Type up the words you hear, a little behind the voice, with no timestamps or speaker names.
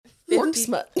Orc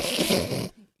smut.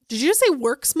 Did you just say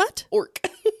work smut? Orc.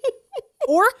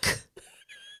 Orc?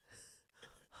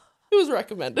 It was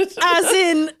recommended. As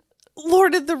in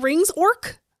Lord of the Rings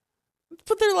orc?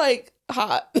 But they're like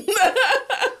hot.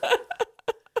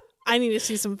 I need to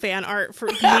see some fan art for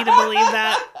me to believe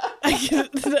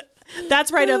that.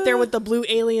 That's right up there with the blue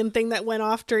alien thing that went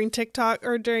off during TikTok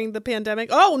or during the pandemic.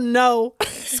 Oh no,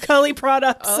 Scully brought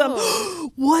up some.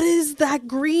 What is that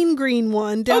green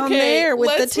one down there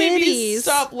with the titties? Maybe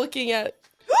stop looking at.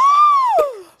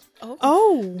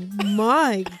 Oh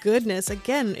my goodness.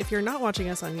 Again, if you're not watching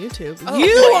us on YouTube,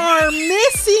 you are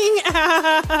missing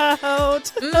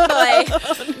out. Boy.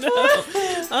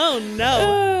 Oh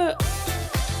no.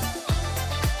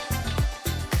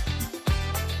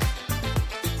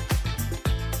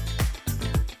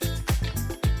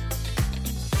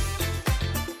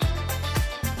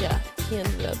 Yeah, he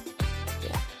ended up.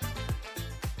 Yeah.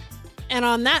 And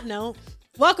on that note,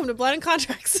 welcome to Blood and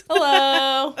Contracts.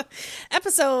 Hello.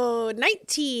 Episode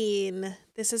 19.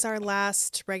 This is our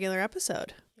last regular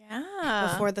episode Yeah.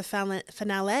 before the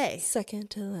finale.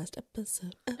 Second to last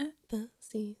episode of the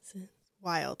season.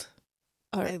 Wild.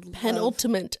 Our I love-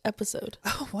 penultimate episode.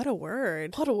 Oh, what a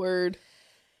word. What a word.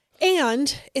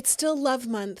 And it's still Love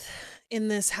Month in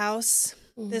this house.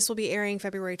 Mm-hmm. This will be airing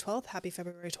February 12th. Happy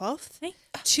February 12th. Hey.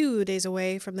 2 days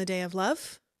away from the Day of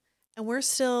Love. And we're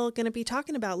still going to be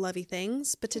talking about lovey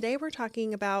things. But today we're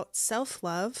talking about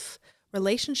self-love,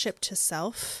 relationship to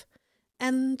self,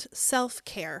 and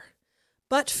self-care.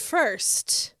 But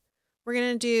first, we're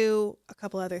going to do a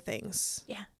couple other things.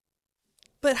 Yeah.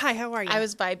 But hi, how are you? I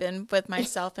was vibing with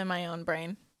myself in my own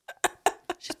brain.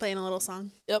 She's playing a little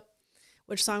song. Yep.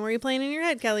 Which song were you playing in your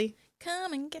head, Kelly?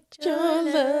 Come and get Your your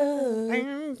love.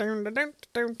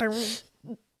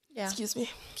 Yeah. Excuse me.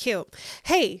 Cute.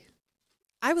 Hey,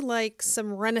 I would like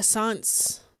some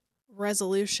Renaissance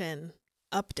resolution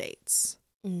updates.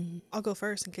 I'll go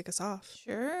first and kick us off.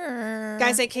 Sure.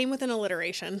 Guys, I came with an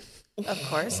alliteration. Of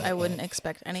course, I wouldn't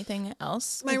expect anything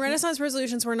else. My Renaissance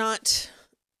resolutions were not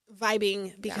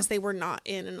vibing because they were not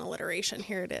in an alliteration.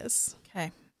 Here it is.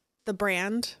 Okay. The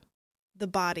brand, the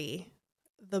body,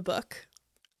 the book.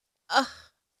 Ugh.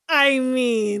 I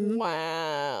mean,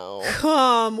 Wow.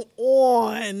 come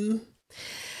on.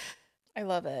 I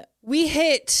love it. We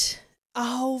hit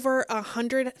over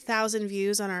 100,000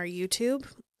 views on our YouTube,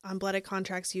 on Blooded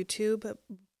Contracts YouTube,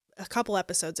 a couple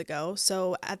episodes ago.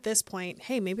 So at this point,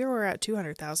 hey, maybe we're at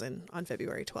 200,000 on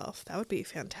February 12th. That would be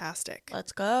fantastic.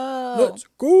 Let's go. Let's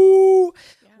go.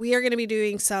 Yeah. We are going to be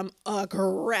doing some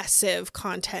aggressive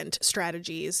content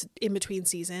strategies in between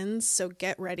seasons. So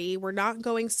get ready. We're not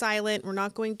going silent. We're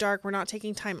not going dark. We're not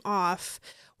taking time off.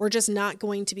 We're just not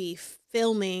going to be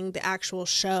filming the actual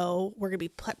show. We're going to be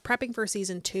prepping for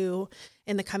season 2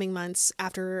 in the coming months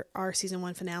after our season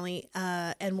 1 finale.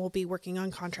 And we'll be working on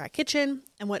Contract Kitchen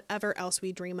and whatever else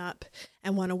we dream up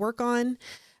and want to work on.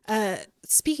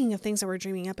 Speaking of things that we're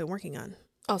dreaming up and working on.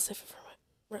 I'll save it for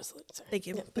my resolution. Sorry. Thank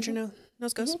you. Yeah. Put your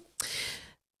nose goes.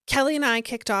 Kelly and I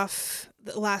kicked off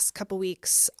the last couple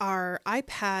weeks our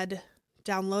iPad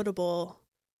downloadable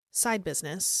side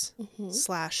business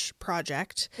 /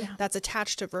 project that's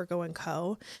attached to Virgo &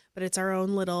 Co. But it's our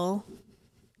own little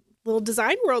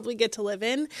design world we get to live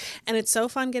in. And it's so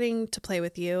fun getting to play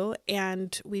with you.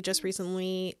 And we just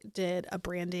recently did a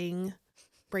branding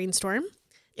brainstorm,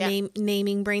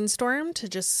 naming brainstorm to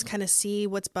just kind of see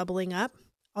what's bubbling up.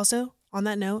 Also, on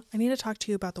that note, I need to talk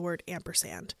to you about the word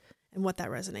ampersand and what that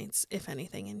resonates, if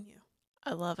anything, in you.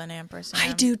 I love an ampersand.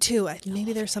 I do too.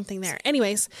 Maybe there's something there.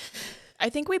 Anyways, I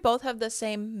think we both have the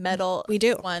same metal we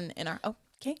do. one in our... Oh,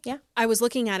 okay, yeah. I was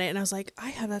looking at it and I was like,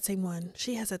 I have that same one.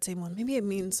 She has that same one. Maybe it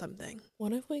means something.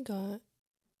 What if we got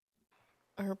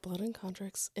our Blood and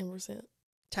Contracts ampersand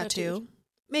Tattoo?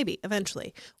 Maybe,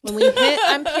 eventually. When we hit...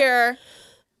 I'm pure.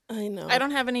 I know. I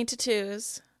don't have any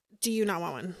tattoos. Do you not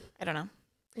want one? I don't know.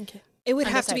 Okay. It would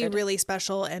have to be Undecided. really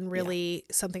special and really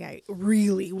something I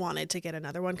really wanted to get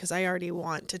another one because I already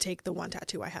want to take the one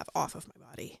tattoo I have off of my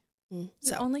body. You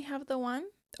So, only have the one?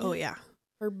 oh yeah,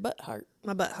 Her butt heart.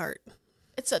 my butt heart.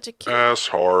 It's such a cute... Ass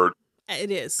hard.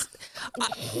 It is.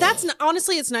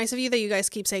 Honestly, it's nice of you that you guys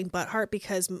keep saying butt heart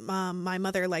because my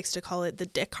mother likes to call it the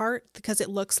dick heart because it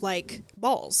looks like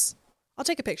balls. I'll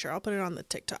take a picture. I'll put it on the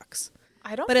TikToks.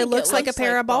 I don't But it think looks like a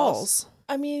pair of balls.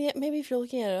 I mean, yeah, maybe if you're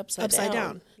looking at it upside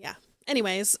down. Yeah.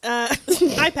 Anyways,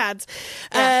 iPads.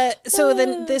 So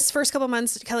then this first couple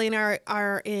months, Kelly and I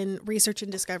are in research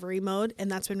and discovery mode, and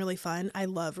that's been really fun. I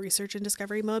love research and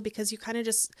discovery mode because you kind of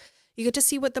just You get to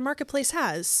see what the marketplace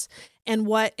has and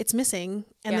what it's missing.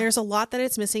 And there's a lot that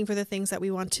it's missing for the things that we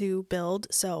want to build.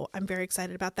 So I'm very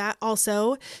excited about that.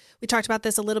 Also, we talked about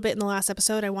this a little bit in the last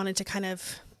episode. I wanted to kind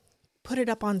of put it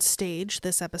up on stage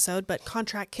this episode, but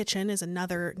Contract Kitchen is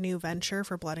another new venture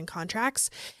for Blood and Contracts.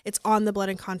 It's on the Blood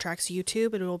and Contracts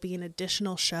YouTube. It will be an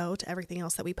additional show to everything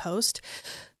else that we post.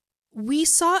 We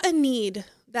saw a need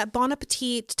that Bon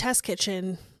Appetit Test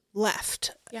Kitchen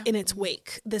left in its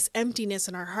wake, this emptiness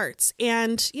in our hearts.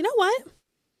 And you know what?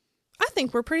 I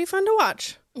think we're pretty fun to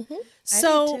watch.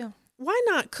 So why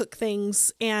not cook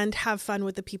things and have fun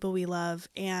with the people we love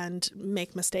and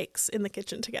make mistakes in the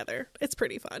kitchen together? It's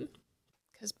pretty fun.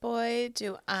 Because boy,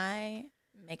 do I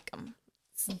make them.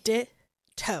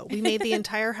 Ditto. We made the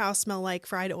entire house smell like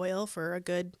fried oil for a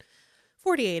good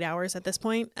 48 hours at this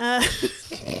point.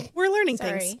 We're learning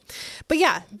things. But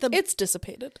yeah, it's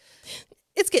dissipated.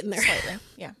 It's getting there. Slightly,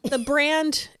 yeah. The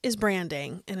brand is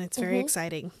branding, and it's very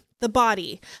exciting. The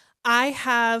body. I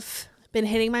have been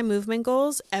hitting my movement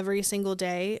goals every single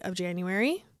day of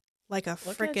January like a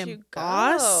freaking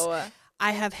boss.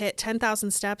 I have hit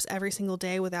 10,000 steps every single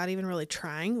day without even really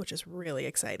trying, which is really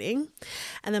exciting.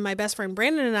 And then my best friend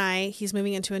Brandon and I, he's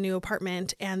moving into a new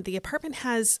apartment, and the apartment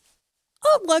has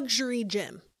a luxury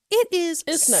gym.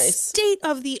 It's nice. State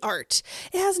of the art.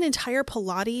 It has an entire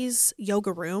Pilates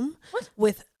yoga room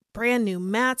with brand new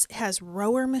mats. It has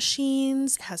rower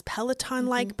machines. It has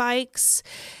Peloton-like bikes,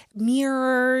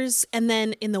 mirrors. And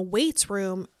then in the weights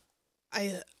room,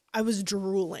 I was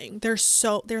drooling. There's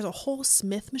a whole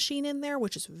Smith machine in there,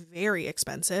 which is very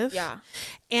expensive. Yeah.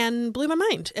 And blew my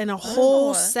mind. And a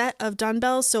whole set of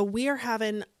dumbbells. So we are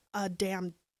having a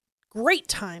damn great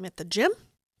time at the gym.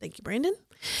 Thank you, Brandon,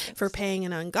 for paying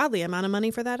an ungodly amount of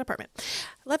money for that apartment.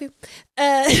 I love you.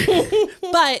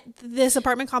 But this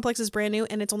apartment complex is brand new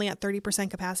and it's only at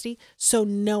 30% capacity. So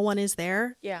no one is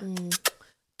there. Yeah.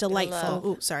 Delightful.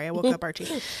 Oh, sorry. I woke up Archie.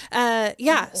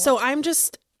 So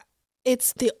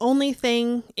it's the only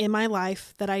thing in my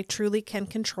life that I truly can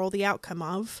control the outcome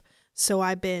of. So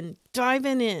I've been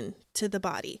diving in to the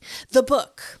body. The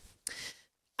book.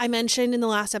 I mentioned in the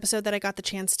last episode that I got the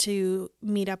chance to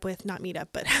have a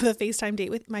FaceTime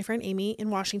date with my friend Amy in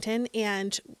Washington.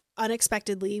 And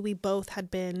unexpectedly, we both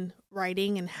had been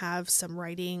writing and have some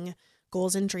writing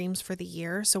goals and dreams for the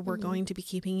year. So we're going to be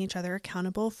keeping each other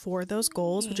accountable for those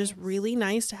goals, which is really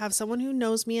nice to have someone who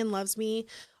knows me and loves me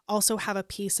also have a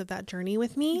piece of that journey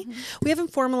with me. We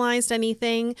haven't formalized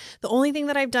anything. The only thing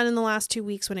that I've done in the last 2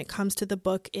 weeks when it comes to the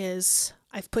book is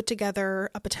I've put together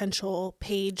a potential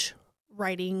page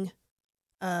writing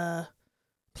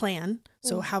plan.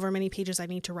 So however many pages I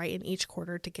need to write in each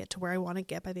quarter to get to where I want to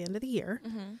get by the end of the year.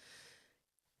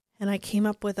 And I came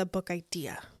up with a book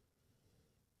idea.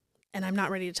 And I'm not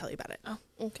ready to tell you about it. Oh,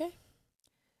 okay.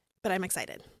 But I'm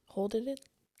excited. Holding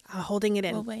it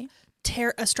in. We'll wait.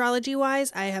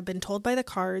 Astrology-wise, I have been told by the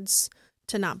cards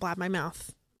to not blab my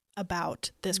mouth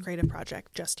about this creative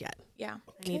project just yet. Yeah.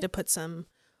 I need to put some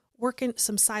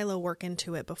silo work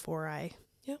into it before I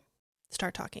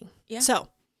start talking. Yeah. So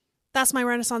that's my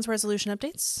Renaissance resolution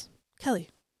updates. Kelly.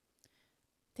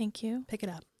 Thank you. Pick it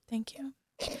up. Thank you.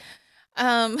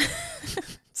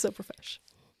 So profesh.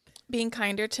 Being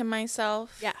kinder to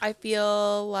myself. Yeah. I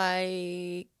feel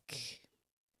like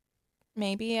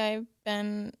maybe I've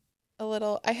been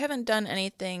I haven't done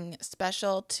anything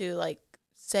special to like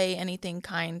say anything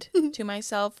kind to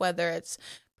myself, whether it's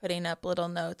putting up little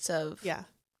notes of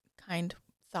kind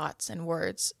thoughts and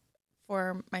words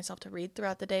for myself to read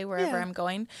throughout the day wherever I'm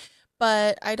going.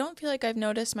 But I don't feel like I've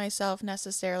noticed myself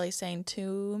necessarily saying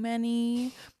too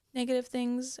many negative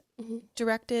things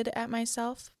directed at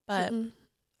myself. But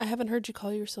I haven't heard you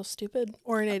call yourself stupid.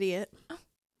 Or an idiot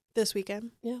this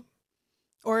weekend. Yeah.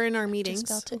 Or in our meetings.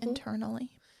 Just felt it internally.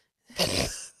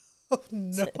 Oh,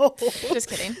 no. Just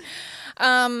kidding.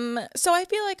 So I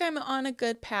feel like I'm on a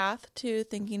good path to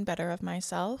thinking better of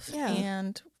myself. Yeah.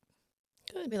 And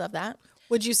we love that.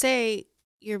 Would you say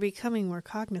you're becoming more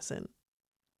cognizant?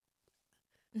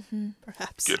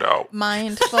 Perhaps. Get out.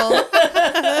 Mindful.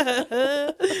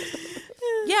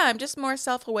 Yeah, I'm just more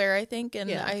self-aware, I think. And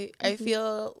I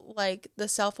feel like the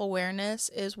self-awareness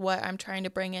is what I'm trying to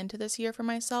bring into this year for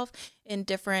myself in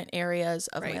different areas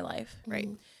of my life. Right.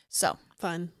 So.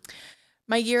 Fun.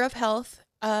 My year of health,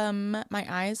 my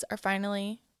eyes are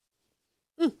finally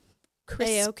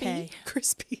crispy. Okay.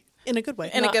 Crispy. In a good way.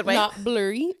 In a good way. Not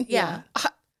blurry. Yeah.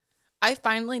 I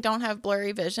finally don't have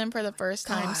blurry vision for the first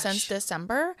time since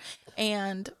December.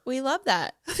 And we love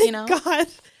that. You know? God.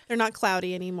 They're not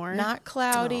cloudy anymore. Not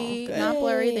cloudy, not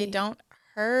blurry. They don't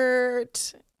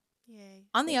hurt. Yay.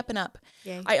 on the up and up.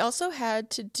 Yay. I also had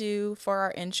to do, for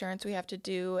our insurance, we have to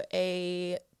do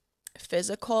a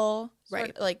physical,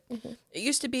 right? Like it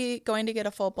used to be going to get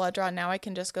a full blood draw. Now I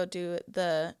can just go do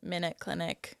the Minute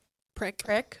Clinic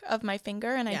prick of my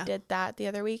finger, and I did that the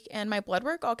other week, and my blood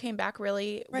work all came back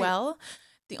really well.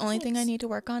 The only thing I need to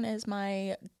work on is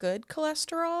my good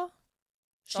cholesterol.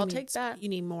 So I'll take that. You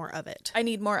need more of it. I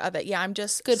need more of it. Yeah, I'm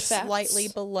just good slightly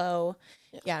fats. below.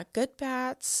 Yeah, good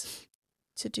fats.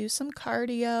 To do some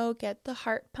cardio, get the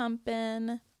heart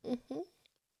pumping,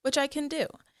 which I can do.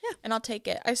 Yeah. And I'll take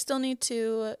it. I still need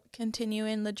to continue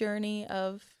in the journey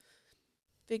of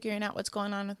figuring out what's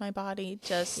going on with my body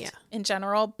just in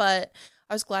general. But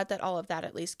I was glad that all of that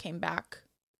at least came back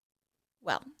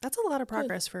well. That's a lot of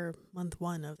progress for month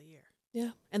 1 of the year.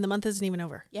 Yeah. And the month isn't even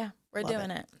over. Yeah, we're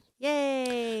doing it.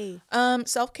 Yay.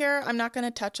 Self-care, I'm not going to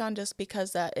touch on just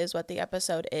because that is what the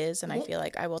episode is. And I feel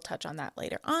like I will touch on that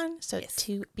later on. So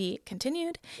to be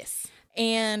continued. Yes.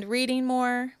 And reading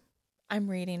more. I'm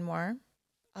reading more.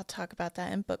 I'll talk about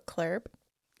that in book club.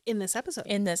 In this episode.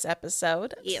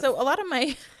 Yes. So a lot of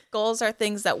my goals are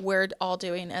things that we're all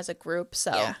doing as a group.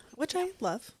 So which I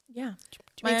love. Yeah.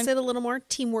 Makes it a little more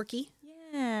teamworky.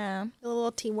 Yeah. A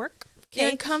little teamwork. Okay,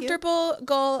 the uncomfortable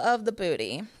goal of the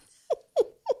booty.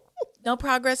 No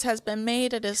progress has been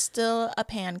made. It is still a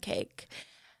pancake.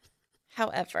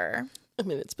 However, I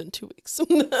mean, it's been 2 weeks.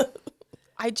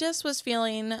 I just was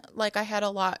feeling like I had a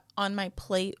lot on my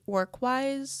plate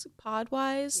work-wise,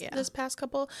 pod-wise this past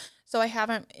couple. So I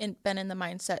haven't been in the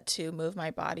mindset to move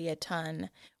my body a ton,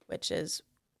 which is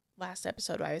last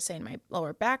episode I was saying my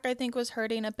lower back, I think, was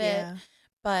hurting a bit. Yeah.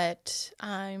 But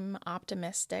I'm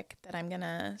optimistic that I'm going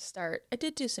to start. I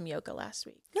did do some yoga last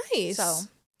week. Nice. So,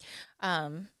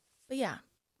 but yeah,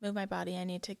 move my body. I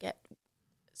need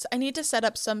to set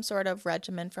up some sort of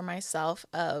regimen for myself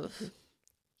of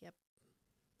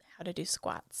how to do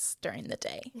squats during the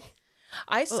day.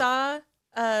 I saw,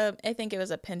 I think it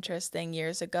was a Pinterest thing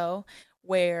years ago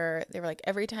where they were like,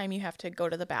 every time you have to go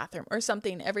to the bathroom or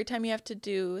something, every time you have to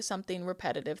do something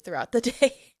repetitive throughout the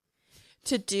day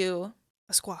to do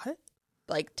a squat,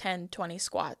 like 10, 20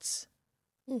 squats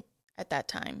at that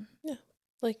time. Yeah.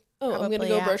 Like, I'm Probably going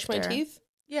to go brush my teeth.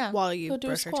 Yeah. While you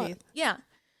brush your teeth. Yeah.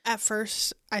 At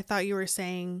first, I thought you were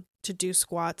saying to do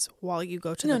squats while you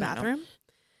go to the bathroom. No.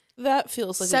 That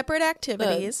feels like separate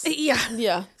activities.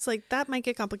 Yeah. It's like that might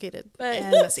get complicated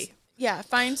and messy. Yeah.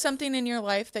 Find something in your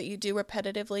life that you do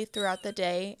repetitively throughout the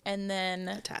day and then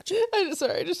attach it.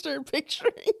 I just started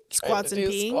picturing squats and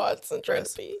peeing. Squats and trying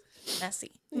to pee.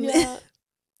 Messy. Yeah.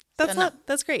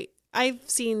 That's great. I've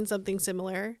seen something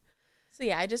similar. So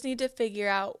yeah, I just need to figure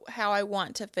out how I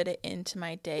want to fit it into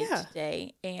my day to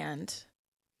day and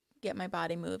get my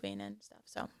body moving and stuff.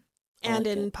 So, and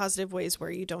in positive ways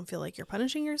where you don't feel like you're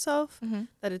punishing yourself,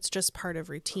 that it's just part of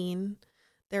routine.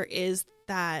 There is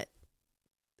that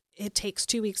it takes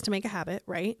 2 weeks to make a habit,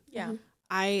 right? Yeah.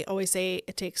 I always say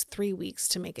it takes 3 weeks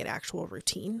to make it actual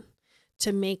routine,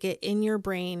 to make it in your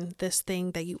brain this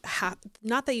thing that you have,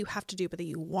 not that you have to do, but that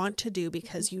you want to do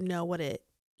because you know what it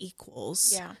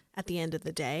equals at the end of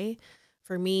the day.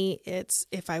 For me, it's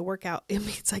if I work out, it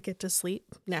means I get to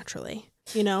sleep naturally,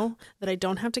 that I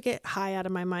don't have to get high out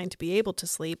of my mind to be able to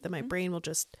sleep, that my brain will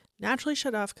just naturally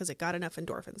shut off because it got enough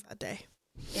endorphins that day.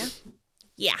 Yeah.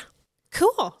 Yeah.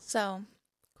 Cool. So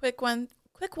quick one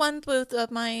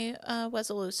with my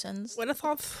resolutions. What a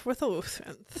thought with a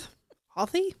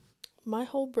healthy? My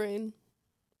whole brain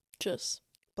just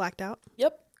blacked out.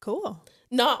 Yep. Cool.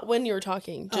 Not when you were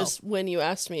talking, just when you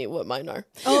asked me what mine are.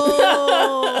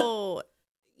 Oh,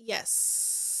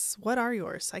 yes. What are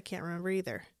yours? I can't remember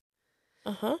either.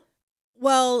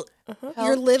 Well,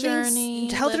 your health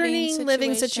journey,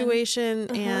 living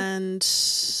situation, and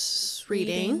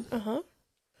reading.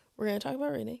 We're going to talk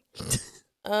about reading.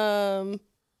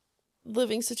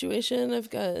 Living situation,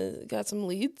 I've got some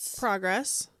leads.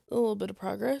 Progress. A little bit of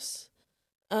progress.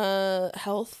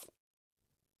 Health.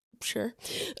 Sure.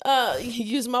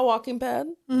 Use my walking pad.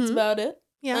 That's about it.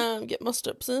 Yeah. Get my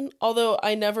steps in. Although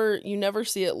you never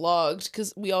see it logged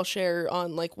because we all share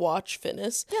on like Watch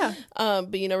Fitness. Yeah.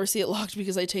 But you never see it logged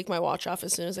because I take my watch off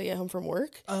as soon as I get home from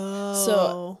work. Oh.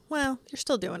 So, well, you're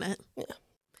still doing it.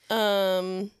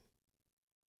 Yeah.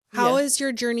 How is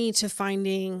your journey to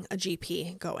finding a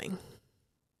GP going?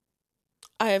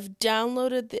 I have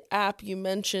downloaded the app you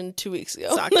mentioned 2 weeks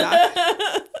ago.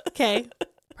 ZocDoc. Okay.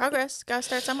 Progress. Gotta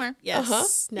start somewhere.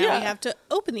 Yes. Now we have to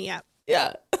open the app.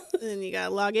 Yeah. And then you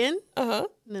gotta log in. And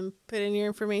then put in your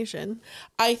information.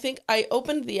 I think I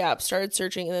opened the app, started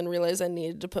searching, and then realized I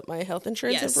needed to put my health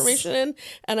insurance information in.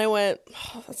 And I went,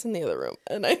 oh, that's in the other room.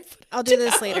 And I'll do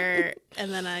this later.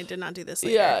 And then I did not do this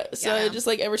later. Yeah. So I just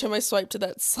every time I swipe to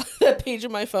that page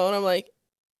of my phone, I'm like,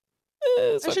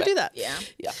 I should do that. Yeah.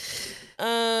 Yeah.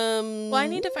 Well, I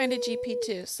need to find a GP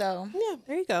too. So yeah,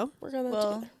 there you go. Work on that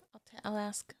together. I'll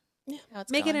ask. Yeah. How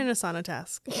it's Make going. it an Asana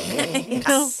task.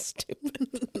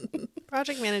 Stupid.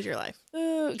 Project manage your life.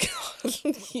 Oh, God.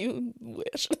 You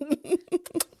wish.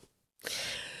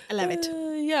 I love it.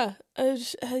 Yeah.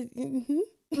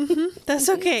 That's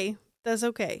okay. That's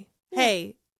okay. Yeah.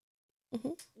 Hey,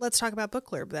 Mhm. let's talk about book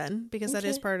club then, because that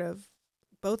is Okay. part of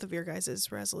both of your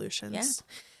guys' resolutions.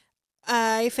 Yeah.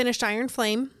 I finished Iron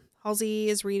Flame. Halsey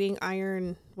is reading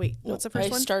Iron. Wait, what's the first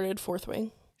one? I started Fourth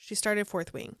Wing. She started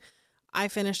Fourth Wing. I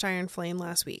finished Iron Flame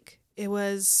last week. It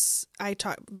was,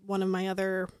 one of my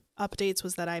other updates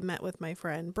was that I met with my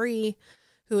friend Bree,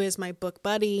 who is my book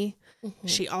buddy. Mm-hmm.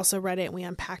 She also read it and we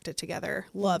unpacked it together.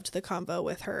 Loved the convo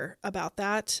with her about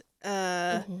that.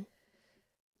 I'm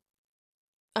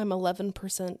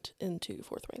 11% into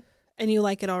Fourth Wing. And you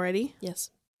like it already? Yes.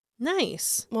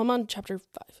 Nice. Well, I'm on chapter 5.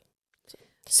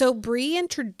 So Bree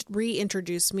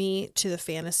reintroduced me to the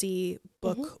fantasy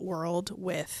book world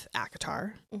with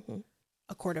ACOTAR,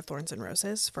 A Court of Thorns and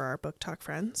Roses, for our book talk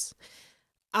friends.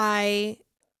 I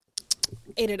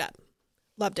ate it up.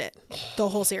 Loved it. The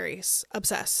whole series.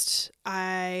 Obsessed.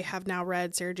 I have now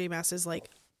read Sarah J. Maas's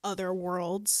Other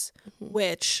Worlds,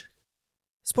 which,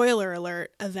 spoiler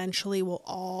alert, eventually will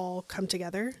all come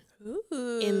together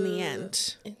in the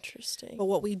end. Interesting. But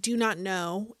what we do not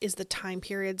know is the time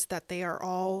periods that they are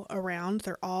all around.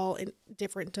 They're all in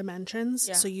different dimensions.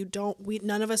 Yeah. So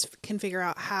none of us can figure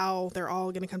out how they're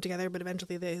all going to come together, but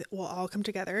eventually they will all come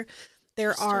together.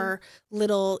 There are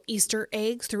little Easter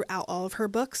eggs throughout all of her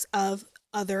books of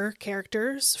other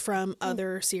characters from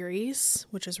other series,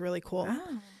 which is really cool.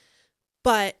 Wow.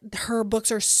 But her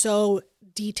books are so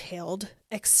detailed,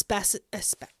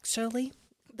 especially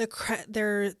the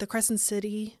Crescent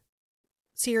City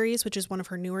series, which is one of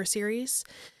her newer series,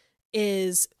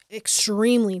 is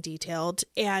extremely detailed,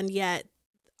 and yet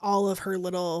all of her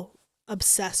little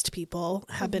obsessed people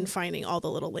have been finding all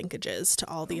the little linkages to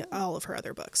all of her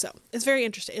other books. So it's very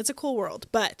interesting. It's a cool world,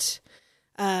 but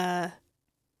I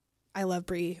love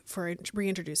Bree for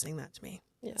reintroducing that to me.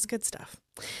 Yeah. It's good stuff.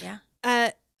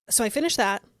 Yeah. So I finished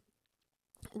that,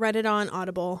 read it on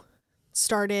Audible,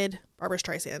 started Barbra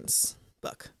Streisand's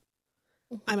book.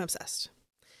 I'm obsessed.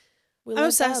 I'm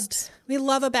obsessed. Babs. We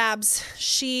love a Babs.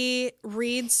 She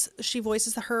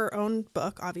voices her own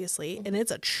book, obviously, and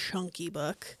it's a chunky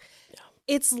book. Yeah.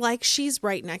 It's like she's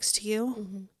right next to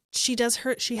you. She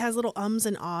has little ums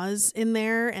and ahs in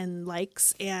there and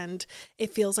likes, and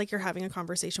it feels like you're having a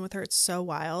conversation with her. It's so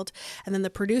wild. And then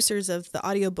the producers of the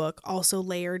audiobook also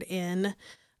layered in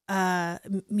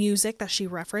music that she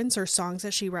referenced or songs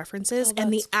that she references,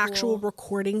 and the actual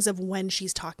recordings of when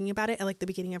she's talking about it at the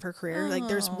beginning of her career.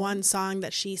 There's one song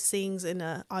that she sings in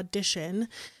an audition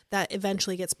that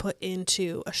eventually gets put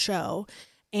into a show,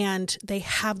 and they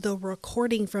have the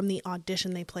recording from the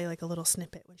audition. They play a little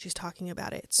snippet when she's talking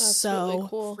about it. It's really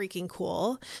cool. Freaking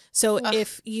cool. So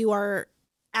if you are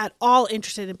at all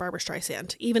interested in Barbra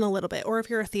Streisand, even a little bit, or if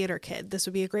you're a theater kid, this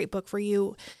would be a great book for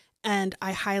you. And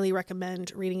I highly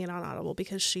recommend reading it on Audible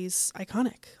because she's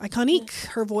iconic.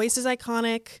 Her voice is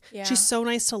iconic. Yeah. She's so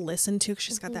nice to listen to because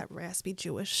she's got that raspy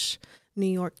Jewish New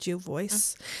York Jew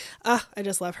voice. I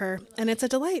just love her. And it's a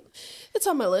delight. It's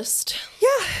on my list.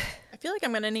 Yeah. I feel like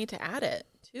I'm going to need to add it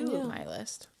to my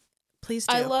list. Please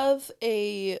do. I love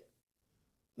a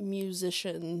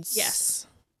musician's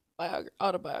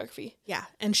autobiography. Yeah.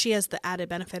 And she has the added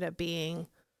benefit of being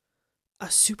a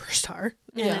superstar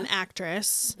and an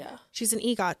actress. Yeah. She's an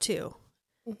EGOT too.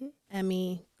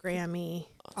 Emmy, Grammy,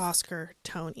 Oscar,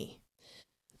 Tony.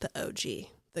 The OG,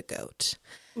 the GOAT.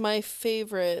 My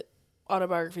favorite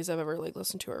autobiographies I've ever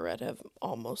listened to or read have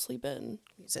all mostly been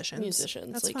musicians.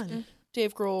 That's fun.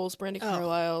 Dave Grohl's, Brandi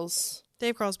Carlile's.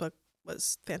 Dave Grohl's book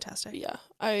was fantastic. Yeah.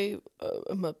 I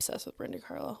am obsessed with Brandi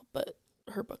Carlile, but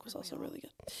her book was also really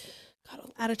good.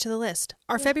 Add it to the list.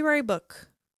 Our February book,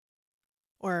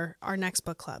 or our next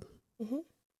book club,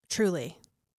 truly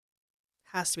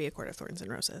has to be A Court of Thorns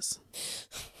and Roses.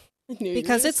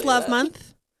 Because it's Love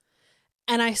Month.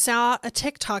 And I saw a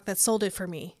TikTok that sold it for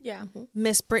me. Yeah.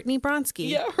 Miss Brittany Bronsky.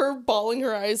 Yeah, her bawling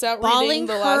her eyes out reading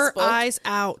the last book. Eyes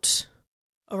out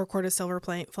over Court of Silver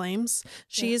Flames.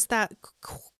 She's that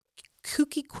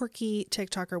kooky, quirky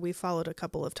TikToker we followed a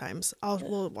couple of times.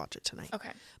 We'll watch it tonight.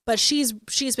 Okay. But she's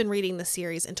been reading the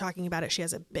series and talking about it. She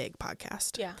has a big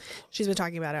podcast. Yeah. She's been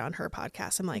talking about it on her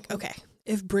podcast. I'm like, okay,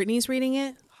 if Brittany's reading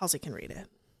it, Halsey can read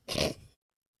it.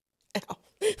 Ow.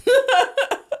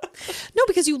 No,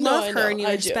 because you love I her know, and you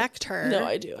I respect do. her. No,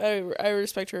 I do. I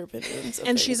respect her opinions.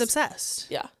 And she's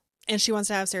obsessed. Yeah. And she wants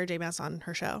to have Sarah J. Maas on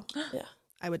her show. Yeah.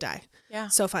 I would die. Yeah.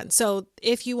 So fun. So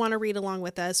if you want to read along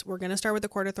with us, we're going to start with The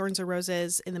Court of Thorns and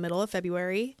Roses in the middle of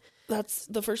February. That's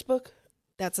the first book?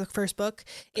 That's the first book.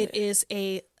 Okay. It is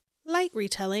a light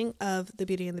retelling of The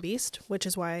Beauty and the Beast, which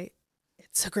is why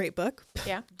it's a great book.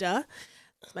 Yeah. Duh.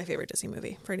 It's my favorite Disney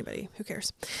movie for anybody who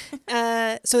cares.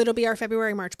 So it'll be our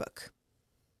February-March book.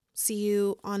 See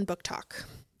you on Book Talk.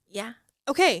 Yeah.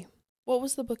 Okay. What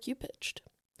was the book you pitched?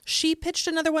 She pitched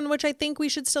another one, which I think we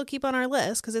should still keep on our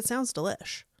list because it sounds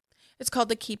delish. It's called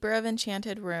The Keeper of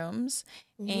Enchanted Rooms.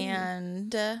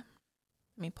 And let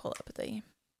me pull up the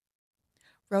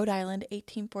Rhode Island,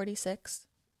 1846.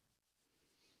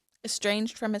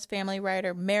 Estranged from his family,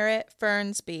 writer Merritt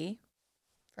Fernsby,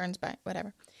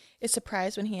 whatever, is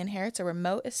surprised when he inherits a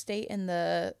remote estate in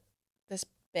this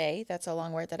bay. That's a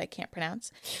long word that I can't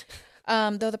pronounce.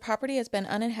 Though the property has been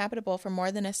uninhabitable for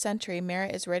more than a century,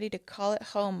 Merritt is ready to call it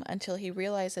home until he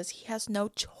realizes he has no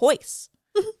choice.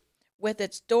 With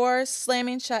its doors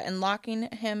slamming shut and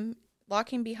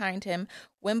locking behind him,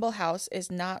 Wimble House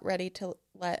is not ready to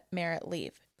let Merritt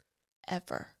leave.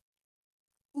 Ever.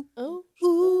 Oh,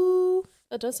 Ooh.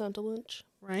 that does sound a lunch.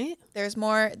 Right? There's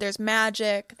more. There's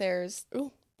magic.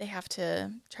 Ooh. They have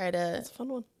to try to That's a fun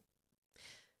one.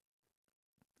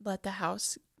 let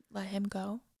him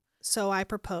go. So I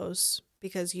propose,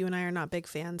 because you and I are not big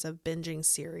fans of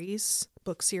binging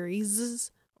book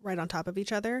series right on top of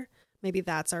each other, maybe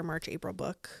that's our March-April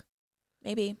book.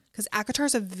 Maybe. Because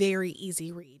ACOTAR's a very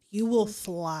easy read. You will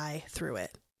fly through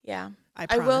it. Yeah. I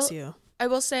promise you. I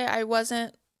will say I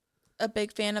wasn't a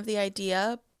big fan of the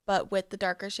idea, but with the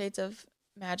Darker Shades of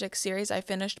Magic series, I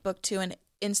finished book 2 and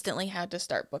instantly had to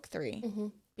start book 3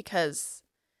 because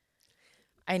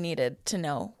I needed to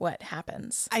know what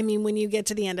happens. I mean, when you get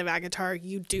to the end of ACOTAR,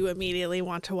 you do immediately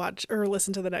want to watch or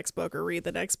listen to the next book or read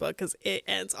the next book because it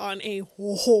ends on a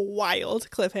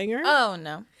wild cliffhanger. Oh,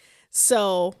 no.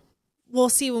 So we'll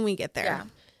see when we get there. Yeah.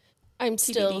 I'm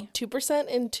still 2%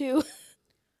 into.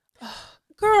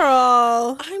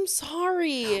 Girl. I'm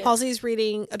sorry. Halsey's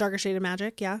reading A Darker Shade of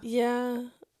Magic, yeah? Yeah.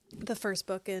 The first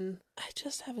book in. I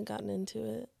just haven't gotten into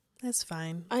it. That's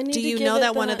fine. I need Do to you give know it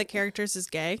that one of the characters is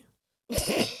gay?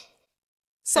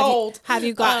 Sold. Have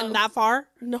you gotten that far?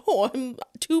 No, I'm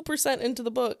 2% into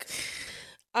the book.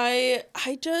 I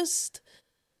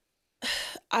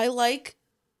like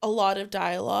a lot of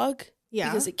dialogue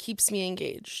because it keeps me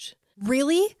engaged.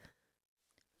 Really?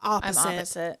 Opposite. I'm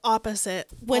opposite. Opposite.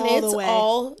 When all it's the way.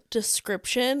 all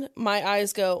description, my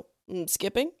eyes go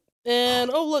skipping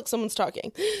and oh look, someone's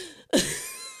talking.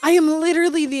 I am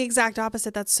literally the exact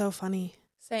opposite. That's so funny.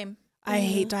 Same. I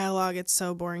hate dialogue. It's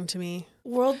so boring to me.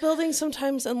 World building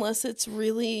sometimes, unless it's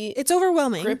really It's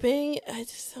overwhelming. gripping, I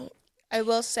just don't. I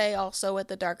will say also with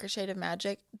the Darker Shade of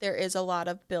Magic, there is a lot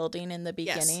of building in the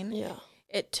beginning. Yeah.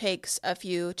 It takes a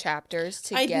few chapters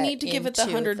to I get need to give it the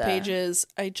 100 pages.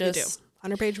 I You do. just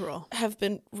 100-page rule. have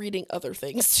been reading other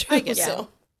things too. I get it. So.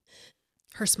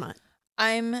 Her smut.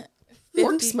 I'm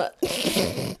Orc 50 smut.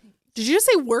 Did you just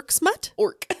say work smut?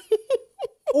 Orc.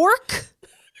 Orc?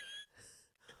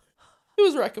 It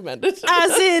was recommended.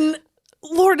 As in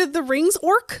Lord of the Rings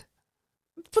orc?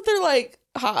 But they're like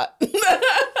hot.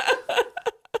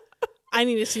 I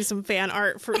need to see some fan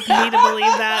art for me to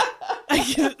believe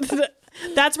that.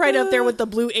 That's right up there with the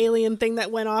blue alien thing that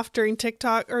went off during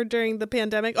TikTok or during the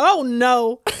pandemic. Oh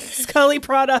no, Scully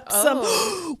brought up some.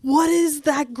 What is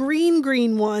that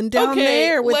green one down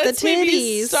there with the maybe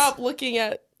titties? stop looking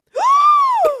at.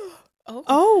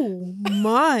 Oh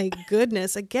my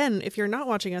goodness. Again, if you're not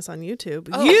watching us on YouTube,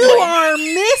 Oh, you boy. are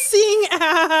missing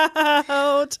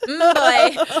out.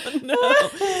 Boy.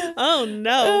 Oh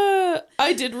no.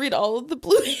 I did read all of the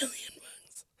blue alien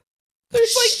ones.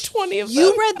 There's like 20 of them.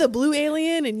 You read the blue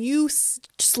alien and you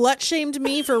slut shamed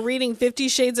me for reading 50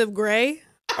 Shades of Grey?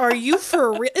 Are you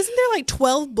for real? Isn't there like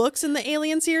 12 books in the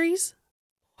Alien series?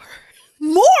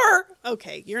 More?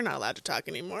 Okay, you're not allowed to talk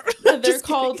anymore. They're Just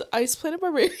called kidding. Ice Planet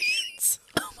Barbarians.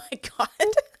 Oh my god.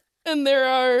 And there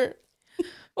are.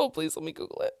 Oh, please let me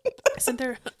Google it. Isn't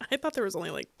there? I thought there was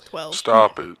only like 12.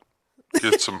 Stop it.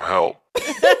 Get some help.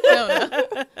 No.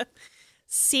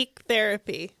 Seek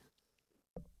therapy.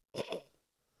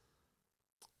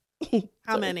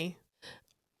 How many?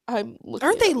 I'm looking.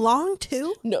 Aren't they it up. long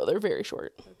too? No, they're very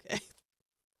short. Okay.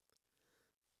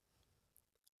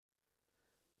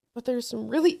 but there's some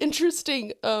really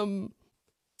interesting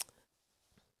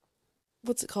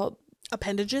what's it called?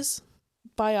 Appendages?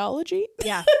 Biology?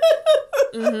 Yeah.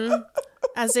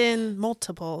 As in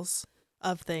multiples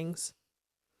of things.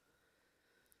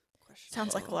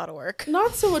 Sounds like a lot of work.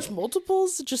 Not so much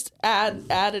multiples, just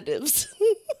additives.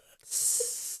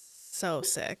 So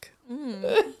sick.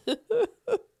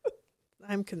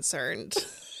 I'm concerned.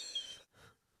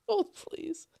 Oh,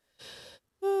 please.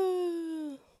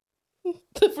 The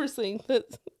first thing that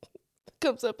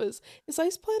comes up is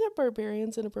Ice Planet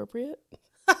Barbarians inappropriate?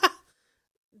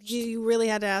 You really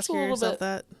had to ask A little yourself bit.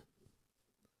 that.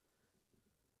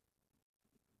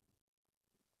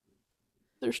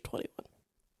 There's 21.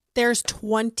 There's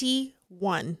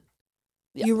 21.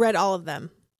 Yeah. You read all of them.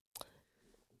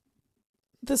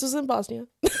 This was in Bosnia.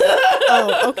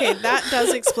 Oh, okay. That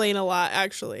does explain a lot,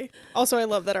 actually. Also, I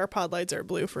love that our pod lights are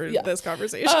blue for Yeah. this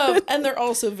conversation. And they're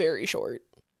also very short.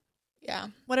 Yeah.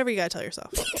 Whatever you gotta tell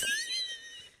yourself.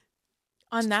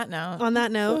 On that note, On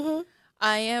that note, Uh-huh.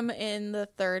 I am in the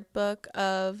third book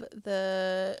of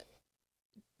the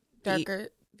darker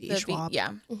V. Schwab.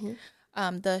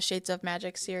 the Shades of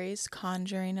Magic series,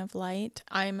 Conjuring of Light.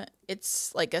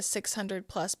 It's like a 600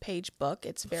 plus page book.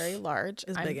 It's very large.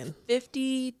 It's I'm biggin'.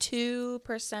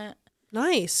 52%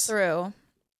 Nice. through.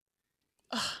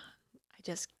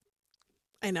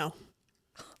 I know.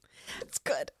 It's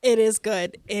good. It is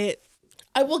good.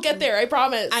 I will get there, I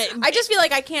promise. I just feel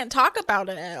like I can't talk about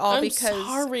it at all I'm because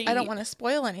sorry. I don't want to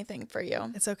spoil anything for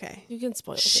you. It's okay. You can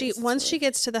spoil She things, once it's she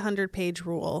gets to the 100-page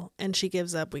rule and she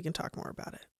gives up, we can talk more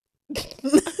about it. fine.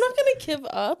 I'm not going to give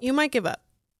up. You might give up.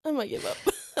 I might give up.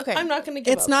 Okay. I'm not going to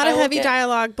give up. It's not a I will heavy get-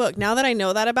 dialogue book. Now that I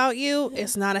know that about you,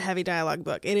 it's not a heavy dialogue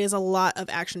book. It is a lot of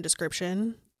action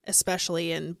description,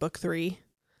 especially in book 3.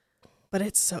 But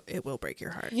it will break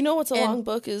your heart. You know what's a And- long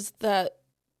book is that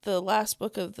the last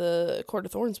book of the Court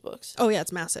of Thorns books. Oh yeah,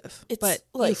 it's massive. It's but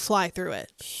you like- fly through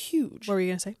it. Huge. What were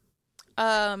you gonna say?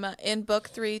 In book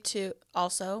 3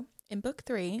 also,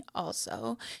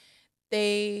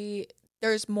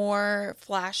 there's more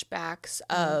flashbacks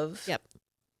of Yep.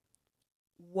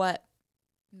 what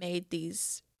made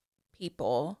these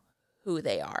people who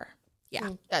they are. Yeah.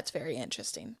 That's very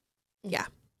interesting. Yeah.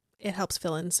 It helps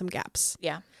fill in some gaps.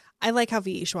 Yeah. I like how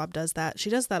V.E. Schwab does that. She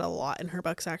does that a lot in her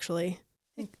books, actually.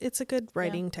 It's a good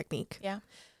writing technique. Yeah.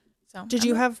 So Did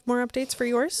you have more updates for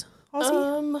yours,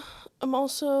 Halsey? I'm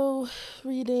also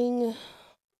reading.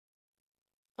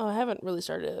 Oh, I haven't really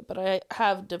started it, but I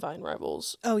have Divine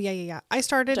Rivals. Oh, yeah. I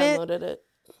started it. Downloaded it.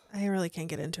 I really can't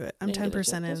get into it. I'm Can't get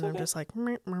into 10% it. in That's and I'm okay. just like,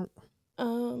 meh, meh. Yeah.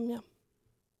 Do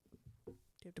you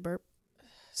have to burp?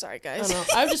 Sorry I guys. don't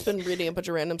know. I've just been reading a bunch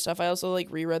of random stuff. I also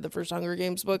reread the first Hunger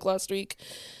Games book last week,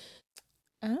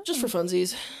 just for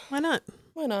funsies. Why not?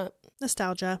 Why not?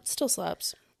 Nostalgia. Still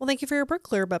slaps. Well, thank you for your book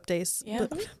club updates. Yeah.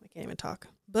 I can't even talk.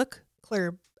 Book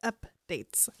club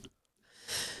updates.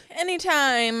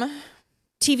 Anytime.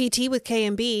 TVT with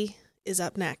K&B is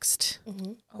up next.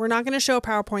 Mm-hmm. We're not going to show a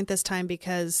PowerPoint this time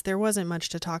because there wasn't much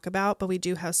to talk about, but we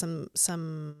do have some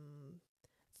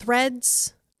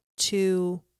threads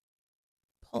to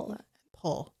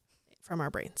pull from our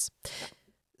brains.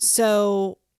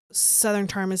 So Southern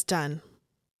Charm is done.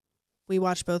 We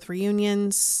watched both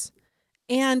reunions,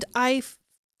 and I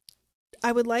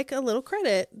would like a little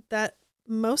credit that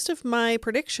most of my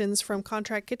predictions from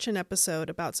Contract Kitchen episode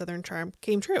about Southern Charm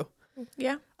came true.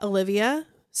 Yeah. Olivia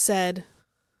said,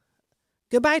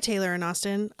 "Goodbye, Taylor and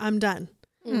Austin. I'm done."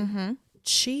 Mm-hmm.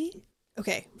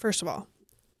 Okay, first of all,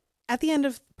 at the end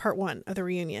of part 1 of the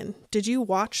reunion, did you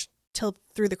watch till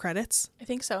through the credits? I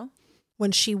think so.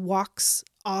 When she walks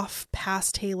off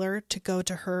past Taylor to go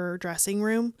to her dressing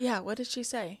room, Yeah. What did she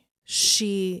say?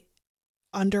 she,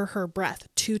 under her breath,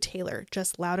 to Taylor,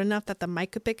 just loud enough that the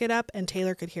mic could pick it up and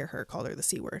Taylor could hear her, called her the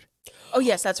C word. Oh,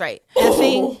 yes, that's right.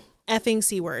 Effing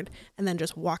C word. And then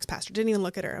just walks past her. Didn't even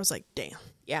look at her. I was like, damn.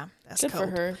 Yeah. That's Good cold.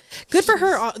 for her. Good for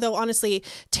her, though, honestly.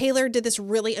 Taylor did this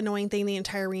really annoying thing the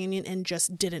entire reunion and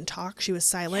just didn't talk. She was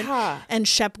silent. Yeah. And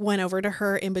Shep went over to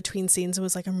her in between scenes and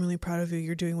was like, "I'm really proud of you.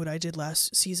 You're doing what I did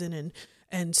last season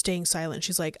and staying silent."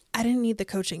 She's like, "I didn't need the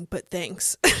coaching, but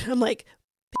thanks." I'm like,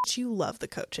 bitch, you love the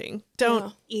coaching.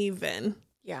 Don't even.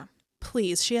 Yeah.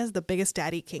 Please. She has the biggest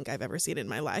daddy kink I've ever seen in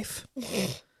my life.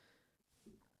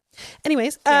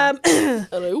 Anyways,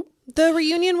 Hello. the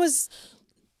reunion was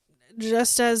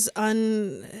just as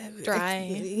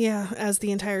Dry. as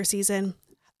the entire season.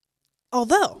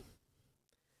 Although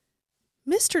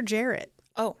Mr. Jarrett,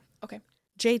 Oh, okay.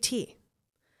 JT,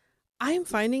 I am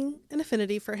finding an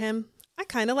affinity for him. I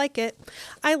kind of like it.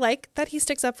 I like that he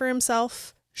sticks up for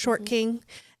himself, short king,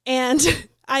 and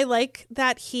I like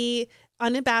that he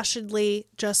unabashedly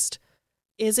just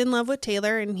is in love with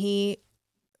Taylor, and he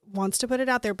wants to put it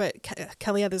out there. But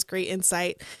Kelly had this great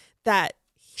insight that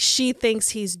she thinks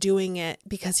he's doing it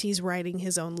because he's writing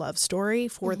his own love story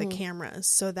for the cameras,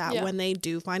 so that when they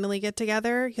do finally get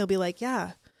together, he'll be like,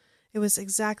 yeah, it was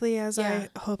exactly as I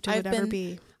hoped it would ever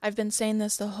be. I've been saying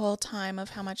this the whole time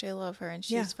of how much I love her, and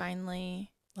she's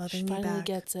finally loving me back.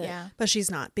 Gets it. Yeah. But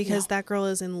she's not, because that girl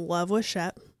is in love with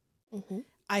Shep.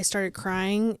 I started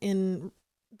crying in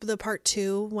the part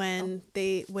 2 when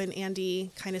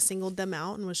Andy kind of singled them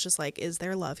out and was just like, is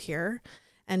there love here?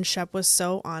 And Shep was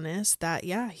so honest that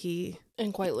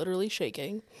and quite literally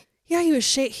shaking. Yeah, he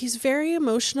was he's very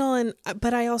emotional,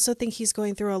 but I also think he's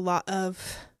going through a lot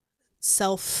of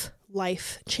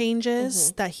life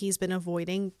changes that he's been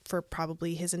avoiding for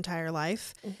probably his entire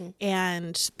life.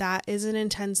 And that is an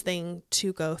intense thing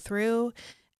to go through.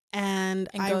 And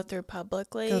go through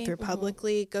publicly.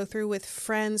 Go through with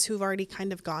friends who've already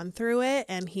kind of gone through it,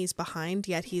 and he's behind,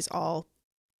 yet he's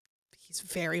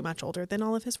very much older than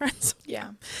all of his friends.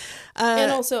 Yeah.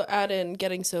 And also add in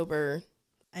getting sober.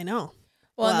 I know.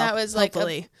 Well, and that was like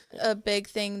a big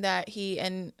thing that he,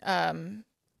 and I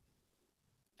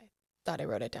thought I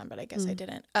wrote it down, but I guess I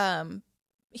didn't.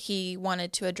 He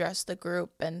wanted to address the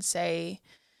group and say,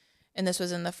 and this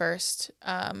was in the first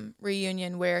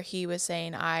reunion, where he was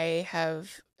saying, I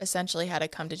have essentially had a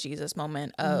come to Jesus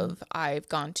moment of I've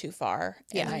gone too far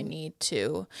and I need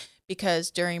to,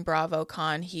 because during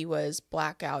BravoCon, he was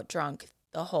blackout drunk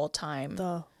the whole time.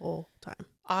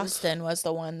 Austin was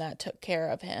the one that took care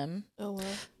of him. Oh, wow.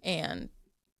 And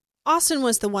Austin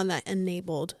was the one that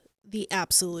enabled the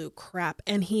absolute crap,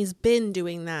 and he's been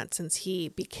doing that since he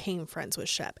became friends with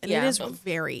Shep, and it is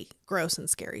very gross and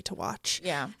scary to watch.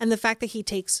 Yeah. And the fact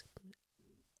that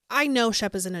I know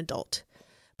Shep is an adult,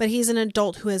 but he's an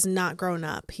adult who has not grown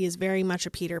up. He is very much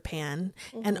a Peter Pan,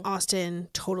 and Austin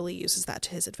totally uses that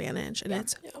to his advantage, and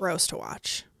it's gross to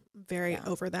watch. Very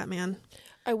over that man.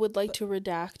 I would like to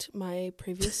redact my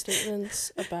previous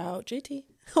statements about JT.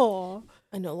 Oh,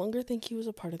 I no longer think he was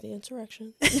a part of the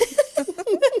insurrection.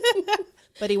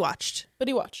 But he watched.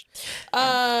 Austin,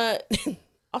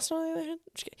 on the other hand,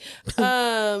 I'm just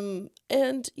kidding.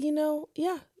 And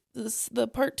the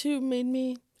part 2 made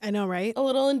me, I know, right? a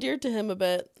little endeared to him a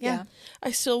bit. Yeah.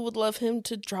 I still would love him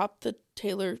to drop the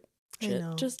Taylor shit.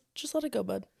 Just let it go,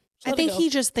 bud. I think he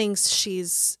just thinks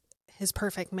she's his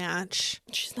perfect match.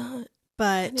 She's not.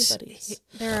 But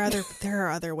there are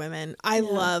other women. I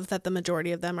love that the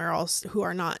majority of them are also who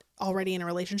are not already in a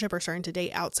relationship or starting to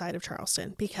date outside of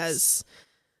Charleston, because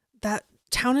that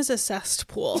town is a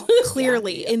cesspool,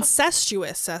 clearly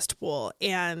incestuous cesspool,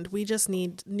 and we just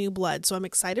need new blood. So I'm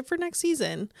excited for next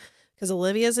season, because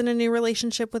Olivia's in a new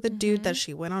relationship with a dude that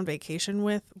she went on vacation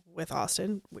with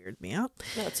Austin. Weirded me out.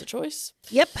 That's a choice.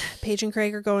 Yep. Paige and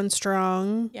Craig are going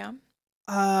strong. Yeah.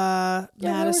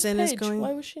 Madison is going.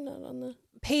 Why was she not on the?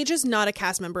 Paige is not a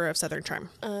cast member of Southern Charm.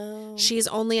 Oh. She's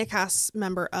only a cast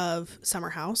member of Summer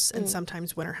House and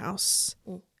sometimes Winter House.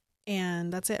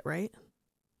 And that's it, right?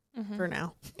 For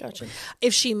now. Gotcha.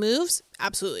 If she moves,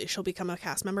 absolutely, she'll become a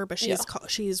cast member, but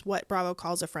she's what Bravo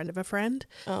calls a friend of a friend.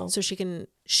 Oh. So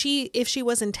if she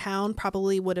was in town,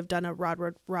 probably would have done a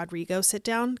Rodrigo sit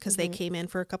down, because they came in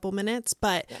for a couple minutes,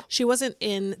 but she wasn't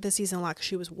in the season a lot because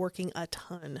she was working a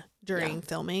ton during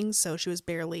filming, so she was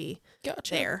barely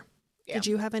there. Yeah. Did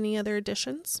you have any other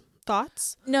additions?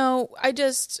 Thoughts? No, it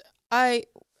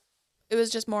was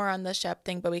just more on the Shep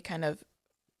thing, but we kind of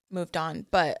moved on.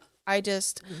 But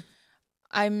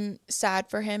I'm sad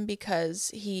for him,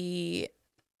 because he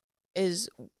is,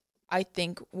 I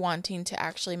think, wanting to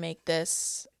actually make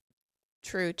this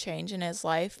true change in his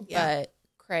life. Yeah. But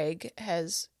Craig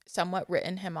has somewhat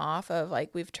written him off of, like,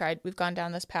 we've gone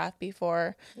down this path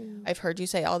before. I've heard you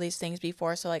say all these things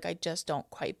before. So, like, I just don't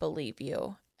quite believe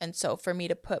you. And so for me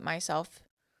to put myself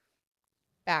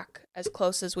back as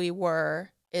close as we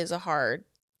were is a hard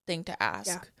thing to ask.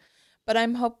 Yeah. But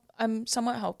I'm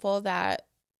somewhat hopeful that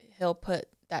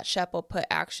Shep will put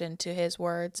action to his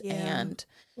words, and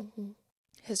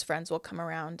his friends will come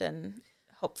around and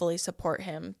hopefully support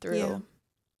him through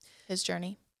his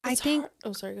journey. I think.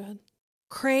 Oh, sorry. Go ahead.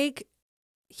 Craig,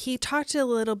 he talked a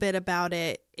little bit about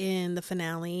it in the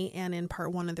finale and in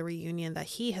part 1 of the reunion, that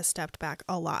he has stepped back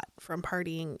a lot from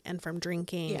partying and from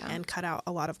drinking and cut out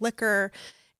a lot of liquor.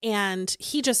 And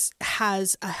he just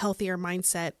has a healthier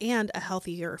mindset and a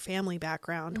healthier family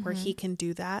background where he can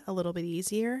do that a little bit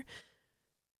easier.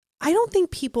 I don't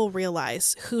think people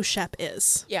realize who Shep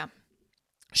is. Yeah.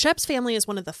 Shep's family is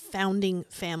one of the founding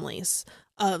families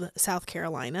of South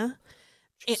Carolina,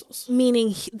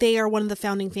 meaning they are one of the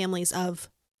founding families of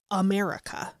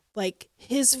America. Like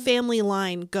his family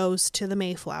line goes to the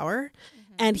Mayflower,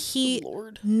 and he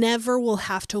never will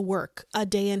have to work a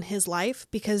day in his life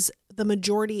because the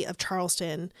majority of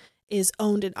Charleston is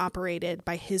owned and operated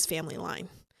by his family line.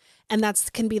 And that's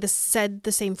can be the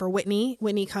same for Whitney.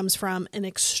 Whitney comes from an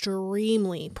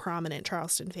extremely prominent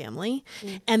Charleston family.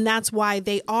 And that's why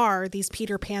they are these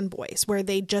Peter Pan boys, where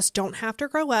they just don't have to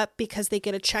grow up because they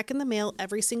get a check in the mail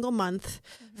every single month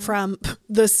from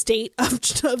the state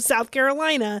of South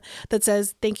Carolina that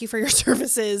says, thank you for your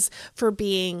services for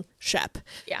being Shep.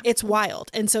 Yeah. It's wild.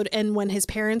 And when his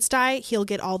parents die, he'll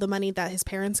get all the money that his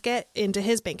parents get into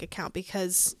his bank account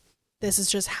because this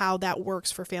is just how that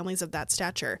works for families of that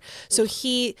stature. So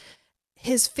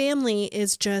his family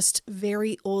is just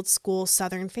very old school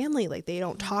Southern family. Like they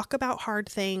don't talk about hard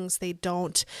things. They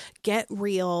don't get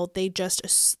real. They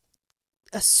just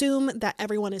assume that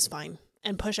everyone is fine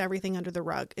and push everything under the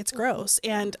rug. It's gross.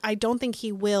 And I don't think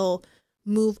he will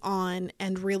move on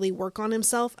and really work on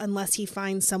himself unless he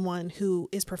finds someone who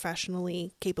is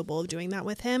professionally capable of doing that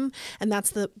with him. And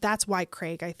that's why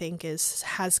Craig, I think,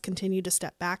 has continued to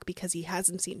step back because he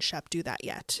hasn't seen Shep do that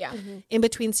yet. Yeah. In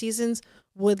between seasons,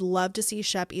 would love to see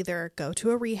Shep either go to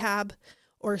a rehab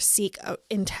or seek an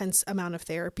intense amount of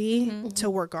therapy to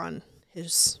work on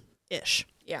his ish.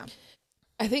 Yeah.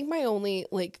 I think my only,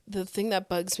 the thing that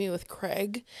bugs me with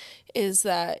Craig is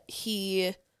that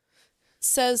he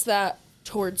says that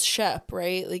towards Shep,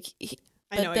 right?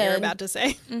 I know what you're about to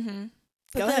say.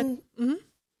 Go ahead.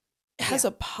 Has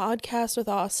a podcast with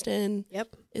Austin.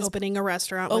 Yep. Opening a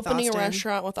restaurant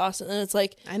with Austin. And it's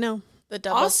like, I know. The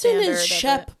double Austin standard is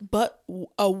Shep, but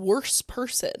a worse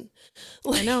person.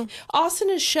 I know.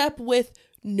 Austin is Shep with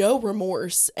no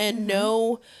remorse and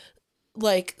no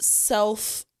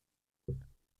self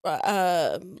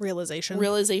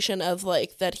realization of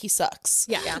that he sucks.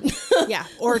 Yeah.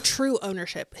 Or true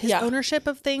ownership. His ownership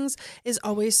of things is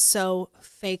always so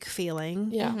fake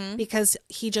feeling because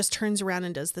he just turns around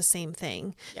and does the same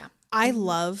thing. I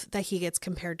love that he gets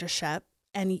compared to Shep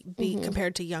and be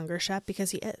compared to younger Shep because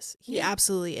he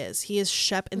absolutely is. He is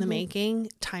Shep in the making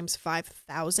times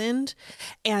 5,000,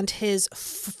 and his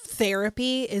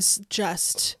therapy is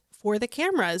just for the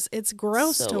cameras. It's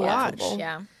gross to watch.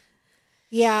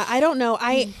 Yeah, I don't know.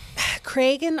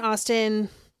 Craig and Austin,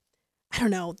 I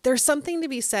don't know. There's something to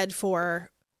be said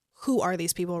for who are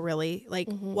these people really?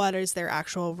 What is their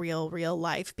actual real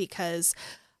life? Because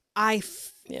I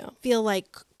feel like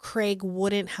Craig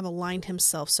wouldn't have aligned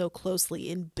himself so closely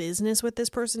in business with this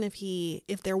person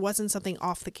if there wasn't something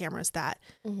off the cameras that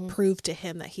proved to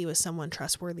him that he was someone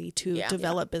trustworthy to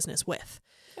develop business with.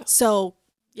 So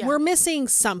we're missing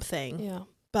something. Yeah.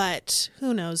 But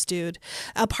who knows, dude?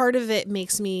 A part of it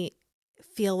makes me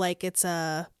feel like it's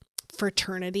a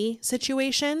fraternity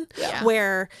situation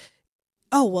where,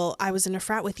 oh, well, I was in a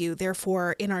frat with you.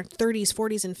 Therefore, in our 30s,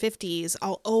 40s, and 50s,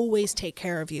 I'll always take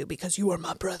care of you because you are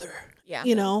my brother. Yeah.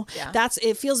 You know,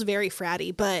 it feels very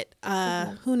fratty, but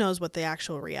who knows what the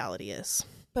actual reality is.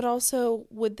 But also,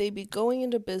 would they be going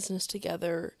into business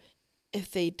together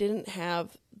if they didn't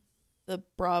have the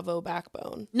Bravo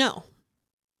backbone? No.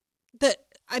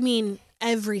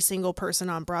 Every single person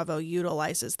on Bravo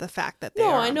utilizes the fact that they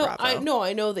are on Bravo.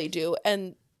 I know they do,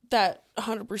 and that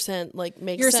 100% makes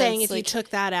sense. You're saying if you took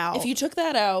that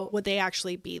out, would they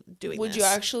actually be doing would you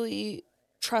actually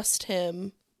trust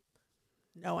him?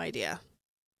 No idea.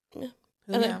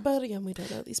 Yeah. But again, we don't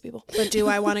know these people. But do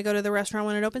I want to go to the restaurant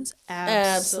when it opens?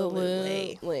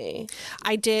 Absolutely.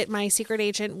 I did. My secret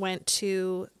agent went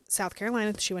to South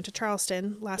Carolina. She went to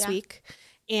Charleston last week.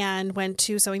 And went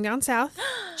to Sewing Down South.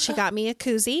 She got me a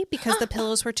koozie because the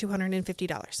pillows were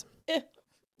 $250.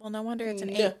 Well, no wonder it's an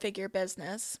 8-figure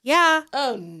business. Yeah.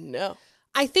 Oh, no.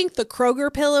 I think the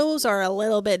Kroger pillows are a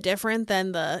little bit different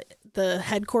than the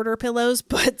headquarter pillows,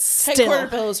 but still. Headquarter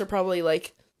pillows are probably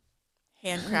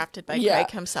handcrafted by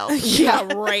Craig himself.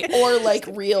 Yeah, right.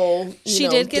 Or real, she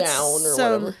did get down or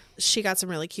whatever. She got some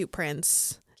really cute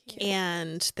prints.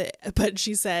 But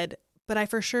she said, but I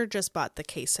for sure just bought the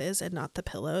cases and not the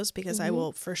pillows because I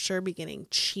will for sure be getting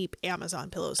cheap Amazon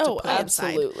pillows to put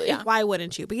absolutely. inside. Yeah. Why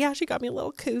wouldn't you? But yeah, she got me a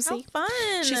little koozie. How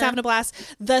fun. She's having a blast.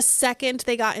 The second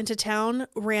they got into town,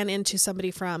 ran into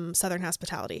somebody from Southern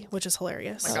Hospitality, which is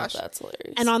hilarious. Oh my gosh, that's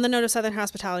hilarious. And on the note of Southern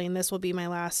Hospitality, and this will be my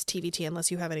last TVT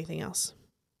unless you have anything else.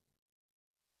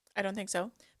 I don't think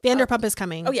so. Vanderpump is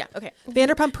coming. Oh, yeah. Okay.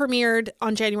 Vanderpump premiered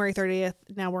on January 30th.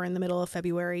 Now we're in the middle of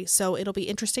February, so it'll be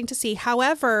interesting to see.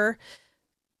 However,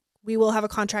 we will have a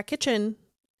Contract Kitchen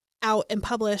out and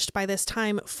published by this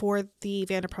time for the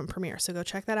Vanderpump premiere. So go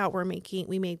check that out.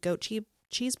 We made goat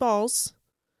cheese balls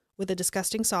with a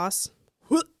disgusting sauce.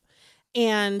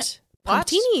 And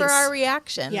watch for our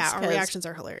reactions. Yeah, our reactions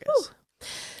are hilarious. Whew.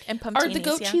 And pumptinis, are the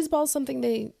goat cheese balls something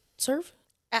they serve?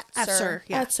 At Sir. Sir.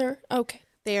 Yeah. At Sir? Okay.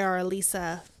 They are a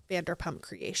Lisa Vanderpump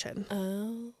creation.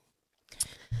 Oh.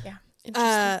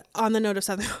 Yeah. On the note of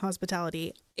Southern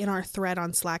hospitality, in our thread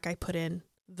on Slack, I put in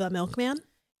the milkman.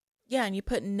 Yeah, and you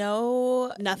put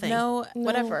nothing. No,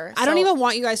 whatever. I don't even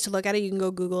want you guys to look at it. You can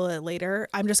go Google it later.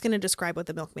 I'm just going to describe what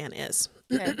the milkman is.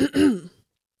 Okay.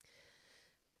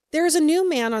 There is a new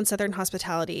man on Southern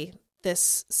Hospitality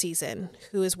this season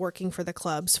who is working for the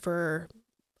clubs for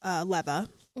Leva.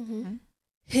 Mm-hmm.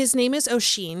 His name is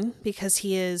O'Sheen because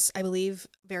he is, I believe,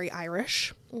 very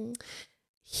Irish.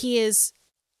 He is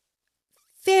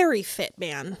very fit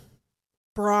man,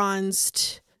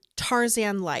 bronzed,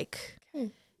 Tarzan-like.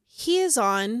 He is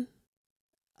on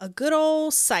a good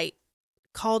old site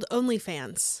called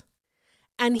OnlyFans,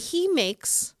 and he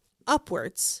makes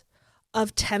upwards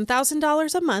of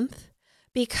 $10,000 a month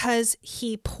because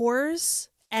he pours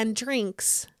and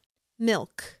drinks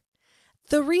milk.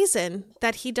 The reason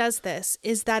that he does this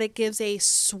is that it gives a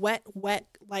sweat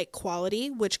wet-like quality,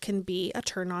 which can be a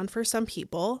turn on for some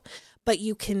people, but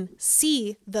you can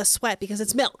see the sweat because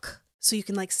it's milk. So you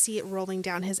can like see it rolling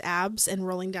down his abs and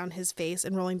rolling down his face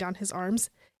and rolling down his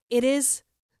arms. It is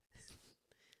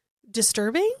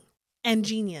disturbing and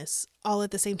genius all at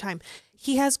the same time.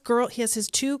 He has his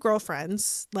two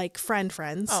girlfriends, like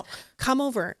friends, come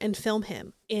over and film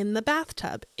him in the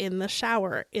bathtub, in the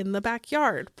shower, in the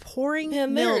backyard, pouring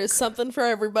milk. There is something for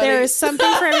everybody. There is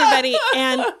something for everybody.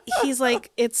 And he's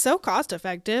like, it's so cost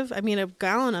effective. I mean, a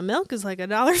gallon of milk is like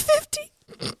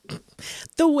 $1.50.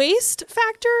 The waste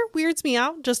factor weirds me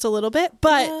out just a little bit,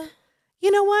 but you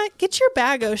know what? Get your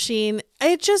bag, O'Sheen.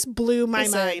 It just blew my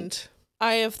mind.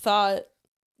 I have thought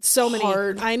so many.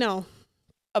 Hard I know.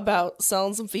 About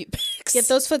selling some feet pics. Get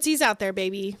those footsies out there,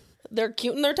 baby. They're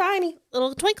cute and they're tiny.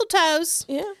 Little twinkle toes.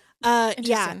 Yeah. I'll show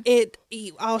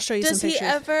you some pictures. Does he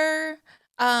ever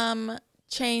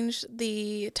change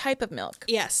the type of milk?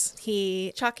 Yes.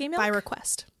 He Chalky milk? by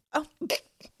request. Oh.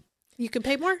 You can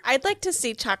pay more? I'd like to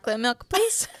see chocolate milk,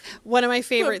 please. One of my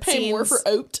favorite pay scenes. more for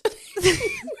oat.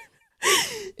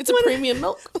 It's a premium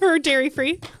milk. For dairy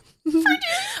free.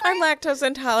 I'm lactose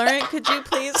intolerant. Could you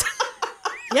please?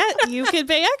 Yeah, you could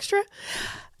pay extra.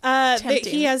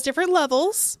 He has different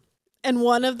levels. And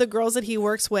one of the girls that he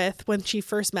works with, when she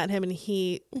first met him and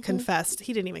he confessed,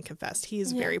 he didn't even confess.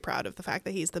 He's very proud of the fact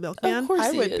that he's the milkman. Of course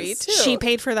I he would is. be too. She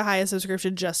paid for the highest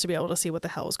subscription just to be able to see what the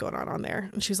hell was going on there.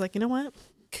 And she's like, you know what?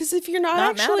 Because if you're not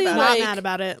Not actually mad about Not like mad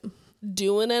about it.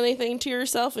 doing anything to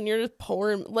yourself and you're just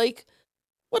pouring, like,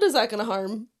 what is that going to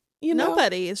harm? You know?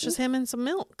 Nobody. It's just him and some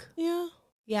milk. Yeah.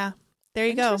 Yeah. There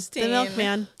you go. The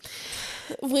milkman.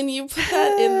 When you put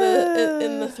that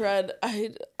in the thread,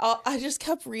 I just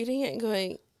kept reading it and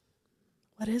going,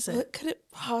 What is it? what could it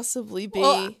possibly be?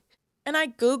 Well, and I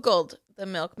Googled the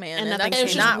milkman, And and nothing that's and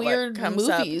it's came just not weird what comes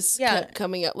movies up. Yeah, kept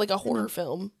coming up, like a horror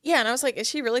film. yeah, and I was like, is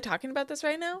she really talking about this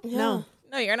right now? No.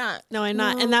 No, you're not. No, I'm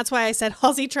not. No. And that's why I said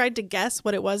Halsey tried to guess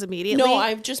what it was immediately. No,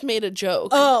 I've just made a joke.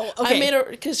 Oh, okay. I made it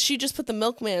because she just put the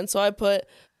milkman, so I put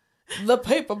the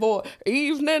Paperboy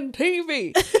Evening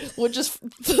TV, which is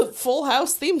the Full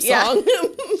House theme song.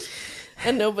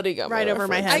 And nobody got Right my over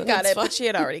my reference, head. I and got it's it, fine. but she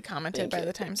had already commented Thank by you.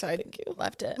 the time, so I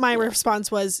left it. My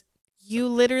response was, you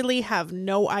literally have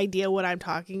no idea what I'm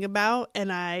talking about,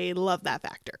 and I love that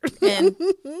factor. And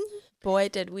boy,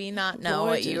 did we not know Boy,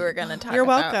 what did- you were going to talk You're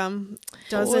about. welcome.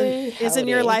 Boy, Isn't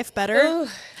your howdy. life better? Ugh.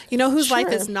 You know whose life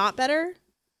Sure. is not better?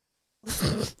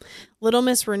 Little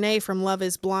Miss Renee from Love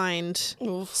is Blind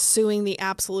Oof. suing the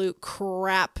absolute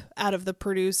crap out of the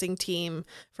producing team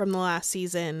from the last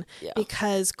season Yeah.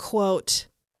 because, quote,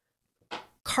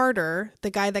 Carter, the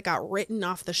guy that got written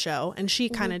off the show, and she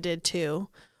kind of did too.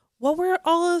 What were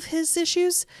all of his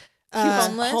issues?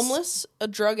 Homeless, a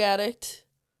drug addict,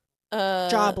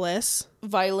 Jobless.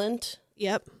 violent,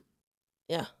 Yep.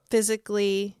 yeah,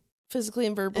 Physically physically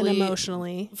and and verbally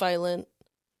emotionally. violent,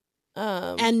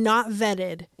 And not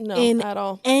vetted no, in at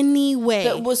all. any way.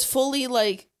 That was fully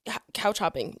like couch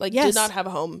hopping, like Yes. did not have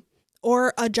a home.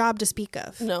 or a job to speak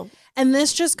of. No, And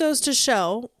this just goes to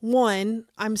show, one,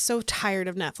 I'm so tired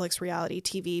of Netflix reality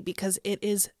TV because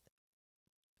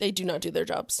they do not do their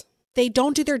jobs. they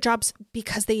don't do their jobs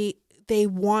because they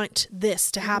want this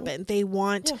to happen. They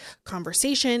want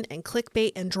conversation and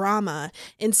clickbait and drama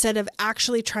instead of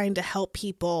actually trying to help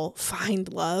people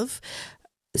find love.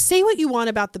 Say what you want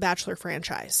about the Bachelor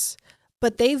franchise,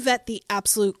 but they vet the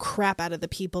absolute crap out of the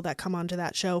people that come onto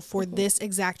that show for this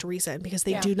exact reason, because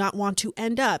they do not want to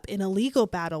end up in a legal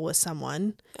battle with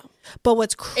someone. But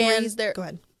what's crazy... they're- Go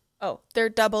ahead. Oh, they're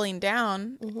doubling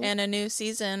down, and a new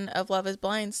season of Love is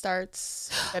Blind starts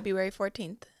February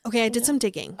 14th. Okay, I did some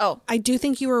digging. Oh. I do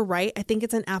think you were right. I think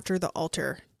it's an after the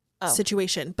altar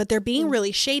situation, but they're being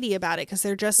really shady about it because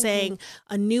they're just saying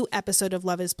a new episode of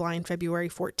Love is Blind February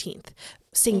 14th,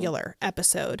 singular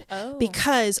episode,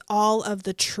 because all of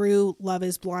the true Love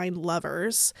is Blind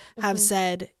lovers have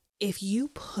said, if you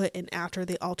put an after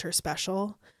the altar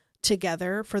special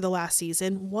together for the last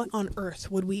season, what on earth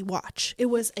would we watch? It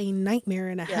was a nightmare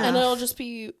and a half. And it'll just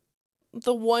be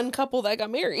the one couple that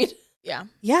got married. Yeah.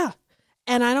 Yeah.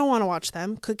 And I don't want to watch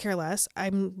them. Could care less.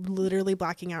 I'm literally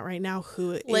blacking out right now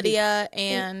who Lydia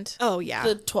and oh yeah,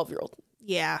 The 12-year-old.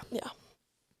 yeah. Yeah.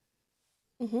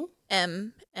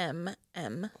 M.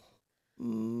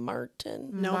 Martin.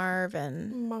 Nope.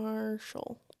 Marvin.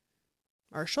 Marshall.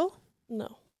 Marshall,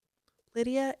 No.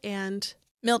 Lydia, and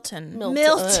Milton.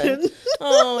 Milton.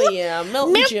 Oh, yeah.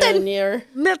 Milton, Milton. Jr.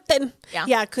 Milton. Yeah.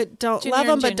 Yeah, don't Junior love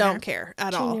them, and but Junior. don't care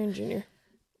at all. Junior and Junior.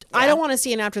 I don't want to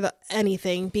see an after the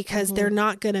anything because they're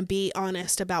not going to be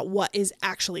honest about what is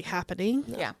actually happening.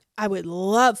 Yeah. I would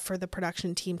love for the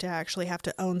production team to actually have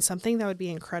to own something. That would be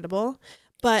incredible.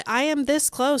 But I am this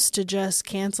close to just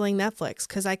canceling Netflix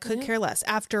because I could care less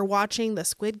after watching the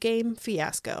Squid Game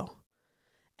fiasco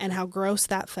and how gross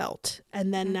that felt.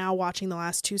 And then now watching the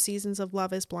last 2 seasons of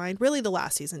Love is Blind. Really, the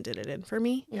last season did it in for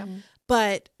me. Yeah.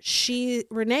 But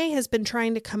Renee has been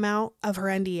trying to come out of her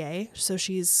NDA. So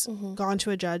she's gone to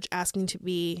a judge asking to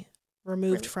be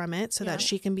removed from it so that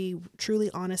she can be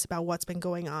truly honest about what's been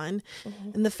going on.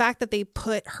 And the fact that they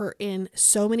put her in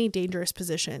so many dangerous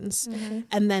positions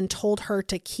and then told her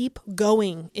to keep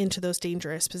going into those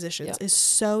dangerous positions is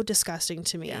so disgusting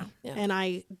to me. Yeah. And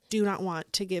I do not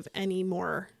want to give any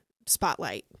more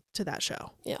spotlight to that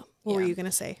show. Yeah. What were you going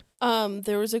to say?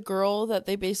 There was a girl that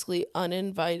they basically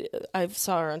uninvited. I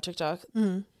saw her on TikTok.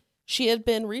 She had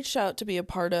been reached out to be a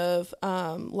part of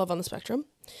Love on the Spectrum.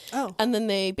 Oh. And then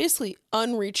they basically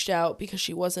unreached out because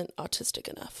she wasn't autistic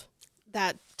enough.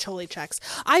 That totally checks.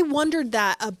 I wondered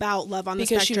that about Love on the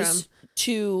Because Spectrum. she was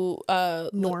too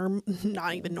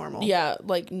not even normal. yeah,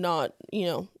 like not,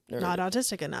 neuro- Not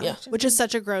autistic enough. Yeah. Which is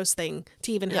such a gross thing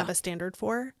to even have a standard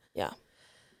for. Yeah.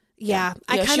 Yeah.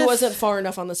 I Yeah, kind she of wasn't far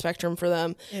enough on the spectrum for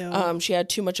them. Ew. She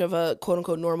had too much of a quote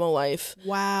unquote normal life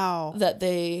Wow. that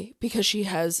because she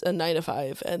has a 9 to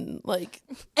 5 and like,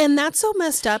 And that's so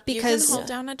messed up You because can hold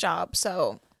down a job,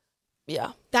 so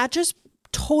yeah. that just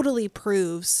totally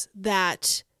proves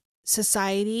that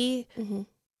society,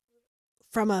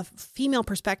 from a female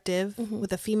perspective,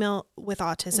 with a female with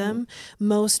autism,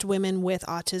 most women with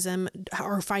autism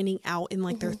are finding out in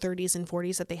like their 30s and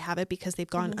 40s that they have it because they've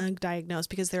gone undiagnosed,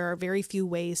 because there are very few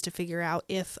ways to figure out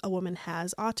if a woman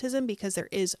has autism because there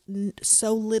is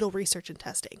so little research and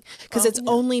testing because it's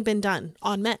only been done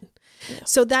on men. Yeah.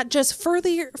 So that just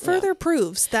further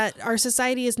proves that our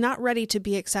society is not ready to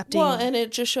be accepting. Well, and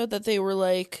it just showed that they were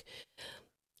like,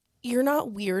 you're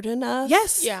not weird enough.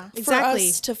 Yes. Yeah. Exactly. For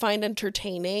us to find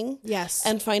entertaining. Yes.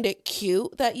 And find it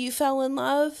cute that you fell in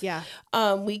love. Yeah.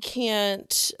 We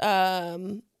can't we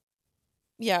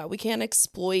can't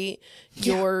exploit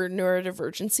your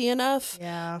neurodivergency enough.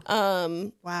 Yeah.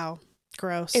 Wow.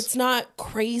 Gross. It's not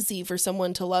crazy for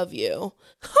someone to love you.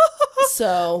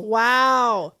 So,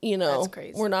 wow. That's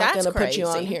crazy. we're not That's going to put you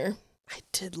on crazy. here. I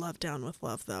did love Down with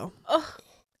Love though. Oh,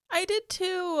 I did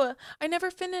too. I never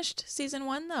finished season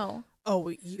 1 though. Oh,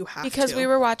 you have Because to. we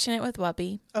were watching it with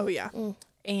Wubby Oh yeah.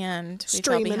 and we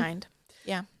Streaming. fell behind.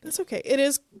 Yeah. That's okay. It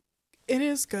is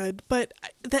good, but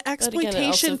the again, it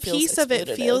exploitation also feels piece of it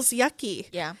exploitative. feels yucky.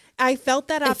 Yeah. I felt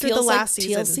that after the feels like last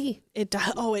season. TLC. It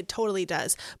does. Oh, it totally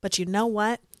does. But you know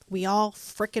what? We all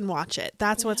freaking watch it.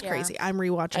 That's what's Yeah. crazy. I'm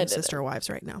rewatching did Sister Wives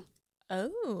right now.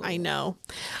 Oh. I know.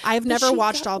 I've never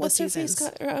watched all the seasons.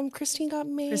 Christine got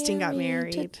married. Christine got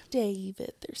married. To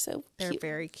David. They're so They're cute.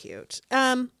 very cute.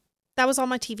 That was all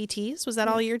my TVTs. Was that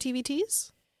all your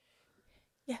TVTs?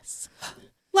 Yes.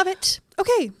 Love it.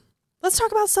 Okay, let's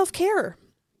talk about self-care,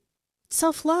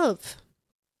 self-love,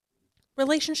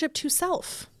 relationship to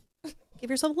self. Give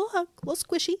yourself a little hug, a little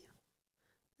squishy.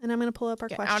 And I'm going to pull up our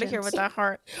Get questions. out of here with that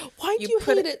heart. Why do you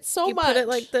put hate it so you much? put it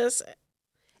like this.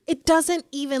 It doesn't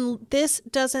even, this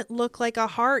doesn't look like a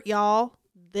heart, y'all.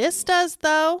 This does,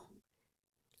 though.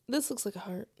 This looks like a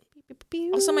heart.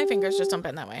 Also, my fingers just don't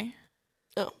bend that way.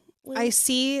 Oh. Well, I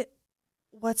see,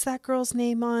 what's that girl's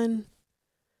name on?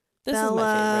 this is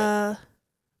my favorite.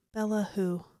 Bella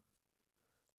who?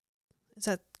 Is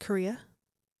that Korea?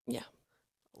 Yeah.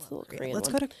 It's a little Korea. Korean Let's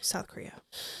one. go to South Korea.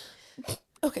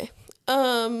 Okay.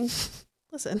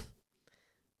 Listen,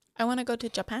 I want to go to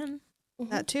Japan.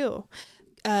 that too.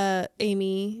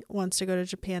 Amy wants to go to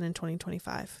Japan in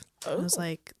 2025. Oh. I was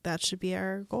like, that should be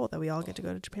our goal, that we all get to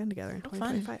go to Japan together in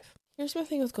 2025. Here's my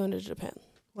thing with going to Japan.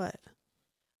 What?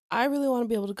 I really want to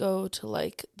be able to go to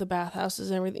like the bathhouses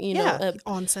and everything. You know,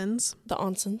 onsens. The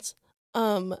onsens.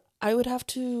 I would have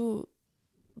to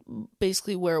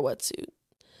basically wear a wetsuit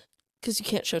because you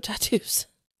can't show tattoos.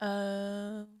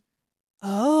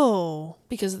 Oh,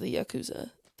 because of the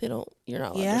Yakuza. You're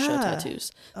not allowed to show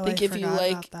tattoos. They give you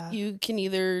like, you can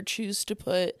either choose to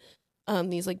put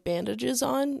these like bandages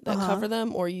on that cover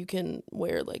them, or you can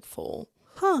wear like full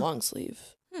long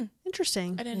sleeve.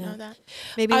 Interesting. I didn't know that.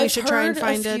 Maybe we should try and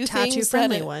find a tattoo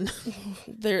friendly one.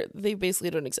 They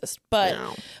basically don't exist. But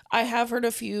I have heard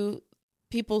a few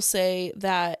people say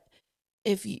that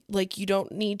if you like, you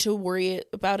don't need to worry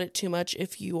about it too much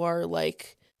if you are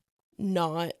like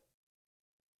not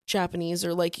Japanese,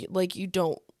 or like you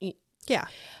don't. Yeah.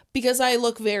 Because I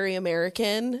look very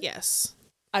American. Yes.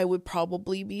 I would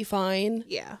probably be fine.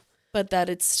 Yeah. But that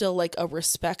it's still like a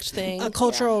respect thing. A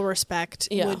cultural respect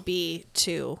would be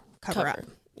to cover up.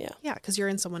 Yeah. Yeah, because you're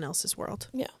in someone else's world.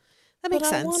 Yeah. That makes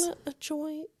sense. I want to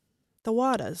enjoy the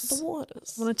waters. The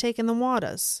waters. I want to take in the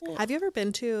waters. Yeah. Have you ever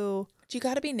been to... Do you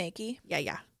got to be naked?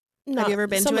 Yeah. Have you ever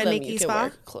been to a naked spa?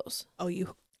 Clothes. Oh,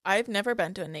 you... I've never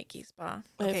been to a naked spa.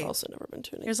 Okay. I've also never been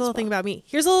to a naked spa. Here's a little thing about me.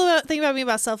 Here's a little thing about me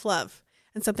about self-love,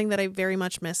 and something that I very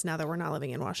much miss now that we're not living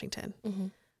in Washington. Mm-hmm.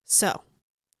 So,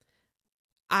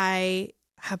 I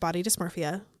have body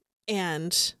dysmorphia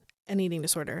and an eating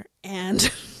disorder,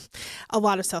 and a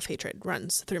lot of self-hatred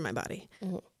runs through my body.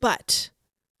 Mm-hmm. But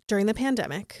during the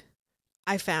pandemic,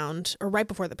 I found, or right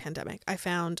before the pandemic, I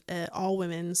found an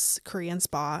all-women's Korean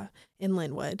spa in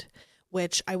Linwood,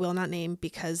 which I will not name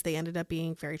because they ended up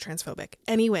being very transphobic.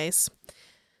 Anyways,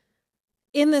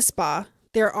 in this spa,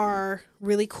 there are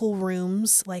really cool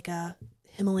rooms, like a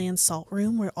Himalayan salt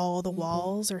room where all the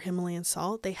walls are Himalayan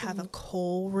salt. They have a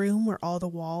coal room where all the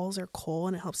walls are coal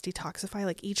and it helps detoxify.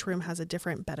 Like each room has a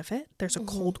different benefit. There's a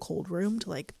cold room to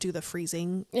like do the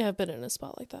freezing. Yeah, I've been in a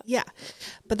spa like that. Yeah.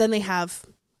 But then they have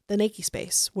the naked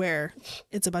space where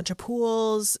it's a bunch of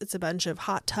pools, it's a bunch of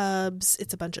hot tubs,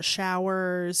 it's a bunch of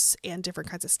showers and different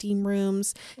kinds of steam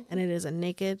rooms. And it is a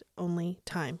naked only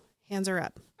time. Hands are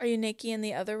up. Are you naked in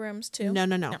the other rooms too? No,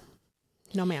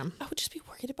 No, ma'am. I would just be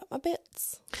worried about my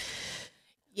bits.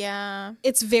 Yeah.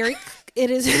 It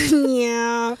is,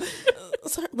 yeah.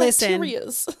 Sorry, listen,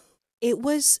 bacterias. It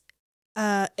was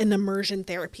an immersion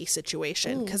therapy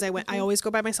situation because I always go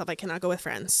by myself. I cannot go with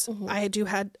friends. I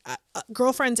had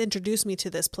girlfriends introduce me to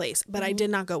this place, but I did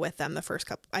not go with them the first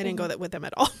couple. I didn't go with them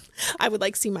at all. I would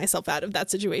like see myself out of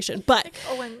that situation, but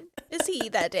I'm busy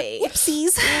that day.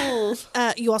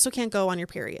 Whoopsies. You also can't go on your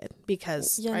period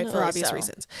because for obvious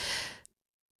reasons.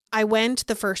 I went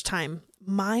the first time.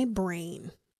 My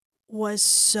brain was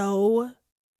so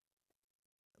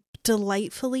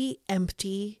delightfully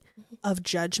empty of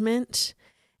judgment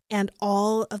and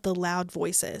all of the loud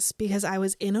voices because I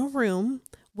was in a room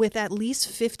with at least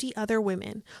 50 other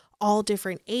women, all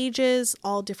different ages,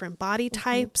 all different body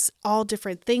types, all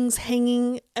different things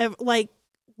hanging, like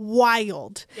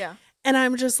wild. Yeah. And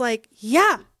I'm just like,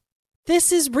 yeah,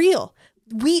 this is real.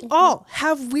 We all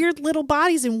have weird little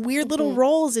bodies and weird little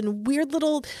rolls and weird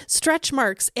little stretch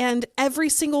marks. And every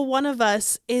single one of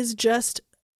us is just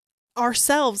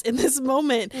ourselves in this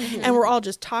moment. And we're all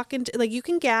just talking like you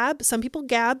can gab. Some people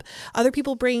gab. Other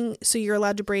people so you're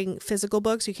allowed to bring physical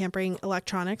books. You can't bring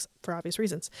electronics for obvious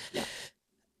reasons. Yeah.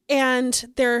 And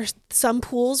there's some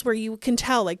pools where you can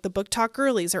tell, like the book talk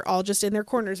girlies are all just in their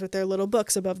corners with their little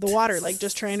books above the water, like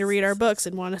just trying to read our books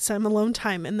and want some alone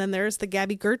time. And then there's the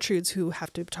Gabby Gertrudes who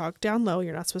have to talk down low.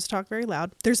 You're not supposed to talk very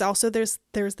loud. There's also there's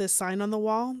this sign on the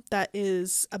wall that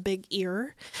is a big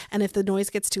ear. And if the noise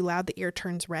gets too loud, the ear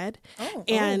turns red.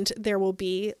 And there will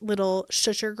be little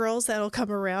shusher girls that'll come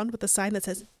around with a sign that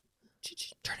says,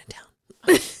 turn it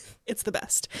down. It's the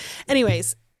best.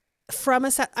 Anyways.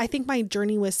 I think my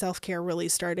journey with self-care really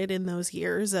started in those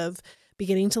years of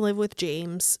beginning to live with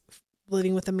James,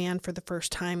 living with a man for the first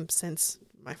time since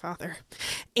my father,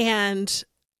 and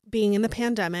being in the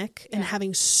pandemic and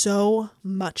having so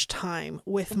much time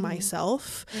with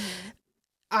myself.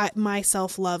 My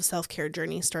self-love, self-care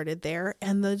journey started there,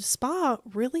 and the spa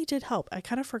really did help. I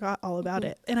kind of forgot all about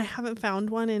it, and I haven't found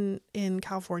one in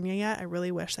California yet. I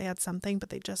really wish they had something, but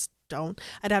they just don't.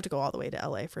 I'd have to go all the way to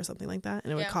LA for something like that,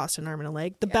 and it would cost an arm and a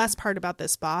leg. The best part about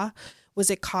this spa was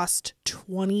it cost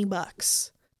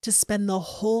 $20 to spend the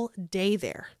whole day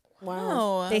there.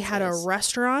 Wow. They had a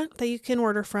restaurant that you can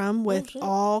order from with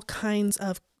all kinds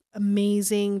of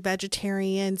amazing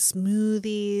vegetarian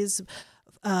smoothies,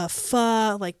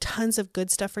 pho, like tons of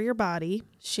good stuff for your body.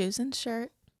 Shoes and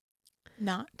shirt,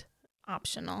 not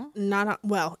optional.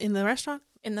 Well, in the restaurant.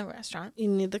 In the restaurant, you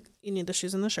need the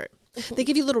shoes and the shirt. They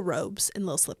give you little robes and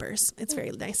little slippers. It's very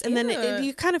nice. And then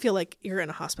you kind of feel like you're in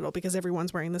a hospital because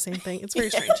everyone's wearing the same thing. It's very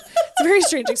strange. It's a very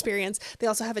strange experience. They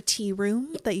also have a tea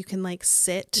room that you can like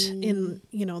sit in,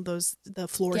 the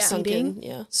floor seating.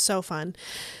 Yeah. So fun.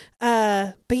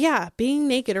 But yeah, being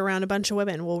naked around a bunch of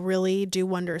women will really do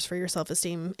wonders for your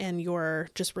self-esteem and your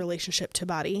just relationship to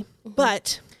body.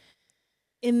 But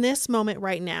in this moment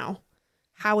right now,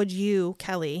 how would you,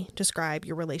 Kelly, describe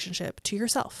your relationship to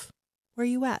yourself? Where are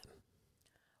you at?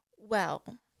 Well,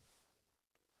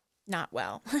 not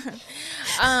well.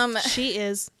 She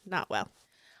is not well.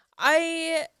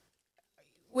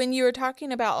 When you were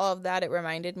talking about all of that, it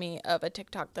reminded me of a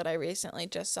TikTok that I recently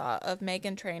just saw of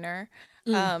Meghan Trainor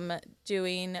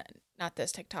doing, not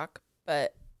this TikTok,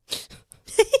 but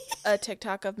a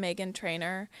TikTok of Meghan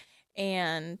Trainor,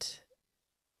 and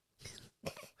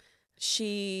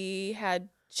she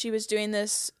was doing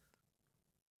this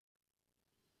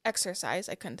exercise,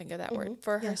 I couldn't think of that word,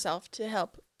 for herself to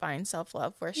help find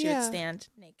self-love, where she would stand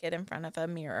naked in front of a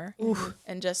mirror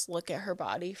and just look at her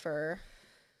body for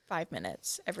 5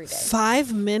 minutes every day.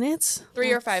 5 minutes?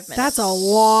 3 or 5 minutes. That's a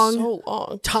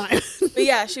long time. But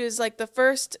yeah, she was like, the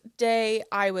first day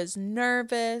I was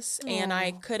nervous and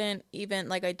I couldn't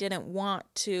even, I didn't want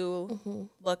to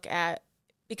look at,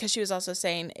 because she was also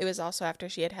saying it was also after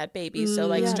she had babies.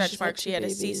 So stretch marks, she had a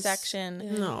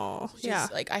C-section. No. Yeah.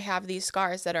 I have these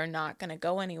scars that are not going to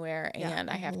go anywhere and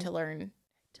I have to learn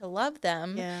to love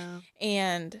them.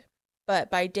 Yeah.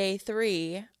 But by day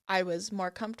 3, I was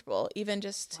more comfortable, even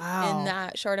just in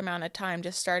that short amount of time,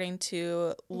 just starting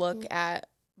to look at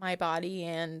my body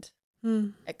and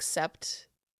accept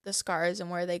the scars and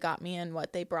where they got me and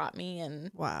what they brought me and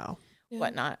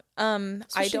whatnot.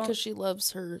 Especially because she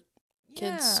loves her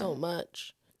kids so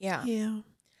much. Yeah.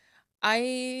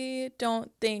 I don't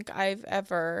think I've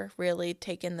ever really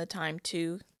taken the time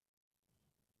to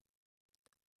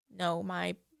know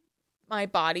my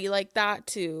body like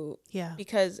that,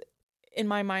 because in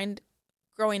my mind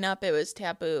growing up it was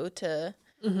taboo to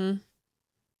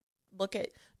look at.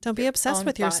 Don't be obsessed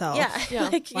with yourself. Yeah.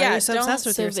 Why are you so obsessed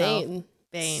with so yourself?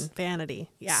 Vain, vanity.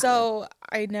 Yeah. So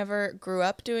I never grew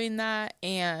up doing that,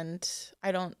 and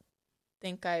I don't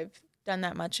think I've done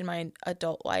that much in my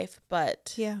adult life,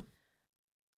 but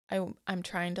I'm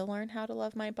trying to learn how to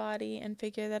love my body and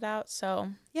figure that out. So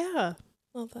yeah,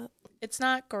 love that. It's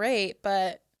not great,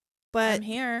 but I'm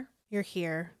here. You're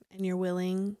here and you're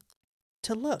willing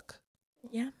to look.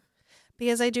 Yeah.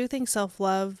 Because I do think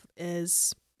self-love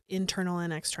is internal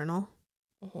and external.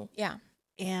 Yeah.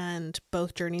 And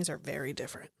both journeys are very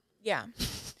different. Yeah.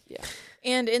 Yeah.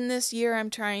 And in this year, I'm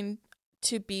trying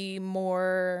to be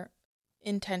more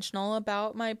intentional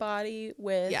about my body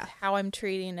with how I'm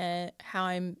treating it, how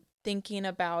I'm thinking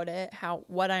about it,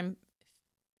 what I'm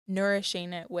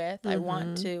nourishing it with. I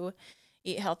want to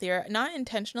eat healthier, not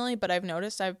intentionally, but I've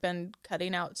noticed I've been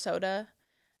cutting out soda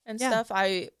and stuff.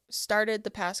 I started the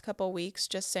past couple weeks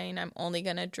just saying I'm only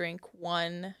going to drink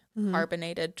one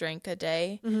carbonated drink a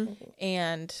day.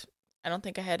 And I don't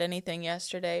think I had anything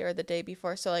yesterday or the day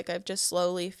before. So I've just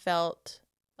slowly felt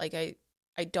like I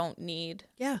don't need.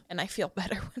 Yeah. And I feel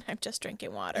better when I'm just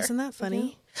drinking water. Isn't that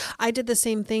funny? I did the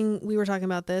same thing. We were talking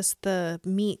about the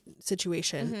meat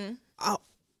situation.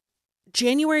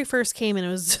 January 1st came and it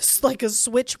was just like a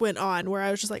switch went on where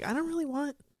I was just like, I don't really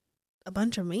want a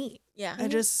bunch of meat. Yeah. I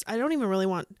don't even really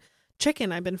want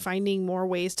chicken. I've been finding more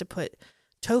ways to put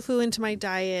tofu into my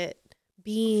diet,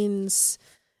 beans,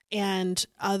 and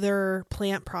other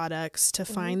plant products to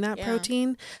find that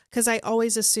protein. Because I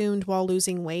always assumed while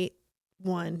losing weight,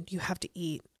 one, you have to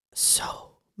eat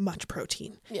so much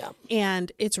protein. Yeah.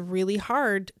 And it's really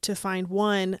hard to find,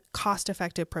 one,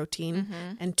 cost-effective protein,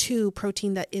 and two,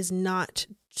 protein that is not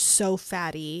so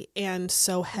fatty and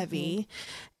so heavy.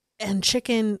 And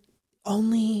chicken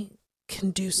only can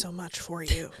do so much for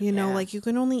you. You know, you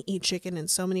can only eat chicken in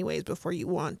so many ways before you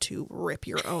want to rip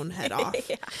your own head off.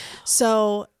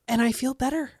 So, and I feel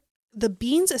better. The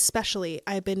beans especially,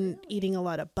 I've been eating a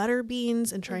lot of butter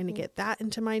beans and trying to get that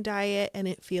into my diet, and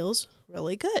it feels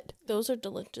really good. Those are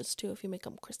delicious too if you make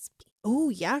them crispy. Oh,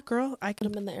 yeah, girl. I can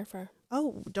put them in the air fryer.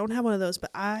 Oh, don't have one of those,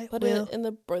 but I put will. it in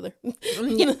the broiler.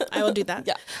 Yeah, I will do that.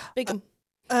 Yeah, bake them.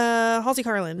 Halsey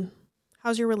Carlin,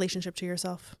 how's your relationship to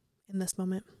yourself in this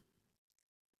moment?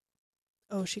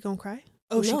 Oh, she gonna cry?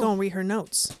 Oh, no. She gonna read her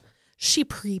notes. She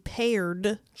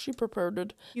prepared.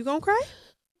 You gonna cry?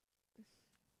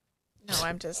 No,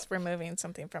 I'm just removing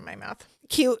something from my mouth.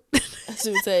 Cute. As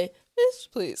you would say,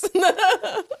 please.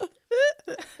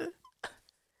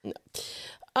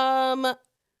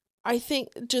 I think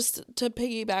just to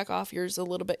piggyback off yours a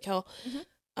little bit, Kel,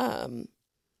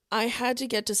 I had to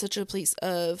get to such a place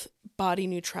of body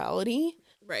neutrality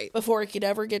right before I could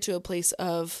ever get to a place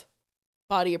of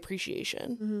body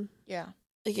appreciation. Mm-hmm. Yeah.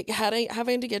 Like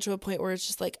having to get to a point where it's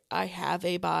just like, I have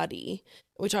a body.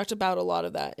 We talked about a lot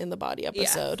of that in the body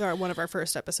episode. Yeah, one of our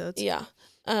first episodes. Yeah.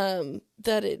 That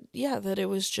it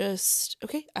was just,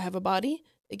 okay, I have a body.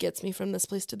 It gets me from this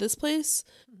place to this place.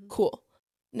 Mm-hmm. Cool.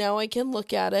 Now I can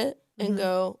look at it and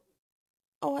go,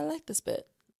 oh, I like this bit.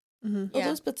 Mm-hmm. Oh,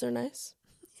 those bits are nice.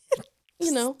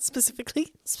 You know.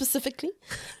 Specifically.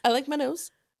 I like my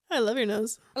nose. I love your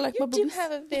nose. I like my boobs. You do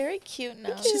have a very cute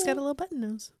nose. She's got a little button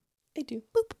nose. I do.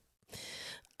 Boop.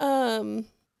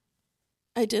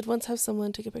 I did once have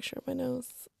someone take a picture of my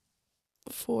nose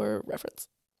for reference,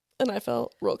 and I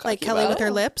felt real cocky. Like Kelly with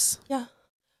her lips? Yeah.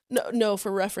 No,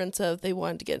 for reference of they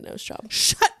wanted to get a nose job.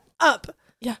 Shut up.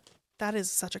 Yeah. That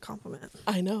is such a compliment.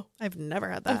 I know. I've never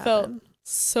had that. I felt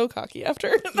so cocky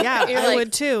after. Yeah, I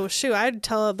would too. Shoot, I'd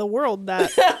tell the world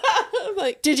that.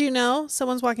 Like, did you know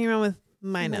someone's walking around with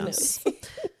my nose?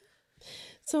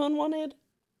 Someone wanted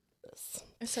this.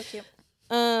 It's so cute.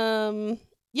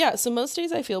 Yeah, so most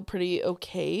days I feel pretty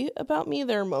okay about me.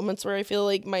 There are moments where I feel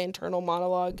like my internal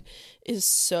monologue is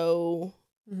so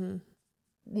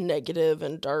negative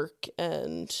and dark,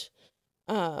 and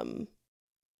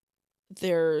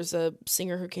there's a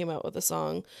singer who came out with a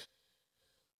song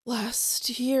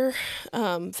last year,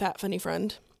 Fat Funny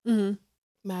Friend.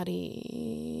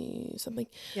 Maddie something.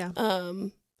 Yeah.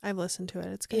 I've listened to it.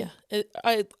 It's good. Yeah.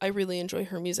 I really enjoy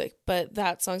her music, but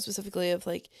that song specifically of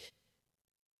like,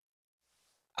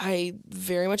 I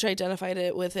very much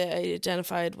identified with it. I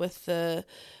identified with the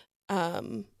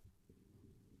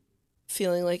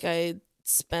feeling like I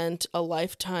spent a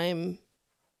lifetime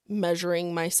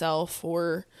measuring myself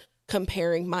or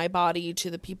comparing my body to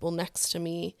the people next to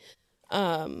me.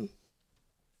 And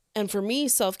for me,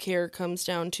 self-care comes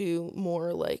down to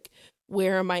more like,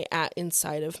 where am I at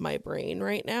inside of my brain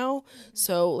right now?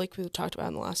 So like we talked about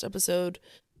in the last episode,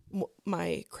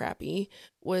 my crappy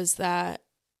was that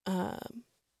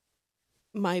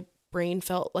my brain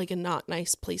felt like a not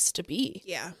nice place to be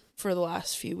for the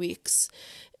last few weeks.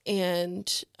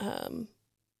 And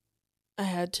I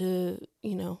had to,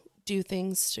 do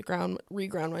things to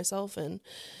reground myself and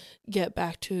get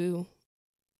back to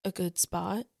a good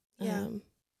spot. Yeah.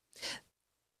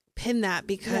 Pin that,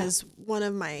 because one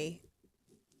of my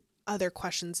other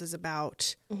questions is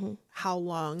about how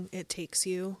long it takes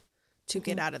you to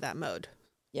get out of that mode.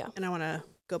 Yeah. And I want to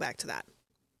go back to that.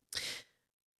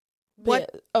 What?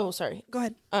 Yeah. Oh, sorry. Go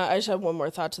ahead. I just had one more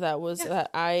thought to that, was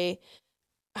that I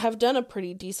have done a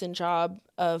pretty decent job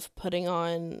of putting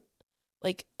on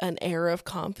like an air of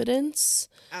confidence.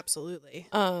 Absolutely.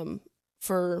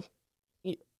 For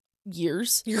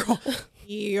years.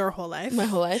 Your whole life. My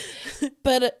whole life.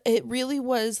 But it really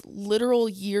was literal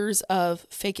years of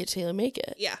fake it till you make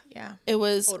it. Yeah. Yeah. It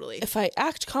was, totally. If I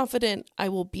act confident, I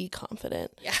will be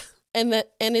confident. Yeah. And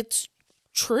it's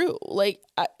true. Like,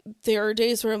 there are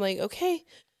days where I'm like, okay,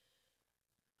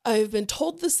 I've been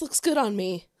told this looks good on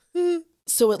me.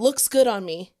 So it looks good on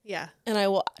me. Yeah. And I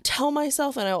will tell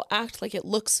myself and I will act like it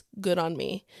looks good on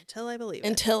me. Until I believe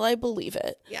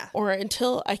it. Yeah. Yeah. Or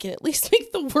until I can at least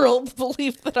make the world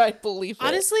believe that I believe it.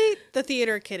 Honestly, the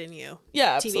theater kid in you.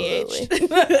 Yeah, TBH.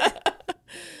 absolutely.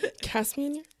 Cast me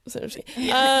in your...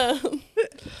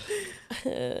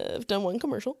 I've done one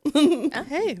commercial.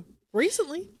 Hey,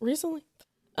 recently.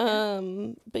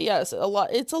 But yes,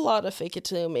 it's a lot of fake it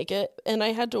till you make it. And I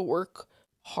had to work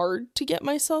hard to get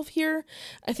myself here.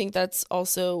 I think that's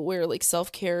also where like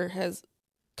self-care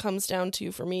comes down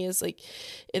to for me, is like,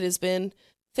 it has been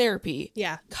therapy.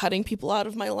 Yeah. Cutting people out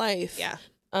of my life. Yeah.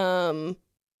 Loss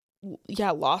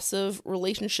of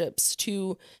relationships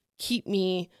to keep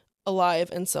me alive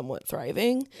and somewhat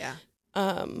thriving. Yeah.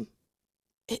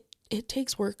 It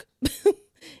takes work.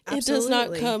 Absolutely. It does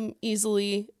not come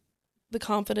easily. The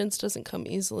confidence doesn't come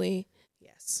easily.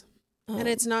 Yes. And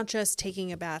it's not just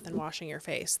taking a bath and washing your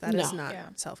face. That is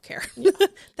not self-care. Yeah.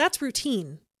 That's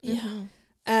routine.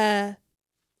 Yeah.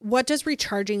 What does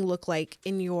recharging look like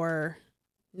in your...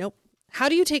 Nope. How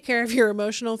do you take care of your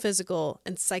emotional, physical,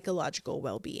 and psychological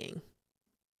well-being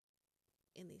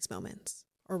in these moments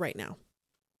or right now?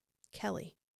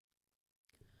 Kelly.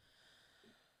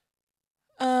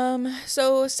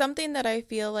 So something that I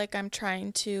feel like I'm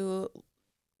trying to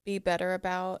be better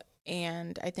about,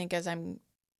 and I think as I'm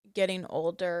getting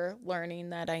older, learning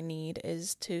that I need,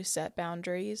 is to set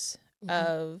boundaries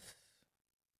of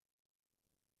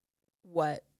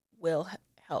what will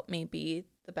help me be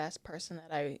the best person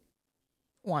that I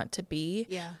want to be.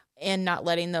 Yeah. And not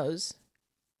letting those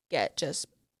get just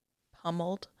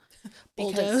pummeled.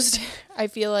 Bulldozed. I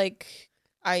feel like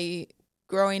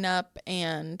growing up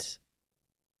and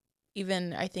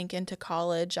even I think into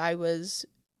college, I was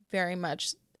very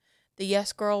much the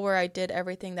yes girl where I did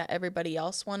everything that everybody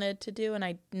else wanted to do, and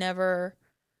I never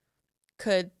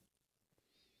could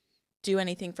do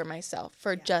anything for myself,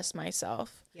 just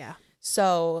myself. Yeah.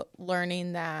 So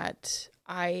learning that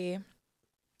I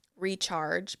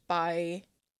recharge by,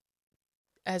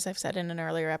 as I've said in an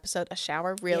earlier episode, a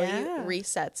shower really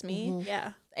resets me. Mm-hmm.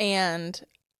 Yeah. And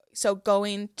so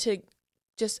going to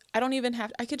I don't even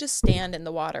have, I could just stand in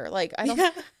the water. Like, I don't,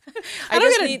 I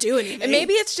don't gotta do anything. And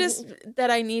maybe it's just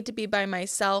that I need to be by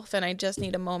myself and I just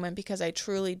need a moment because I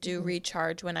truly do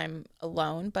recharge when I'm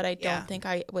alone. But I don't think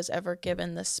I was ever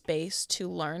given the space to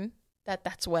learn that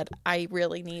that's what I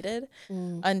really needed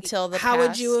until the How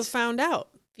would you have found out?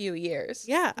 Few years.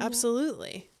 Yeah,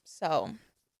 absolutely. So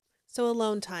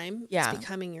alone time is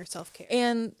becoming your self-care.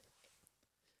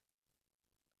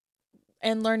 And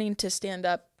learning to stand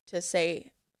up to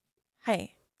say,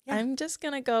 hey, I'm just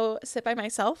going to go sit by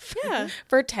myself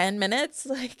for 10 minutes.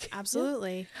 Like,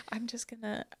 absolutely. I'm just going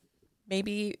to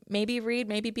maybe read,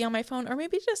 maybe be on my phone, or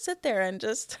maybe just sit there and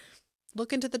just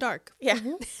look into the dark. Yeah.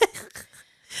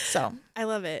 So I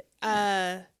love it.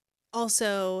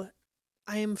 Also,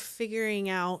 I am figuring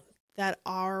out that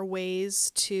our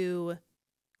ways to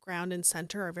ground and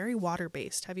center are very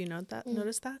water-based. Have you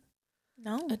noticed that?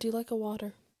 No. I do like a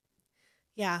water.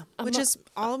 Yeah, which is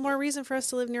all the more reason for us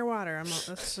to live near water.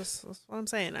 That's what I'm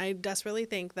saying. I desperately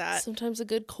think that sometimes a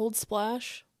good cold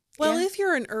splash. Well, if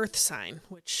you're an earth sign,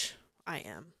 which I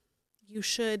am, you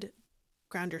should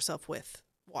ground yourself with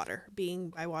water, being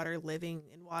by water, living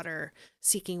in water,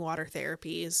 seeking water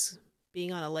therapies,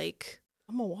 being on a lake.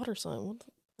 I'm a water sign. What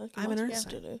the heck I'm an earth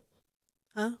sign. do?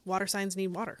 Huh? Water signs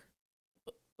need water.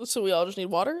 So we all just need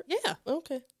water? Yeah.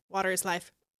 Okay. Water is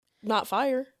life. Not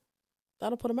fire.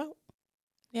 That'll put them out.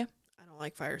 Yeah. I don't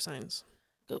like fire signs.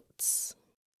 Goats.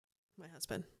 My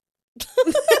husband.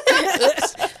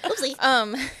 Oopsie.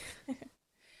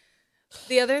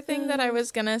 The other thing that I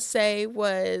was gonna say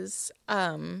was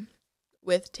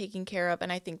with taking care of,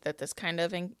 and I think that this kind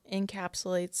of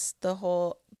encapsulates the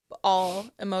all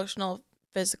emotional,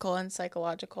 physical, and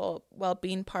psychological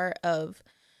well-being part of,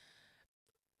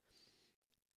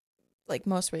 like,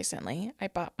 most recently, I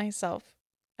bought myself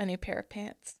a new pair of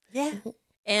pants. Yeah.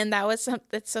 And that was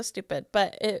it's so stupid,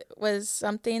 but it was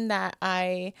something that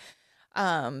I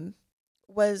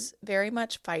was very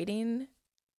much fighting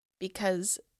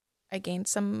because I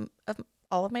gained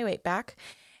all of my weight back,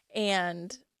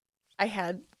 and I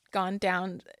had gone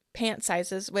down pant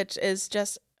sizes, which is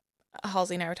just,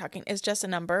 Halsey and I were talking, is just a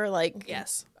number. Like,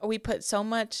 yes, we put so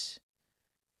much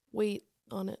weight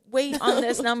on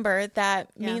this number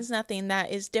that means nothing,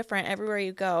 that is different everywhere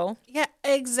you go. Yeah,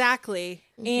 exactly.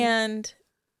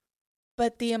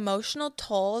 But the emotional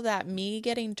toll that me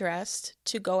getting dressed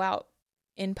to go out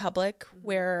in public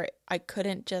where I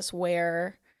couldn't just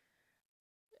wear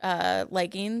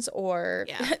leggings or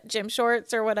gym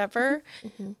shorts or whatever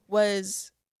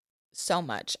was so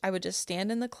much. I would just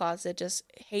stand in the closet just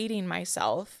hating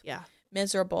myself. Yeah.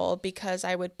 Miserable because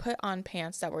I would put on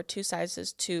pants that were 2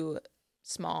 sizes too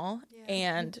small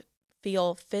and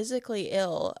feel physically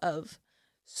ill of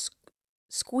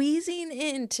squeezing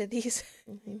into these.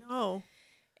 No.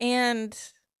 And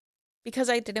because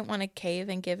I didn't want to cave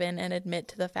and give in and admit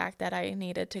to the fact that I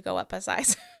needed to go up a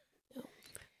size.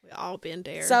 We all been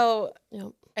there. So,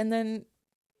 and then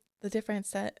the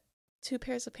difference that 2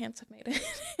 pairs of pants have made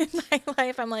in my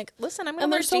life. I'm like, listen, I'm going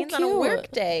to wear jeans on a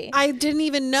work day. I didn't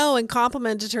even know and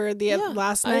complimented her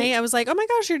last night. I was like, oh my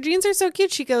gosh, your jeans are so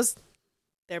cute. She goes,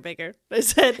 they're bigger. I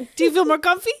said, do you feel more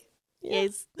comfy?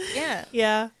 Yes. Yeah.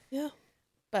 Yeah. Yeah.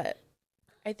 But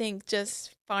I think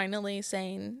just finally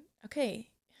saying, okay,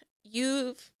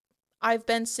 I've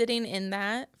been sitting in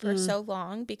that for so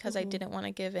long because I didn't want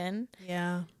to give in.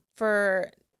 Yeah.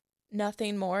 For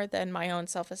nothing more than my own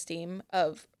self-esteem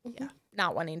of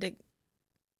not wanting to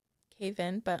cave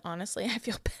in. But honestly, I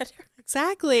feel better.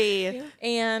 Exactly. Yeah.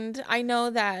 And I know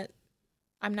that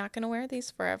I'm not going to wear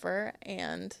these forever.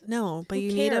 And no, but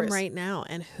you need them right now.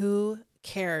 And who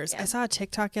cares? I saw a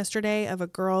TikTok yesterday of a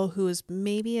girl who is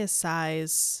maybe a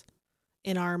size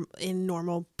in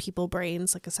normal people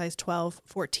brains, like a size 12,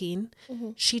 14.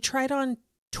 She tried on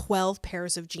 12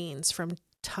 pairs of jeans from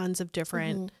tons of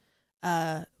different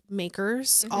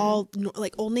makers, all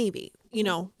like Old Navy,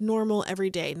 normal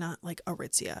everyday, not like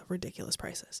Aritzia, ridiculous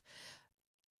prices.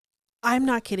 I'm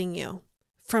not kidding you.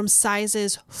 From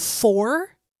sizes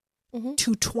 4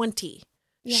 to 20,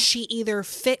 she either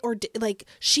fit or like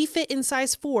she fit in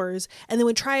size 4s and then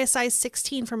would try a size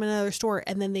 16 from another store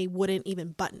and then they wouldn't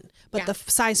even button, but the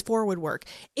size 4 would work.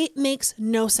 It makes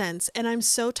no sense. And I'm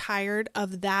so tired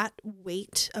of that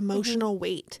weight, emotional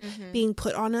weight being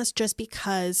put on us just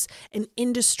because an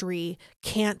industry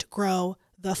can't grow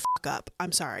the fuck up.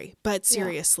 I'm sorry, but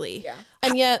seriously. Yeah.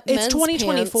 And yet it's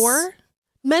 2024.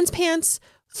 Men's pants,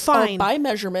 fine. Are by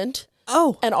measurement.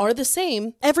 Oh. And are the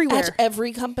same everywhere. At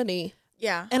every company.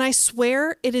 Yeah. And I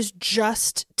swear it is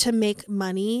just to make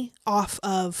money off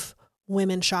of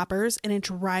women shoppers. And it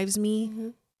drives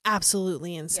me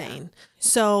absolutely insane. Yeah.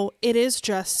 So it is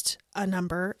just a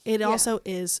number. It also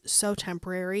is so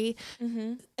temporary.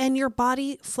 And your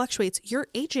body fluctuates. You're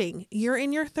aging. You're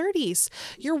in your 30s.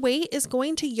 Your weight is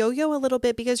going to yo-yo a little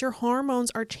bit because your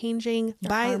hormones are changing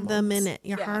by the minute.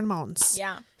 Your hormones.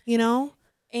 Yeah. You know?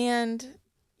 And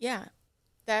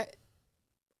that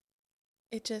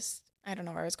it just, I don't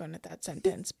know where I was going with that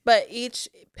sentence, but each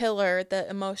pillar, the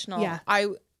emotional, I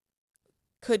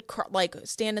could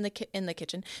stand in the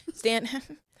kitchen,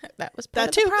 that was part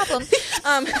of the problem.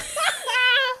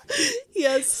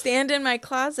 Yes. Stand in my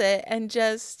closet and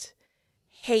just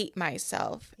hate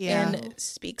myself and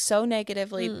speak so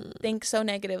negatively, think so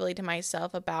negatively to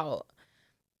myself about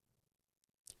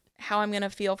how I'm going to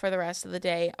feel for the rest of the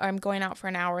day. I'm going out for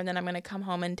an hour and then I'm going to come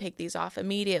home and take these off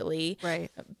immediately.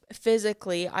 Right.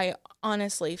 Physically, I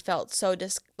honestly felt so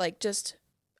just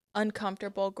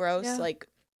uncomfortable, gross,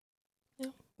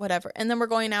 whatever. And then we're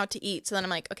going out to eat. So then I'm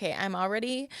like, okay,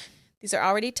 these are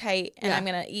already tight and I'm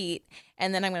going to eat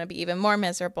and then I'm going to be even more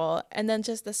miserable. And then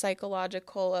just the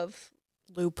psychological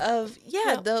loop of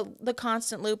the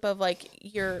constant loop of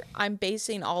I'm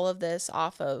basing all of this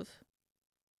off of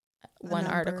one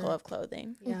article of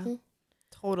clothing. Yeah.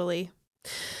 Totally.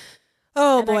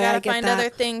 Oh and boy, I gotta get find that. other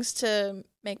things to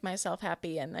make myself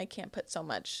happy, and I can't put so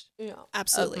much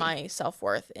absolutely of my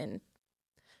self-worth in.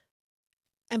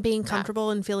 And being comfortable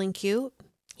and feeling cute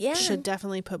should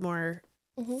definitely put more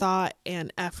thought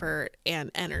and effort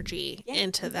and energy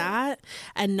into that,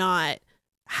 and not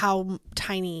how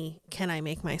tiny can I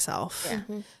make myself.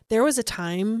 There was a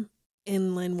time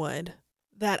in Linwood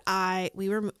that I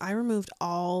removed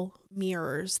all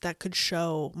mirrors that could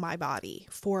show my body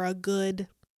for a good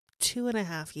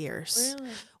 2.5 years.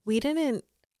 Really?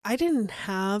 I didn't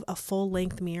have a full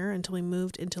length mirror until we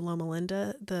moved into Loma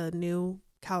Linda, the new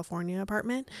California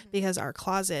apartment, because our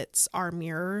closets are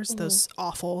mirrors, those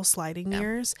awful sliding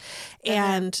mirrors.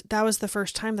 And that was the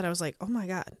first time that I was like, oh my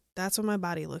God, that's what my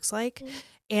body looks like.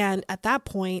 And at that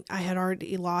point I had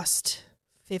already lost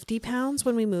 50 pounds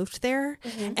when we moved there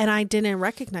and I didn't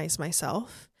recognize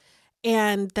myself,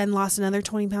 and then lost another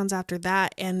 20 pounds after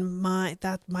that. And my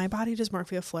body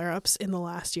dysmorphia flare-ups in the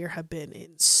last year have been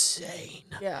insane.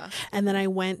 Yeah. And then I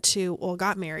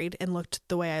got married and looked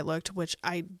the way I looked, which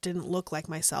I didn't look like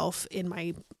myself in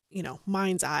my,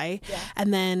 mind's eye. Yeah.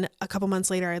 And then a couple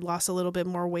months later, I lost a little bit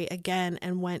more weight again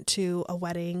and went to a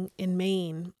wedding in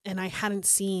Maine, and I hadn't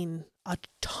seen a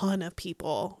ton of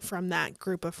people from that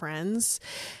group of friends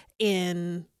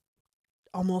in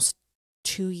almost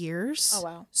 2 years. Oh,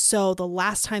 wow. So the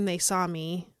last time they saw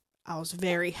me, I was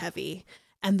very heavy,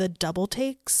 and the double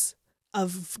takes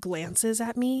of glances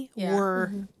at me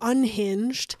were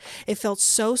unhinged. It felt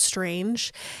so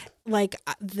strange, like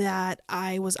that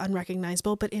I was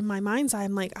unrecognizable. But in my mind's eye,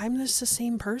 I'm like, I'm just the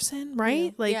same person,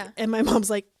 right? And my mom's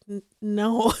like,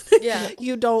 no,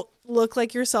 you don't look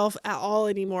like yourself at all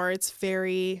anymore. It's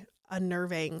very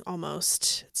unnerving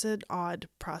almost. It's an odd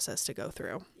process to go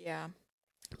through. Yeah.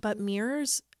 But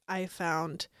mirrors, I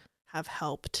found, have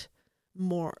helped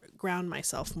ground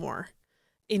myself more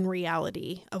in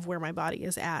reality of where my body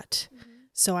is at.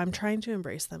 So I'm trying to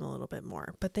embrace them a little bit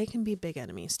more, but they can be big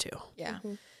enemies too. Yeah.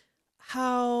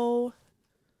 How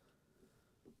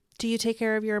do you take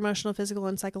care of your emotional, physical,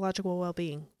 and psychological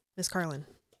well-being, Miss Carlin?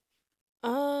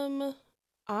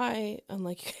 I,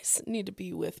 unlike you guys, need to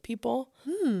be with people.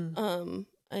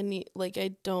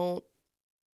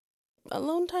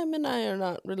 Alone time and I are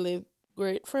not really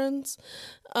great friends.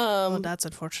 Well, that's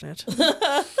unfortunate.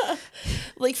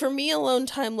 Like for me, alone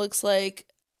time looks like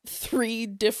 3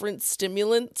 different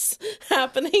stimulants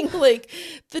happening. Like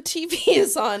the TV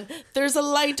is on, there's a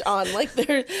light on, like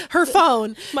her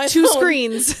phone, my 2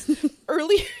 screens.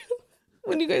 Earlier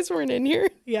when you guys weren't in here,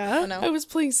 I was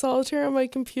playing solitaire on my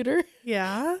computer.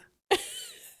 Yeah.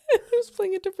 I was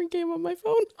playing a different game on my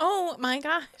phone. Oh my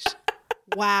gosh.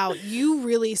 Wow, you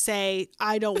really say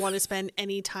I don't want to spend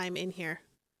any time in here.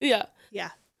 Yeah.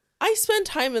 Yeah. I spend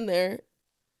time in there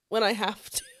when I have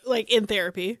to. Like in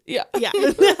therapy. Yeah. Yeah.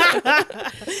 In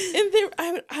there,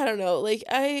 I don't know. Like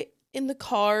in the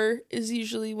car is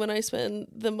usually when I spend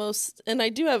the most, and I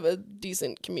do have a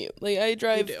decent commute. Like I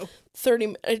drive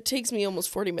 30, it takes me almost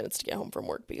 40 minutes to get home from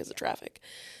work because of traffic.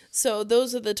 So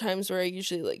those are the times where I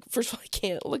usually, like, first of all, I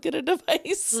can't look at a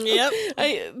device. Yep.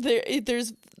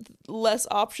 There's less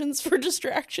options for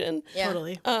distraction. Yeah.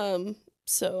 Totally.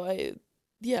 So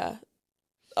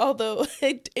although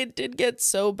it did get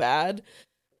so bad,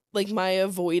 like my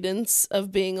avoidance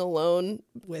of being alone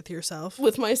with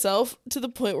myself, to the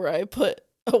point where I put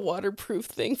a waterproof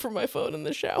thing for my phone in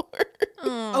the shower.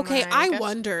 Okay, I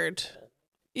wondered.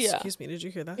 Yeah. Excuse me, did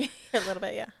you hear that? A little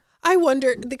bit, yeah. I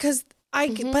wondered because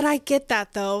but I get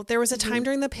that though. There was a time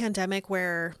during the pandemic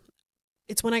where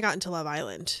it's when I got into Love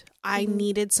Island. I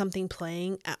needed something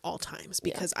playing at all times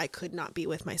because I could not be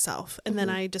with myself. And then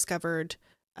I discovered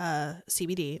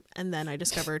CBD, and then I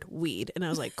discovered weed, and I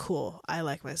was like, cool, I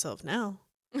like myself now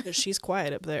because she's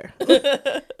quiet up there.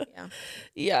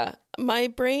 Yeah, my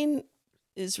brain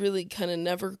is really kind of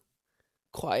never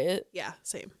quiet. Yeah,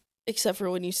 same. Except for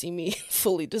when you see me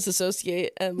fully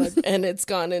disassociate and it's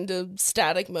gone into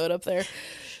static mode up there.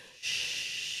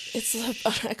 It's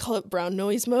I call it brown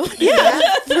noise mode. Yeah,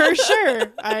 for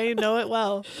sure. I know it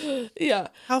well. Yeah.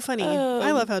 How funny.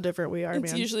 I love how different we are,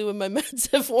 it's man. usually when my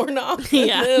meds have worn off.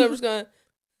 Yeah. And I'm just going.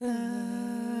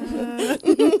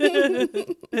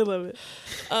 I love it.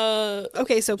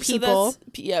 Okay, so people.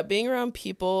 So being around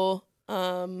people.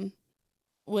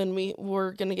 When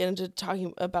we're gonna get into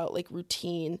talking about like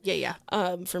routine. Yeah.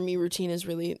 For me, routine is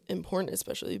really important,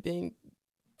 especially being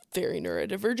very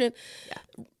neurodivergent.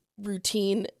 Yeah.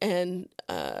 Routine and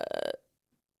a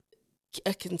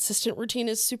consistent routine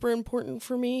is super important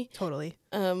for me. Totally.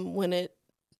 When it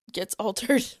gets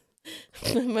altered,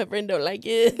 my brain don't like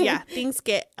it. Yeah, things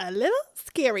get a little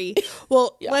scary.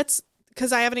 Well,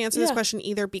 because I haven't answered this question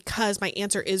either, because my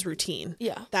answer is routine.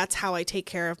 Yeah. That's how I take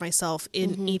care of myself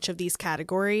in each of these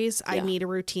categories. I need a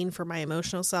routine for my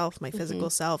emotional self, my physical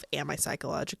self, and my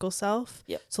psychological self.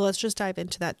 Yep. So let's just dive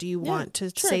into that. Do you want to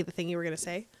say the thing you were going to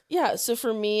say? Yeah. So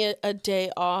for me, a day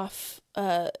off,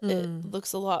 it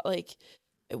looks a lot like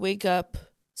I wake up,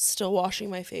 still washing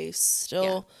my face,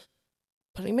 still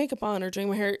putting makeup on or doing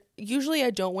my hair. Usually I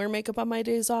don't wear makeup on my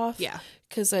days off. Yeah.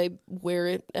 Because I wear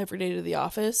it every day to the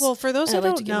office. Well, for those who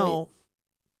don't know,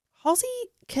 Halsey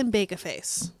can bake a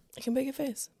face. I can bake a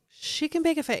face. She can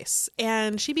bake a face.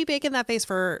 And she be baking that face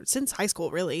since high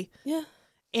school, really. Yeah.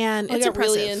 And I it's got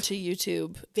impressive. really into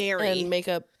YouTube. Very. And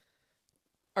makeup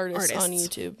artists on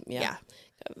YouTube. Yeah.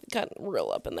 Got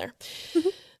real up in there.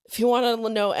 If you want to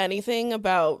know anything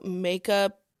about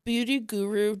makeup, beauty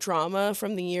guru drama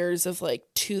from the years of like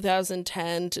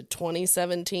 2010 to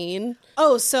 2017.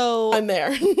 Oh, so I'm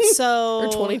there. So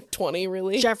or 2020,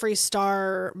 really. Jeffree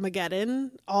Star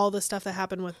Mageddon, all the stuff that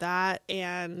happened with that,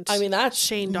 and I mean that's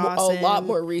Shane Dawson. A lot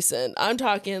more recent. I'm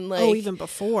talking like even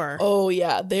before. Oh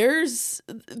yeah, there's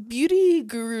beauty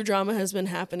guru drama has been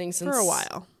happening since for a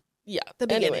while. Yeah, the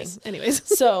beginning. Anyways.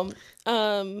 So,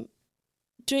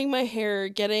 doing my hair,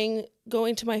 going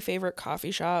to my favorite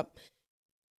coffee shop.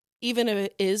 Even if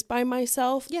it is by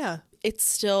myself, it's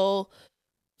still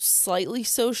slightly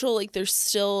social. Like there's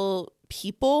still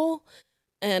people,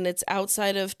 and it's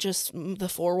outside of just the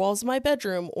four walls of my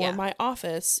bedroom or my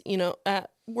office, at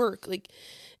work. Like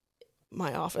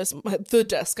my office, the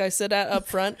desk I sit at up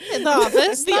front. The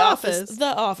office.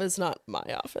 The office, not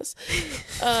my office.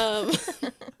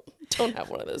 Don't have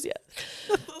one of those yet.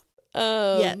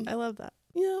 I love that.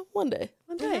 Yeah, one day.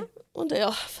 One day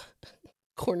I'll have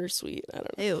corner suite. I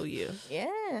don't know. Hell you.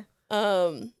 Yeah.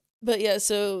 But yeah,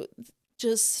 so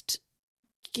just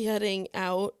getting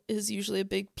out is usually a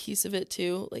big piece of it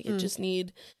too. Like I just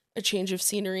need a change of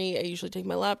scenery. I usually take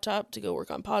my laptop to go work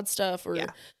on pod stuff or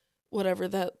whatever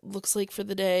that looks like for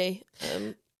the day.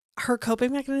 Her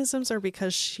coping mechanisms are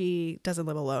because she doesn't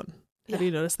live alone. Have you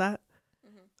noticed that?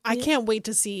 I can't wait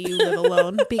to see you live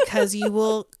alone because you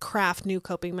will craft new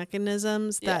coping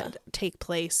mechanisms that take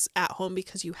place at home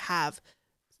because you have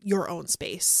your own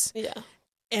space. Yeah.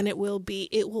 And it will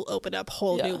open up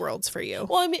whole new worlds for you.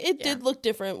 Well, I mean, it did look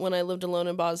different when I lived alone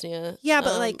in Bosnia. Yeah,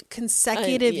 but like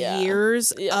consecutive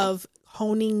years of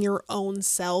honing your own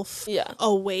self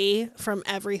away from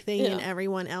everything and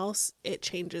everyone else, it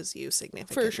changes you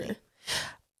significantly. For sure.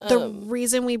 The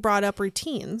reason we brought up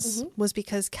routines was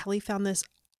because Kelly found this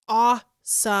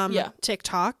awesome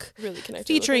TikTok really connected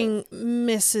featuring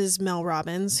Mrs. Mel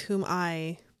Robbins, whom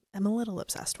I am a little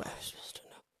obsessed with. I'm supposed to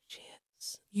know who she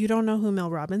is. You don't know who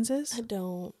Mel Robbins is? I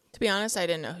don't. To be honest, I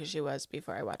didn't know who she was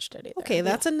before I watched it either. Okay,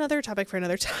 that's another topic for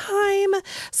another time.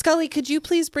 Scully, could you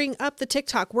please bring up the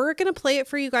TikTok? We're going to play it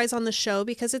for you guys on the show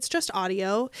because it's just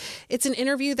audio. It's an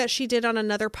interview that she did on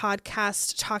another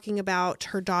podcast talking about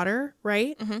her daughter,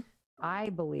 right? Mm-hmm. I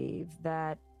believe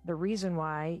that the reason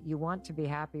why you want to be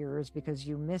happier is because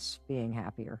you miss being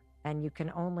happier, and you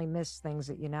can only miss things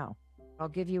that you know. I'll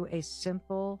give you a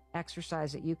simple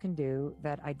exercise that you can do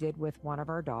that I did with one of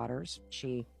our daughters.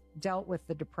 She dealt with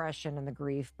the depression and the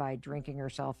grief by drinking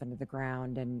herself into the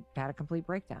ground and had a complete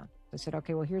breakdown. I said,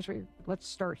 okay, well, let's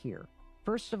start here.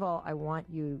 First of all, I want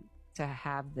you to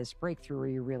have this breakthrough where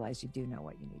you realize you do know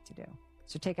what you need to do.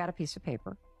 So take out a piece of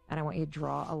paper and I want you to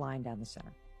draw a line down the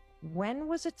center. When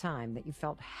was a time that you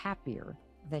felt happier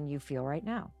than you feel right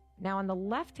now? Now, on the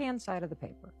left-hand side of the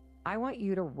paper, I want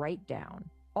you to write down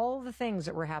all the things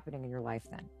that were happening in your life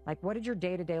then. Like, what did your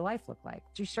day-to-day life look like?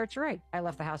 So you start to write. I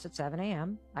left the house at 7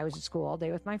 a.m. I was at school all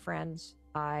day with my friends.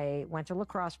 I went to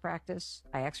lacrosse practice.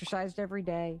 I exercised every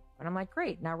day. And I'm like,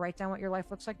 great. Now write down what your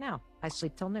life looks like now. I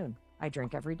sleep till noon. I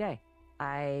drink every day.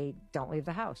 I don't leave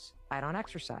the house. I don't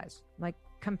exercise. Like,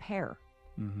 compare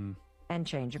and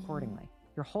change accordingly.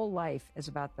 Your whole life is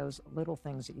about those little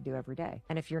things that you do every day.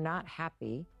 And if you're not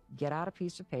happy, get out a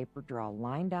piece of paper, draw a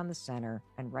line down the center,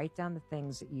 and write down the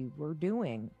things that you were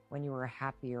doing when you were a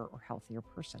happier or healthier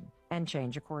person, and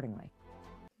change accordingly.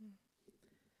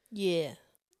 Yeah.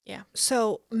 Yeah.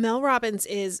 So Mel Robbins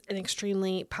is an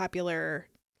extremely popular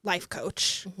life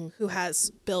coach who has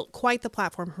built quite the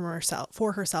platform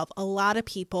for herself. A lot of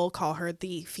people call her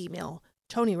the female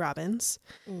Tony Robbins.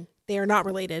 They are not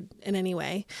related in any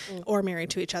way or married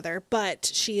to each other, but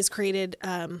she has created,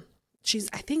 she's,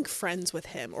 I think, friends with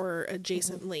him or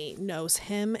adjacently knows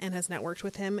him and has networked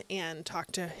with him and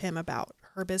talked to him about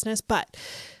her business. But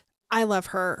I love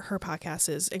her. Her podcast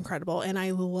is incredible. And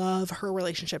I love her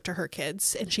relationship to her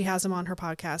kids. And she has them on her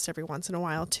podcast every once in a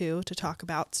while too, to talk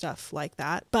about stuff like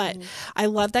that. But I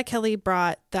love that Kelly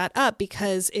brought that up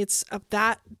because it's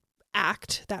that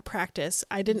act, that practice.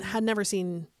 Had never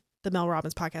seen the Mel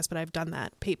Robbins podcast, but I've done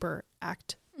that paper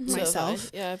act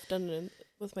myself. So I've done it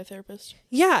with my therapist.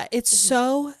 Yeah, it's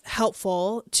so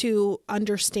helpful to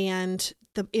understand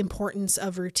the importance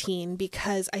of routine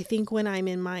because I think when I'm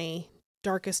in my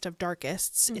darkest of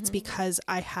darkests, it's because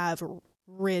I have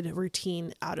rid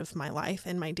routine out of my life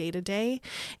and my day to day,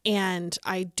 and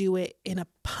I do it in a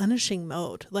punishing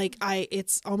mode. Like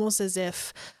it's almost as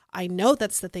if I know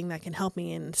that's the thing that can help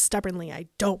me, and stubbornly, I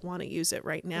don't want to use it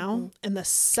right now. And the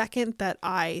second that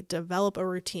I develop a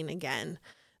routine again,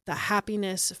 the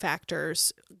happiness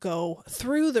factors go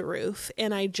through the roof,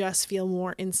 and I just feel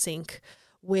more in sync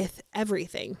with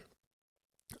everything.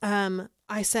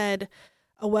 I said,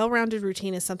 a well-rounded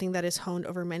routine is something that is honed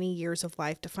over many years of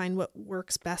life to find what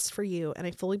works best for you. And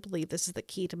I fully believe this is the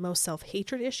key to most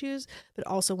self-hatred issues, but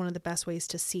also one of the best ways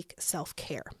to seek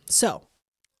self-care. So,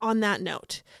 on that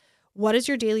note, what is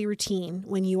your daily routine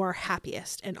when you are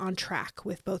happiest and on track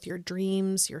with both your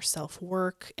dreams, your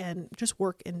self-work, and just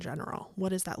work in general? What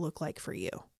does that look like for you,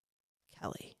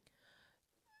 Kelly?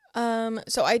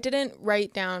 So I didn't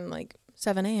write down like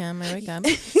 7 a.m. I wake up.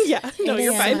 Yeah, no,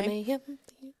 you're fine.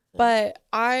 But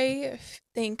I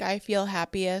think I feel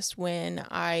happiest when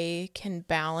I can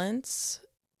balance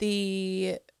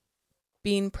the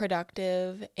being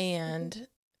productive and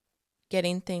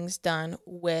getting things done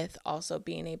with also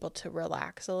being able to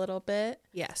relax a little bit.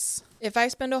 Yes. If I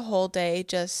spend a whole day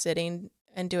just sitting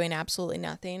and doing absolutely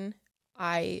nothing,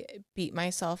 I beat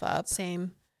myself up.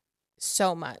 Same.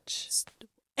 So much.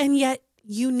 And yet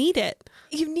you need it.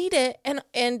 You need it.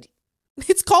 And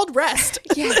it's called rest.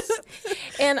 Yes.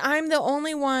 And I'm the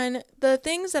only one, the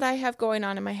things that I have going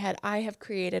on in my head, I have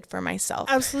created for myself.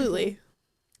 Absolutely.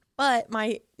 But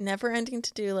my never-ending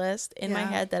to-do list in my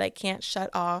head that I can't shut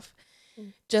off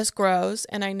just grows.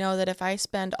 And I know that if I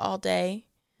spend all day,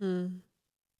 that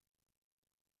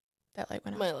light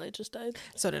went off. My light just died.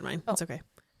 So did mine. Oh. It's okay.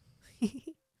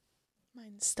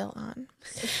 Mine's still on.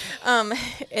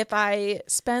 If I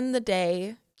spend the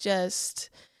day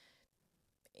just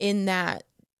in that,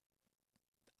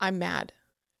 I'm mad.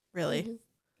 Really?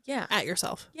 Yeah. At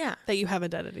yourself. Yeah. That you haven't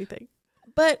done anything.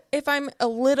 But if I'm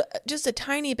just a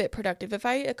tiny bit productive, if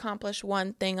I accomplish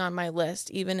one thing on my list,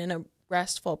 even in a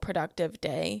restful, productive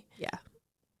day. Yeah.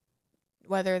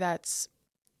 Whether that's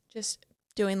just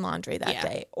doing laundry that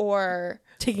day or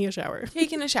taking a shower,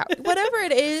 whatever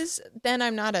it is, then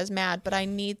I'm not as mad, but I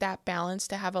need that balance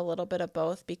to have a little bit of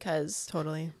both because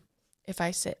totally. If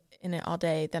I sit in it all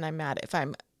day, then I'm mad. If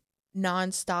I'm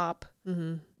nonstop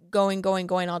going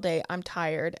all day, I'm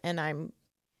tired and I'm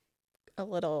a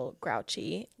little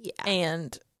grouchy. Yeah.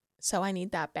 And so I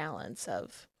need that balance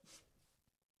of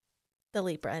the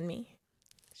Libra in me.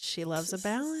 She loves a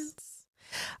balance.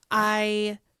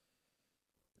 I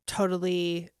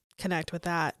totally connect with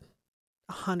that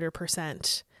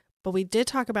 100%. But we did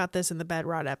talk about this in the bed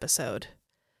rot episode,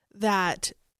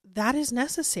 that is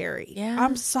necessary. Yeah.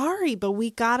 I'm sorry, but we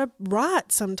gotta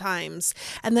rot sometimes.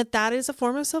 And that is a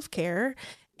form of self-care,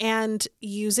 and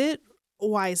use it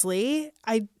wisely.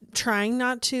 I trying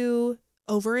not to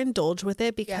overindulge with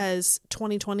it, because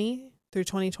 2020 through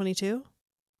 2022,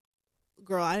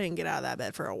 girl, I didn't get out of that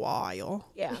bed for a while.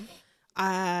 Yeah.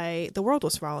 The world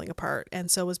was falling apart,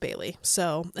 and so was Bailey.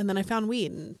 So, and then I found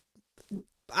weed, and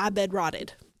I bed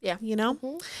rotted. Yeah. You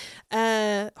know?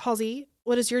 Halsey,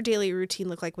 what does your daily routine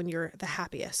look like when you're the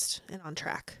happiest and on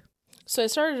track? So I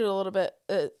started a little bit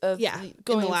of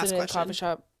going and sitting in a coffee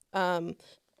shop,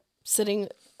 sitting.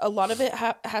 A lot of it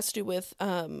has to do with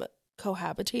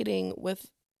cohabitating with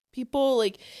people.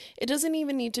 Like, it doesn't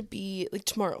even need to be like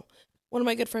tomorrow. One of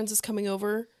my good friends is coming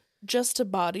over just to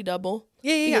body double.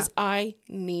 Because I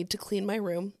need to clean my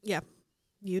room. Yeah,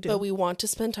 you do. But we want to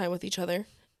spend time with each other.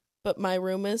 But my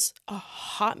room is a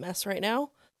hot mess right now.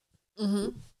 Mm-hmm.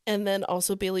 And then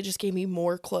also Bailey just gave me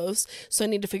more clothes. So I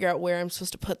need to figure out where I'm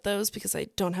supposed to put those, because I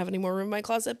don't have any more room in my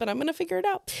closet, but I'm going to figure it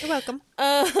out. You're welcome.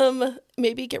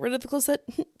 Maybe get rid of the clothes that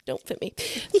don't fit me.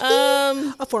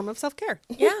 A form of self-care.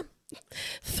 Yeah.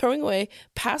 Throwing away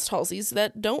past Halseys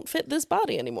that don't fit this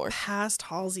body anymore. Past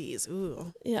Halseys.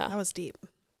 Ooh. Yeah. That was deep.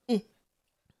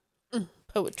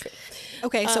 Poetry.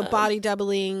 Okay, so body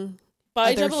doubling.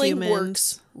 Body other doubling humans.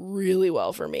 works really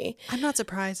well for me. I'm not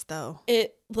surprised, though.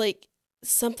 It, like,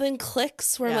 something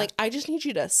clicks where I'm like, I just need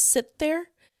you to sit there,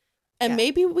 and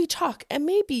maybe we talk, and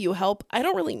maybe you help. I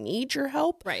don't really need your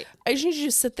help. Right. I just need you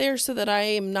to sit there so that I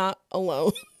am not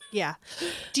alone. Yeah.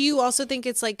 Do you also think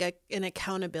it's like an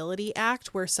accountability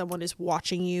act where someone is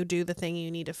watching you do the thing,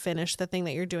 you need to finish the thing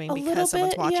that you're doing because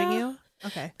someone's watching you?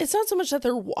 Okay. It's not so much that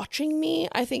they're watching me.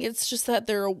 I think it's just that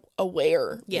they're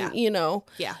aware. Yeah. You know?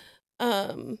 Yeah.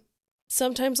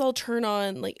 Sometimes I'll turn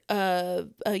on like a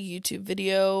YouTube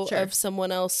video of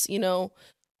someone else, you know,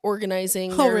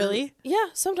 organizing. Oh, really? Yeah.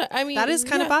 Sometimes. I mean, that is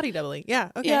kind of body doubling. Yeah.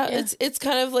 Okay. Yeah. It's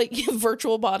kind of like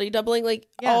virtual body doubling. Like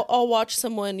I'll watch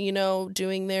someone, you know,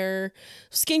 doing their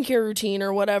skincare routine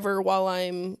or whatever while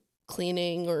I'm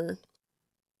cleaning or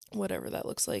whatever that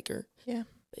looks like. Or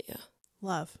but yeah.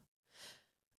 Love.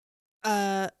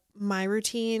 My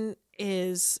routine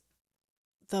is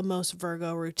the most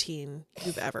Virgo routine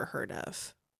you've ever heard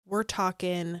of. We're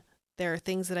talking, there are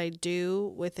things that I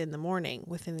do within the morning,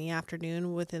 within the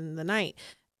afternoon, within the night,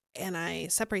 and I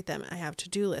separate them. I have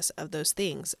to-do lists of those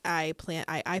things. I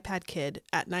iPad kid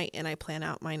at night, and I plan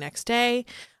out my next day.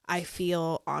 I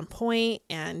feel on point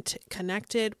and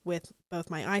connected with both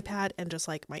my iPad and just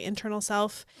like my internal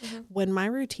self. Mm-hmm. When my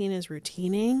routine is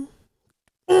routining,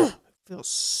 it feels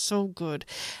so good.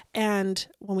 And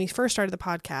when we first started the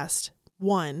podcast,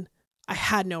 I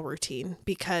had no routine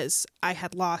because I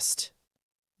had lost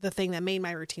the thing that made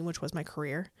my routine, which was my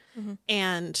career,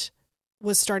 and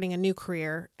was starting a new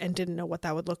career and didn't know what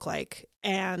that would look like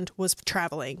and was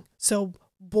traveling. So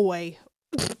boy,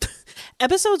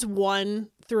 episodes 1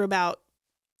 through about,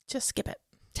 just skip it,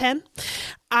 10,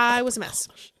 I was a mess.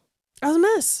 I was a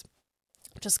mess.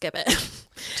 Just skip it.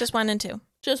 Just 1 and 2.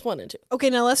 Just 1 and 2.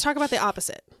 Okay, now let's talk about the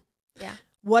opposite. Yeah.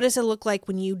 What does it look like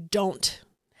when you don't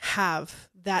have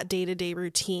that day-to-day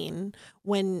routine?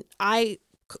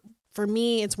 For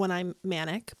me, it's when I'm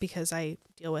manic, because I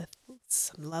deal with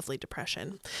some lovely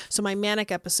depression. So my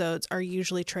manic episodes are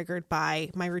usually triggered by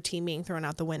my routine being thrown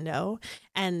out the window,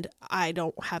 and I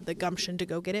don't have the gumption to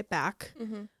go get it back.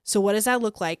 Mm-hmm. So what does that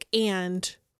look like?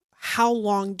 And how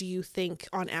long do you think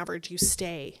on average you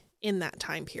stay in that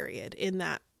time period, in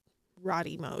that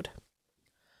rotty mode?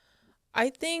 I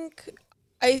think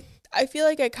I feel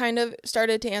like I kind of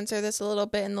started to answer this a little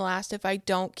bit in the last. If I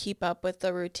don't keep up with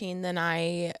the routine, then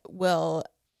I will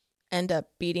end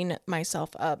up beating myself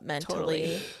up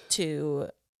mentally to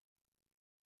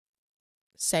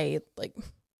say, like,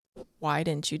 why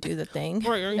didn't you do the thing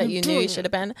that you knew you should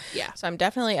have been? Yeah. So I'm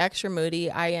definitely extra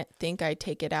moody. I think I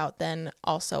take it out then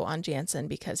also on Jansen,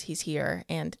 because he's here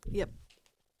and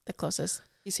the closest.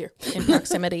 He's here in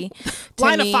proximity to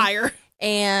line me. of fire.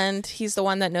 And he's the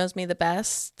one that knows me the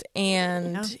best,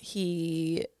 and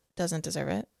he doesn't deserve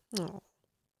it. Oh.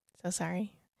 So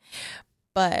sorry.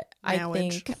 But I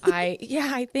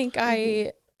think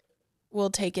I will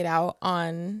take it out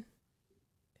on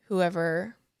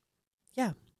whoever.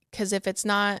 Yeah. Because if it's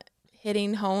not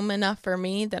hitting home enough for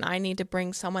me, then I need to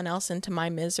bring someone else into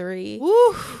my misery.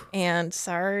 Woo. And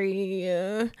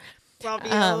sorry. Love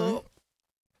you.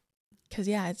 Because,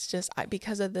 yeah, it's just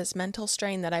because of this mental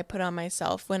strain that I put on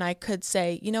myself when I could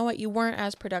say, you know what, you weren't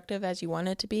as productive as you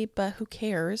wanted to be, but who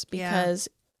cares? Because,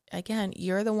 again,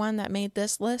 you're the one that made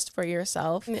this list for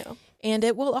yourself. Yeah. And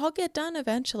it will all get done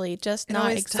eventually, just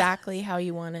not exactly how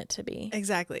you want it to be.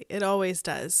 Exactly. It always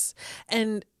does.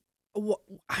 And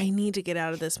I need to get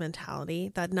out of this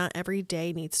mentality that not every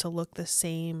day needs to look the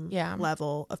same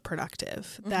level of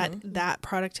productive. That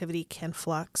productivity can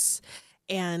flux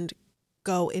and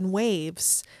go in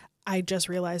waves. I just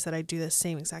realized that I do the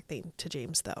same exact thing to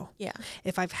James, though. Yeah.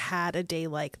 If I've had a day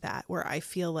like that where I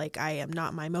feel like I am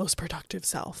not my most productive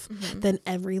self, then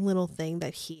every little thing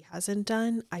that he hasn't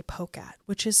done, I poke at,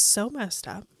 which is so messed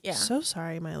up. Yeah. So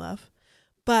sorry, my love.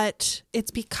 But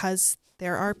it's because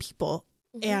there are people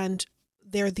and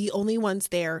they're the only ones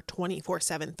there 24/7,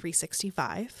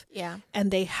 365. Yeah. And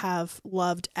they have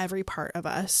loved every part of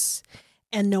us.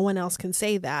 And no one else can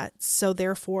say that. So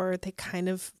therefore, they kind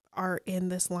of are in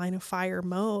this line of fire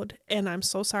mode. And I'm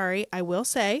so sorry. I will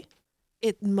say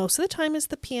it most of the time is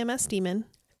the PMS demon.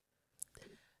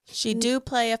 She do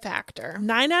play a factor.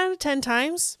 9 out of 10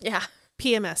 times. Yeah.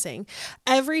 PMSing.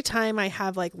 Every time I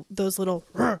have like those little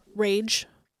rage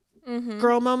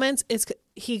girl moments,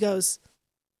 he goes,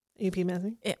 "Are you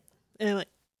PMSing?" Yeah. And I'm like,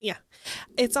 yeah.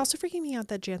 It's also freaking me out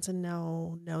that Jansen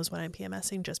knows when I'm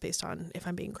PMSing just based on if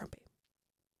I'm being grumpy.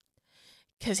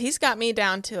 Because he's got me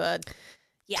down to a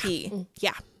T.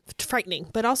 Yeah. Frightening,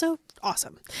 but also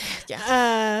awesome.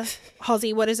 Yeah.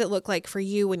 Halsey, what does it look like for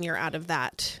you when you're out of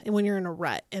that and when you're in a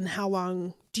rut? And how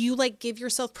long do you like give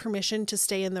yourself permission to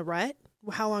stay in the rut?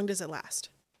 How long does it last?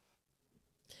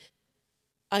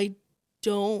 I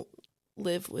don't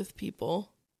live with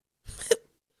people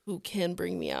who can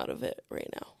bring me out of it right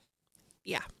now.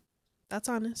 Yeah. That's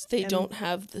honest. They don't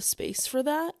have the space for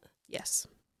that. Yes.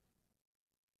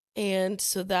 And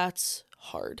so that's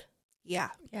hard.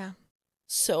 Yeah. Yeah.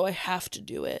 So I have to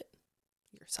do it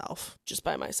Yourself. just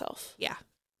by myself. Yeah.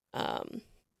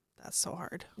 That's so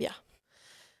hard. Yeah.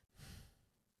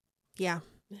 Yeah.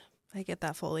 I get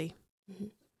that fully. Mm-hmm.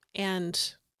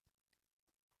 And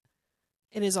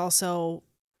it is also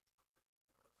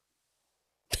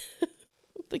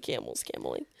the camel's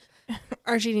cameling.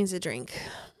 Archie needs a drink.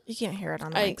 You can't hear it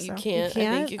on the mic. You can't. You I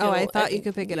think can't? you Oh, can, I thought you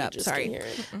could pick it we up. just Sorry. can hear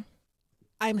it.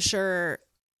 I'm sure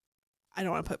I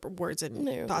don't want to put words in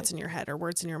No, you're thoughts okay. in your head or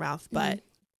words in your mouth, but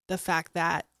the fact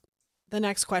that the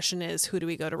next question is, who do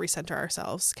we go to recenter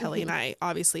ourselves? Kelly and I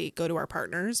obviously go to our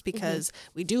partners because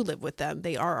we do live with them.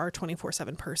 They are our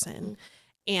 24/7 person.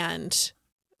 And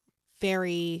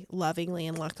very lovingly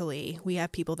and luckily, we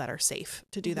have people that are safe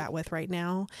to do that with right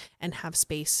now and have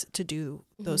space to do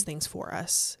those things for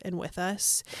us and with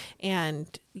us.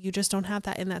 And you just don't have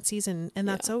that in that season. And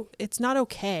that's it's not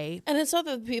okay. And it's not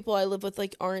that the people I live with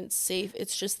like aren't safe.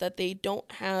 It's just that they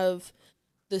don't have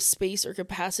the space or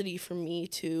capacity for me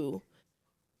to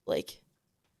like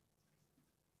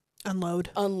Unload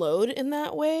in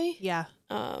that way. Yeah.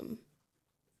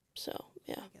 So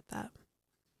yeah. I get that.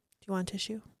 Do you want a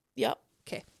tissue? Yep.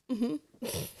 Okay. 2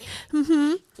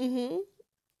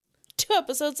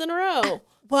 episodes in a row.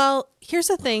 Well, here's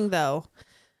the thing though.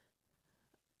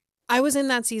 I was in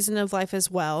that season of life as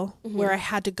well where I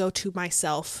had to go to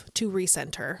myself to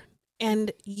recenter.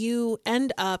 And you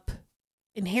end up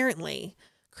inherently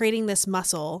creating this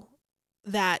muscle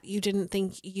that you didn't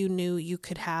think you knew you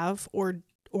could have or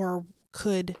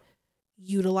could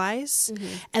utilize.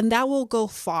 And that will go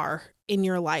far in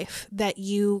your life, that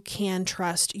you can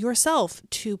trust yourself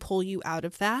to pull you out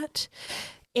of that.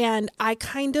 And I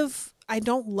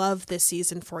don't love this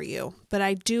season for you, but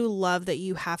I do love that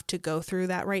you have to go through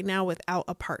that right now without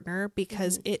a partner,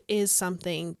 because it is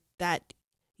something that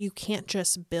you can't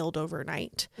just build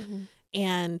overnight.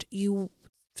 And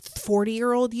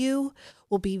 40-year-old you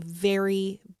will be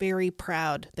very, very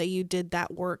proud that you did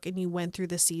that work and you went through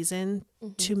the season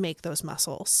to make those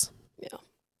muscles. Yeah.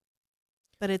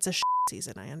 But it's a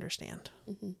season, I understand.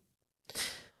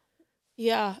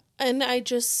 Yeah. And I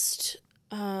just,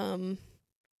 I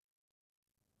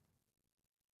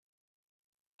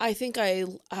think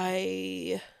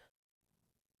I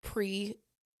pre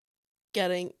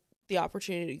getting the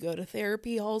opportunity to go to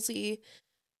therapy, Halsey,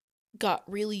 got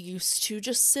really used to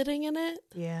just sitting in it.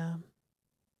 Yeah.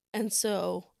 And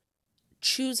so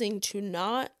choosing to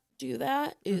not do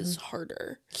that is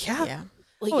harder. Yeah.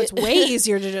 Like it's way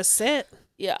easier to just sit.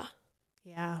 Yeah.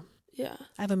 Yeah. Yeah.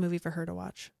 I have a movie for her to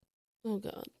watch. Oh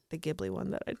God. The Ghibli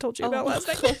one that I told you about last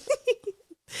night.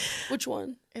 Which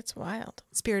one? It's wild.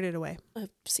 Spirited Away. I've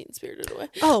seen Spirited Away.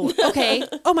 Oh, okay.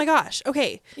 Oh my gosh.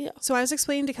 Okay. Yeah. So I was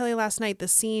explaining to Kelly last night the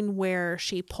scene where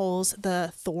she pulls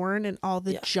the thorn and all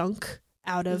the junk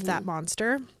out of that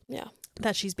monster. Yeah.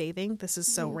 That she's bathing. This is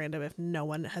so random if no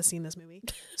one has seen this movie.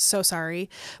 So sorry.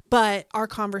 But our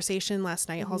conversation last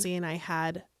night, Halsey and I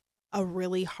had a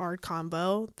really hard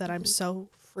combo that I'm so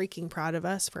freaking proud of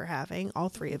us for having, all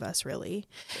three of us really.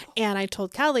 And I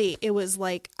told Kelly, it was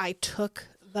like I took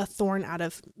the thorn out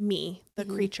of me, the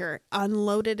creature,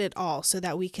 unloaded it all so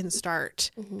that we can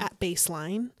start at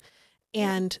baseline.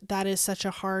 And that is such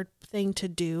a hard thing to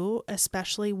do,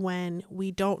 especially when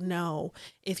we don't know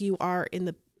if you are in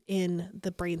the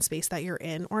brain space that you're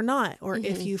in or not, or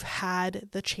if you've had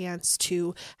the chance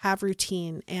to have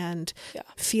routine and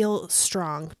feel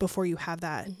strong before you have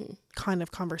that kind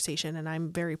of conversation. And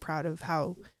I'm very proud of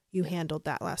how you handled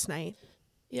that last night.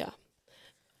 Yeah.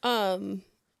 I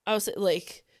would say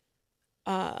like,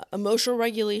 emotional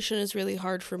regulation is really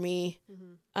hard for me.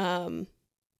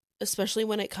 Especially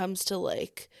when it comes to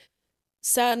like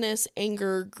sadness,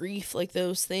 anger, grief, like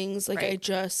those things. Like I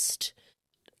just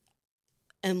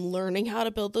am learning how to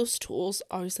build those tools.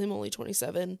 Obviously I'm only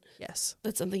 27. Yes.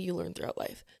 That's something you learn throughout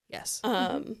life. Yes.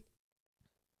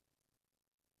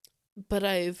 But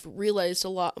I've realized a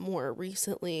lot more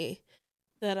recently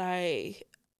that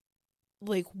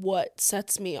like what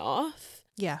sets me off.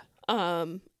 Yeah.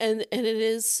 And it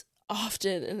is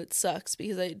often, and it sucks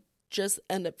because I just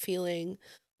end up feeling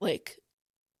like,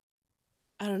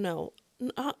 I don't know,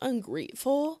 not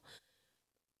ungrateful,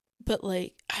 but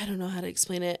like, I don't know how to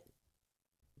explain it.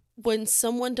 When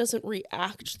someone doesn't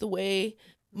react the way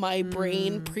my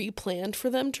brain pre-planned for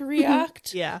them to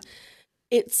react,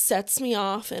 it sets me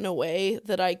off in a way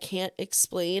that I can't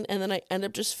explain. And then I end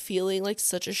up just feeling like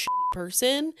such a shitty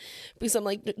person because I'm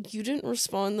like, you didn't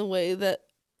respond the way that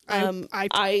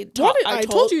I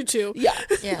told you to.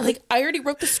 Yeah. Like, I already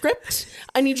wrote the script.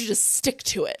 I need you to stick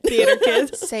to it. Theater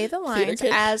kids. Say the lines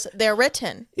as they're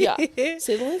written. Yeah.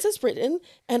 Say the lines as written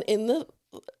and in the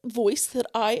voice that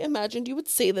I imagined you would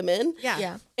say them in.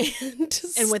 Yeah. And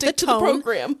with the to tone the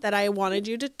program that I wanted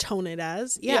you to tone it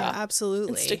as. Yeah. Absolutely.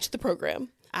 And stick to the program.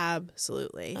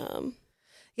 Absolutely.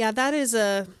 Yeah, that is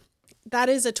a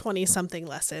 20-something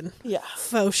lesson. Yeah.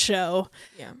 Faux show.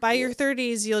 Yeah. By your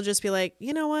 30s, you'll just be like,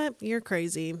 you know what? You're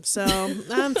crazy. So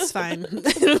it's fine.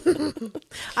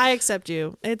 I accept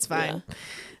you. It's fine.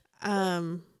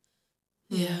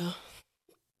 Yeah.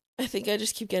 I think I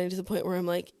just keep getting to the point where I'm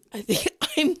like, I think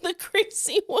I'm the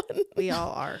crazy one. We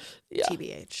all are. Yeah.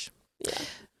 TBH. Yeah.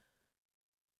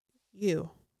 You,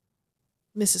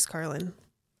 Mrs. Carlin.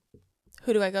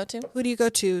 Who do I go to? Who do you go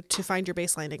to find your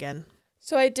baseline again?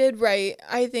 So I did write,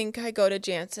 I think I go to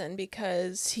Jansen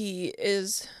because he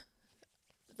is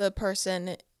the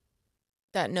person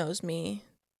that knows me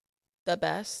the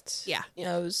best. Yeah.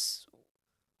 Knows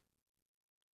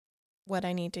what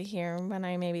I need to hear when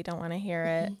I maybe don't want to hear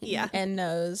it. Yeah. And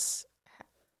knows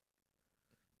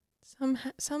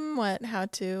somewhat how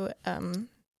to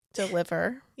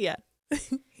deliver. Yeah.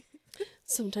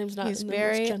 Sometimes not He's in the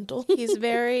very most gentle. He's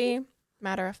very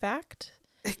matter of fact.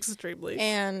 Extremely.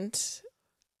 And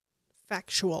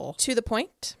factual. to the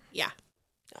point. Yeah.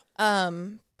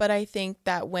 But I think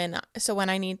that when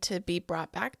I need to be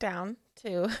brought back down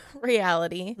to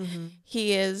reality,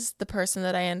 he is the person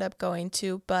that I end up going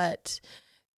to. But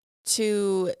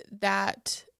to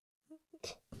that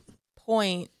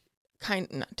point,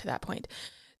 not to that point,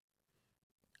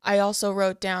 I also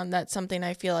wrote down that something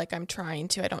I feel like I'm trying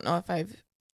to, I don't know if I've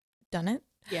done it.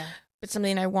 Yeah. But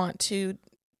something I want to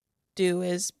do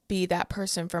is be that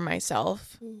person for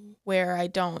myself where I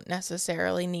don't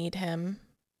necessarily need him.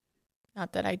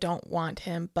 Not that I don't want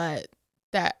him, but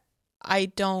that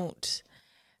I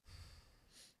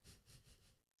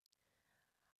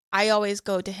always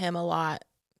go to him a lot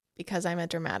because I'm a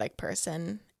dramatic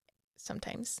person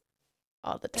sometimes,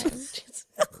 all the time.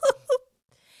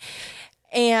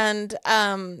 And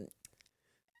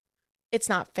it's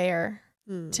not fair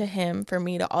to him for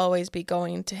me to always be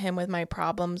going to him with my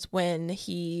problems when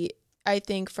I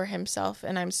think for himself,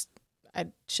 and I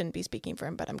shouldn't be speaking for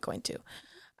him, but I'm going to.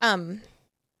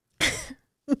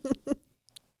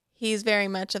 He's very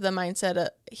much of the mindset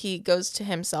he goes to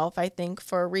himself, I think,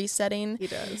 for resetting. He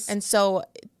does. And so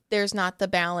there's not the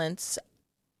balance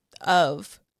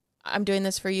of I'm doing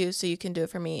this for you so you can do it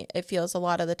for me. It feels a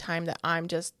lot of the time that I'm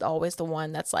just always the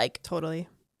one that's like, totally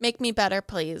make me better,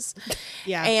 please.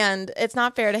 Yeah. And it's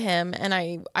not fair to him. And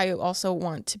I also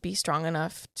want to be strong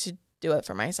enough to do it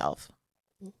for myself.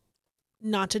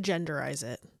 Not to genderize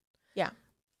it. Yeah.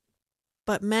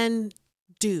 But men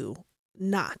do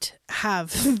not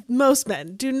have, most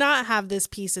men do not have this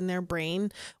piece in their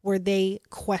brain where they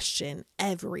question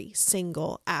every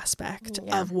single aspect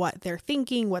of what they're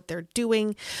thinking, what they're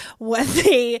doing, what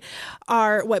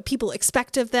people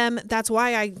expect of them. That's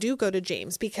why I do go to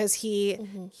James, because he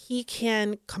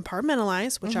can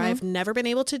compartmentalize, which I've never been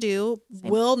able to do,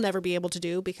 will never be able to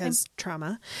do because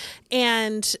trauma.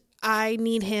 And I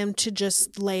need him to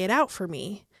just lay it out for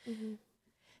me.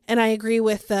 And I agree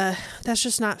with that's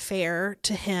just not fair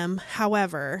to him.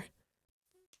 However,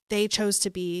 they chose to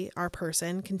be our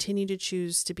person, continue to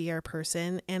choose to be our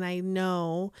person. And I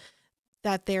know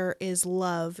that there is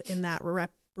love in that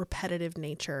repetitive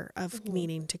nature of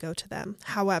needing to go to them.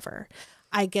 However,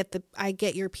 I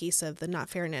get your piece of the not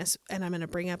fairness, and I'm going to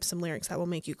bring up some lyrics that will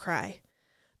make you cry.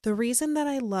 The reason that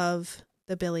I love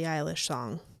the Billie Eilish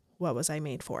song, What Was I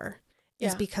Made For,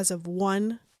 is because of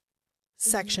one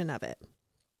section of it.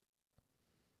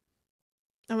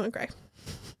 I'm gonna cry.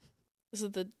 Is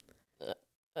it the?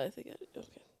 I think.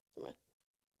 Okay. Come on.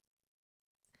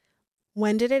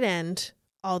 When did it end?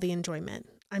 All the enjoyment.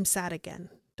 I'm sad again.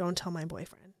 Don't tell my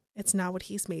boyfriend. It's not what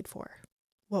he's made for.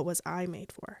 What was I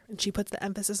made for? And she puts the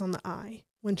emphasis on the I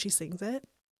when she sings it.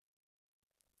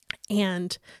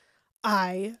 And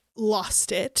I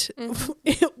lost it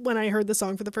when I heard the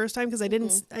song for the first time, because I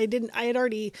had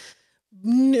already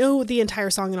knew the entire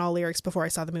song and all lyrics before I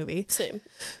saw the movie. Same.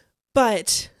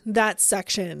 But that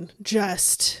section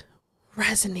just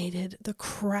resonated the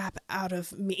crap out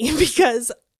of me,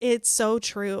 because it's so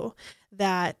true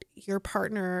that your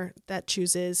partner that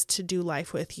chooses to do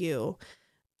life with you,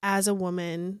 as a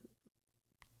woman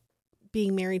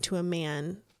being married to a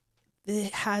man,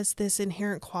 it has this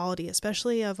inherent quality,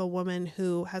 especially of a woman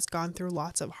who has gone through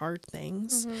lots of hard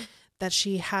things, that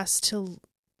she has to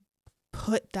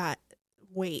put that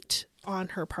weight on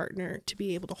her partner to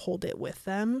be able to hold it with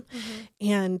them.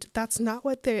 And that's not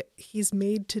what he's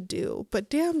made to do, but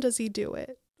damn does he do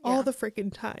it all the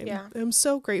freaking time. I'm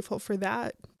so grateful for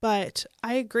that. But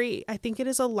I agree, I think it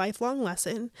is a lifelong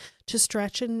lesson to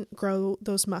stretch and grow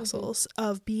those muscles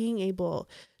of being able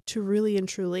to really and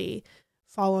truly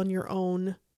fall on your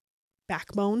own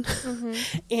backbone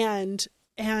and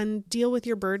deal with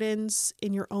your burdens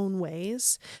in your own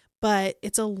ways. But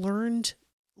it's a learned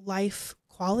life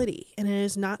quality, and it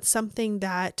is not something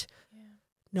that,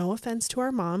 no offense to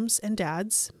our moms and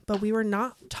dads, but we were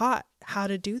not taught how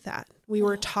to do that. We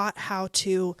were taught how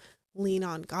to lean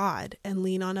on God and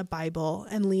lean on a Bible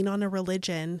and lean on a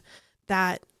religion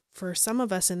that, for some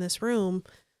of us in this room,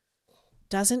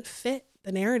 doesn't fit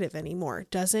the narrative anymore.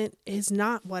 Is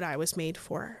not what I was made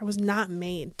for. I was not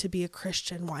made to be a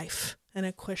Christian wife and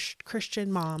a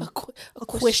Christian mom. A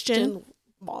Christian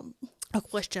mom. A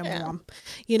Christian mom,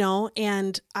 you know,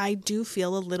 and I do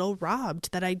feel a little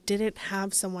robbed that I didn't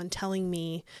have someone telling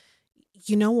me,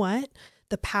 you know what,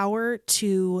 the power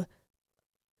to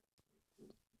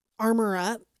armor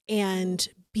up and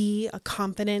be a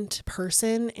confident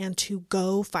person and to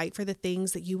go fight for the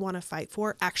things that you want to fight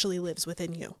for actually lives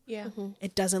within you.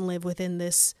 It doesn't live within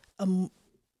this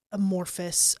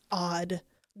amorphous, odd,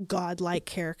 godlike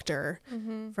character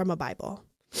from a Bible.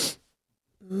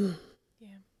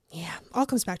 Yeah, all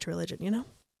comes back to religion, you know?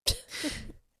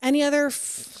 Any other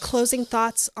closing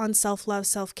thoughts on self-love,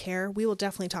 self-care? We will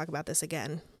definitely talk about this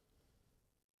again.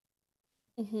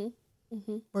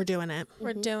 We're doing it.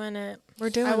 We're doing it.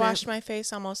 I washed my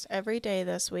face almost every day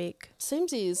this week.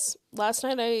 Samesies. Last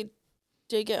night I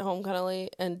did get home kind of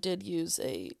late and did use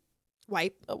a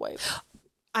wipe.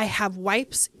 I have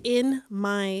wipes in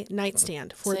my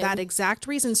nightstand for that exact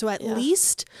reason. So at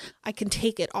least I can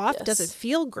take it off. It doesn't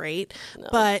feel great,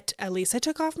 but at least I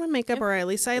took off my makeup or at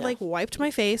least I wiped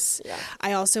my face.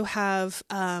 I also have,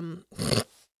 I've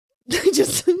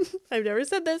never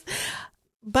said this,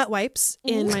 butt wipes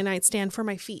in my nightstand for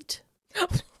my feet.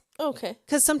 Okay.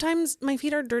 Because sometimes my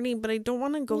feet are dirty, but I don't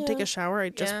want to go take a shower.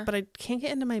 But I can't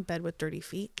get into my bed with dirty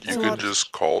feet. You can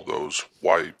just call those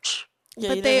wipes.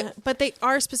 Yeah, but they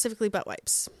are specifically butt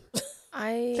wipes.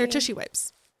 They're tushy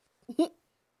wipes.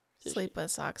 Sleep with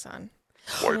socks on.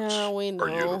 Wipes we know. are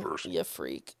universal. You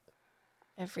freak.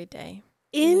 Every day.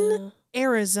 In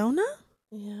Arizona?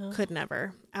 Yeah. Could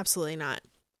never. Absolutely not.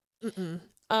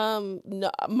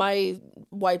 No, my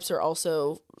wipes are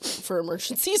also for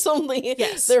emergencies only.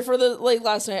 Yes. They're for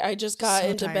last night I just got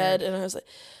into bed and I was like,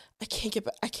 I can't get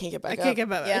back up. I can't.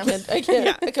 I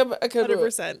can't. I couldn't do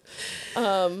it.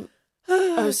 100%.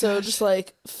 I was so just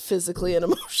physically and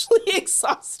emotionally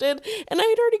exhausted, and I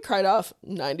had already cried off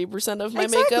 90% of my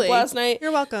makeup last night.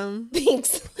 You're welcome.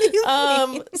 Thanks.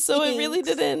 So it really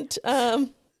didn't.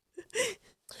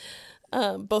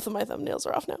 Both of my thumbnails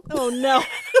are off now. Oh, no.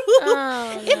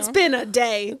 Oh, It's been a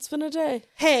day. It's been a day.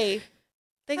 Hey,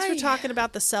 thanks Hi. for talking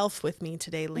about the self with me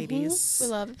today, ladies. We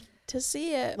love to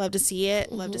see it. Love to see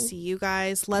it. Love to see you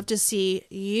guys. Love to see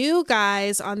you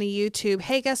guys on the YouTube.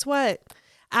 Hey, guess what?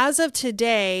 As of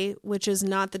today, which is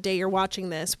not the day you're watching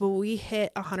this, but we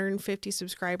hit 150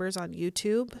 subscribers on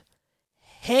YouTube.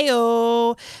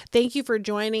 Heyo! Thank you for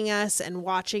joining us and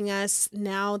watching us.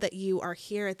 Now that you are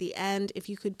here at the end, if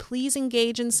you could please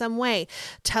engage in some way,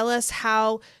 tell us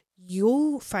how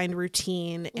you find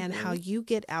routine and how you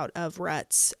get out of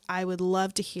ruts. I would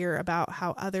love to hear about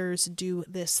how others do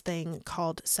this thing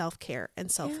called self-care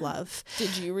and self-love.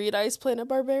 Did you read Ice Planet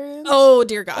Barbarians? Oh,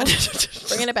 dear God.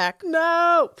 Bringing it back.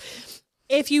 No.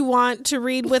 If you want to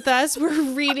read with us,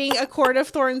 we're reading A Court of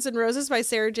Thorns and Roses by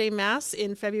Sarah J. Maas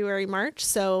in February, March.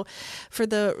 So for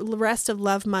the rest of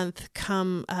Love Month,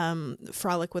 come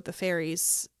frolic with the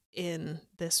fairies in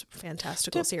this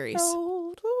fantastical series.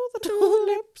 That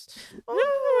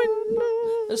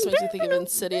just makes me think of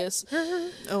Insidious.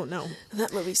 Oh, no.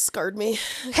 That movie scarred me.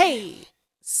 Hey,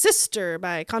 Sister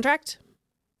by Contract.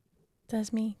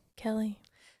 That's me, Kelly.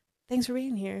 Thanks for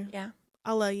being here. Yeah.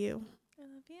 I love you. I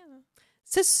love you.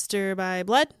 Sister by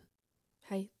Blood.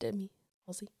 Hi, Demi.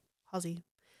 Halsey. Halsey.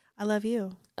 I love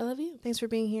you. I love you. Thanks for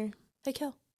being here. Hey,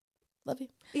 Kel. Love you.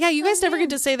 Yeah, you guys never you.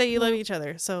 get to say that you love each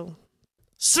other. So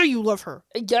you love her.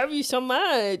 I love you so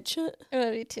much. I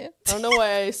love you too. I don't know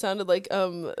why I sounded like yep,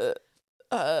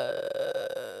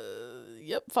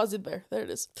 Fozzie the Bear. There it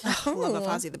is. Love a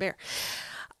Fozzie the Bear.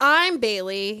 I'm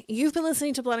Bailey. You've been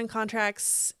listening to Blood and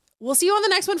Contracts. We'll see you on the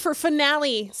next one for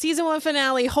finale. Season 1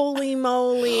 finale. Holy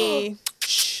moly.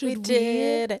 Should We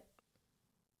did.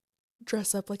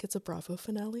 dress up like it's a Bravo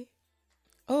finale?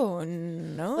 Oh,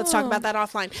 no. Let's talk about that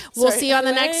offline. We'll Sorry. see you on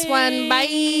the next one. Bye.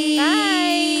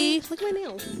 Bye. Look at my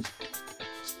nails.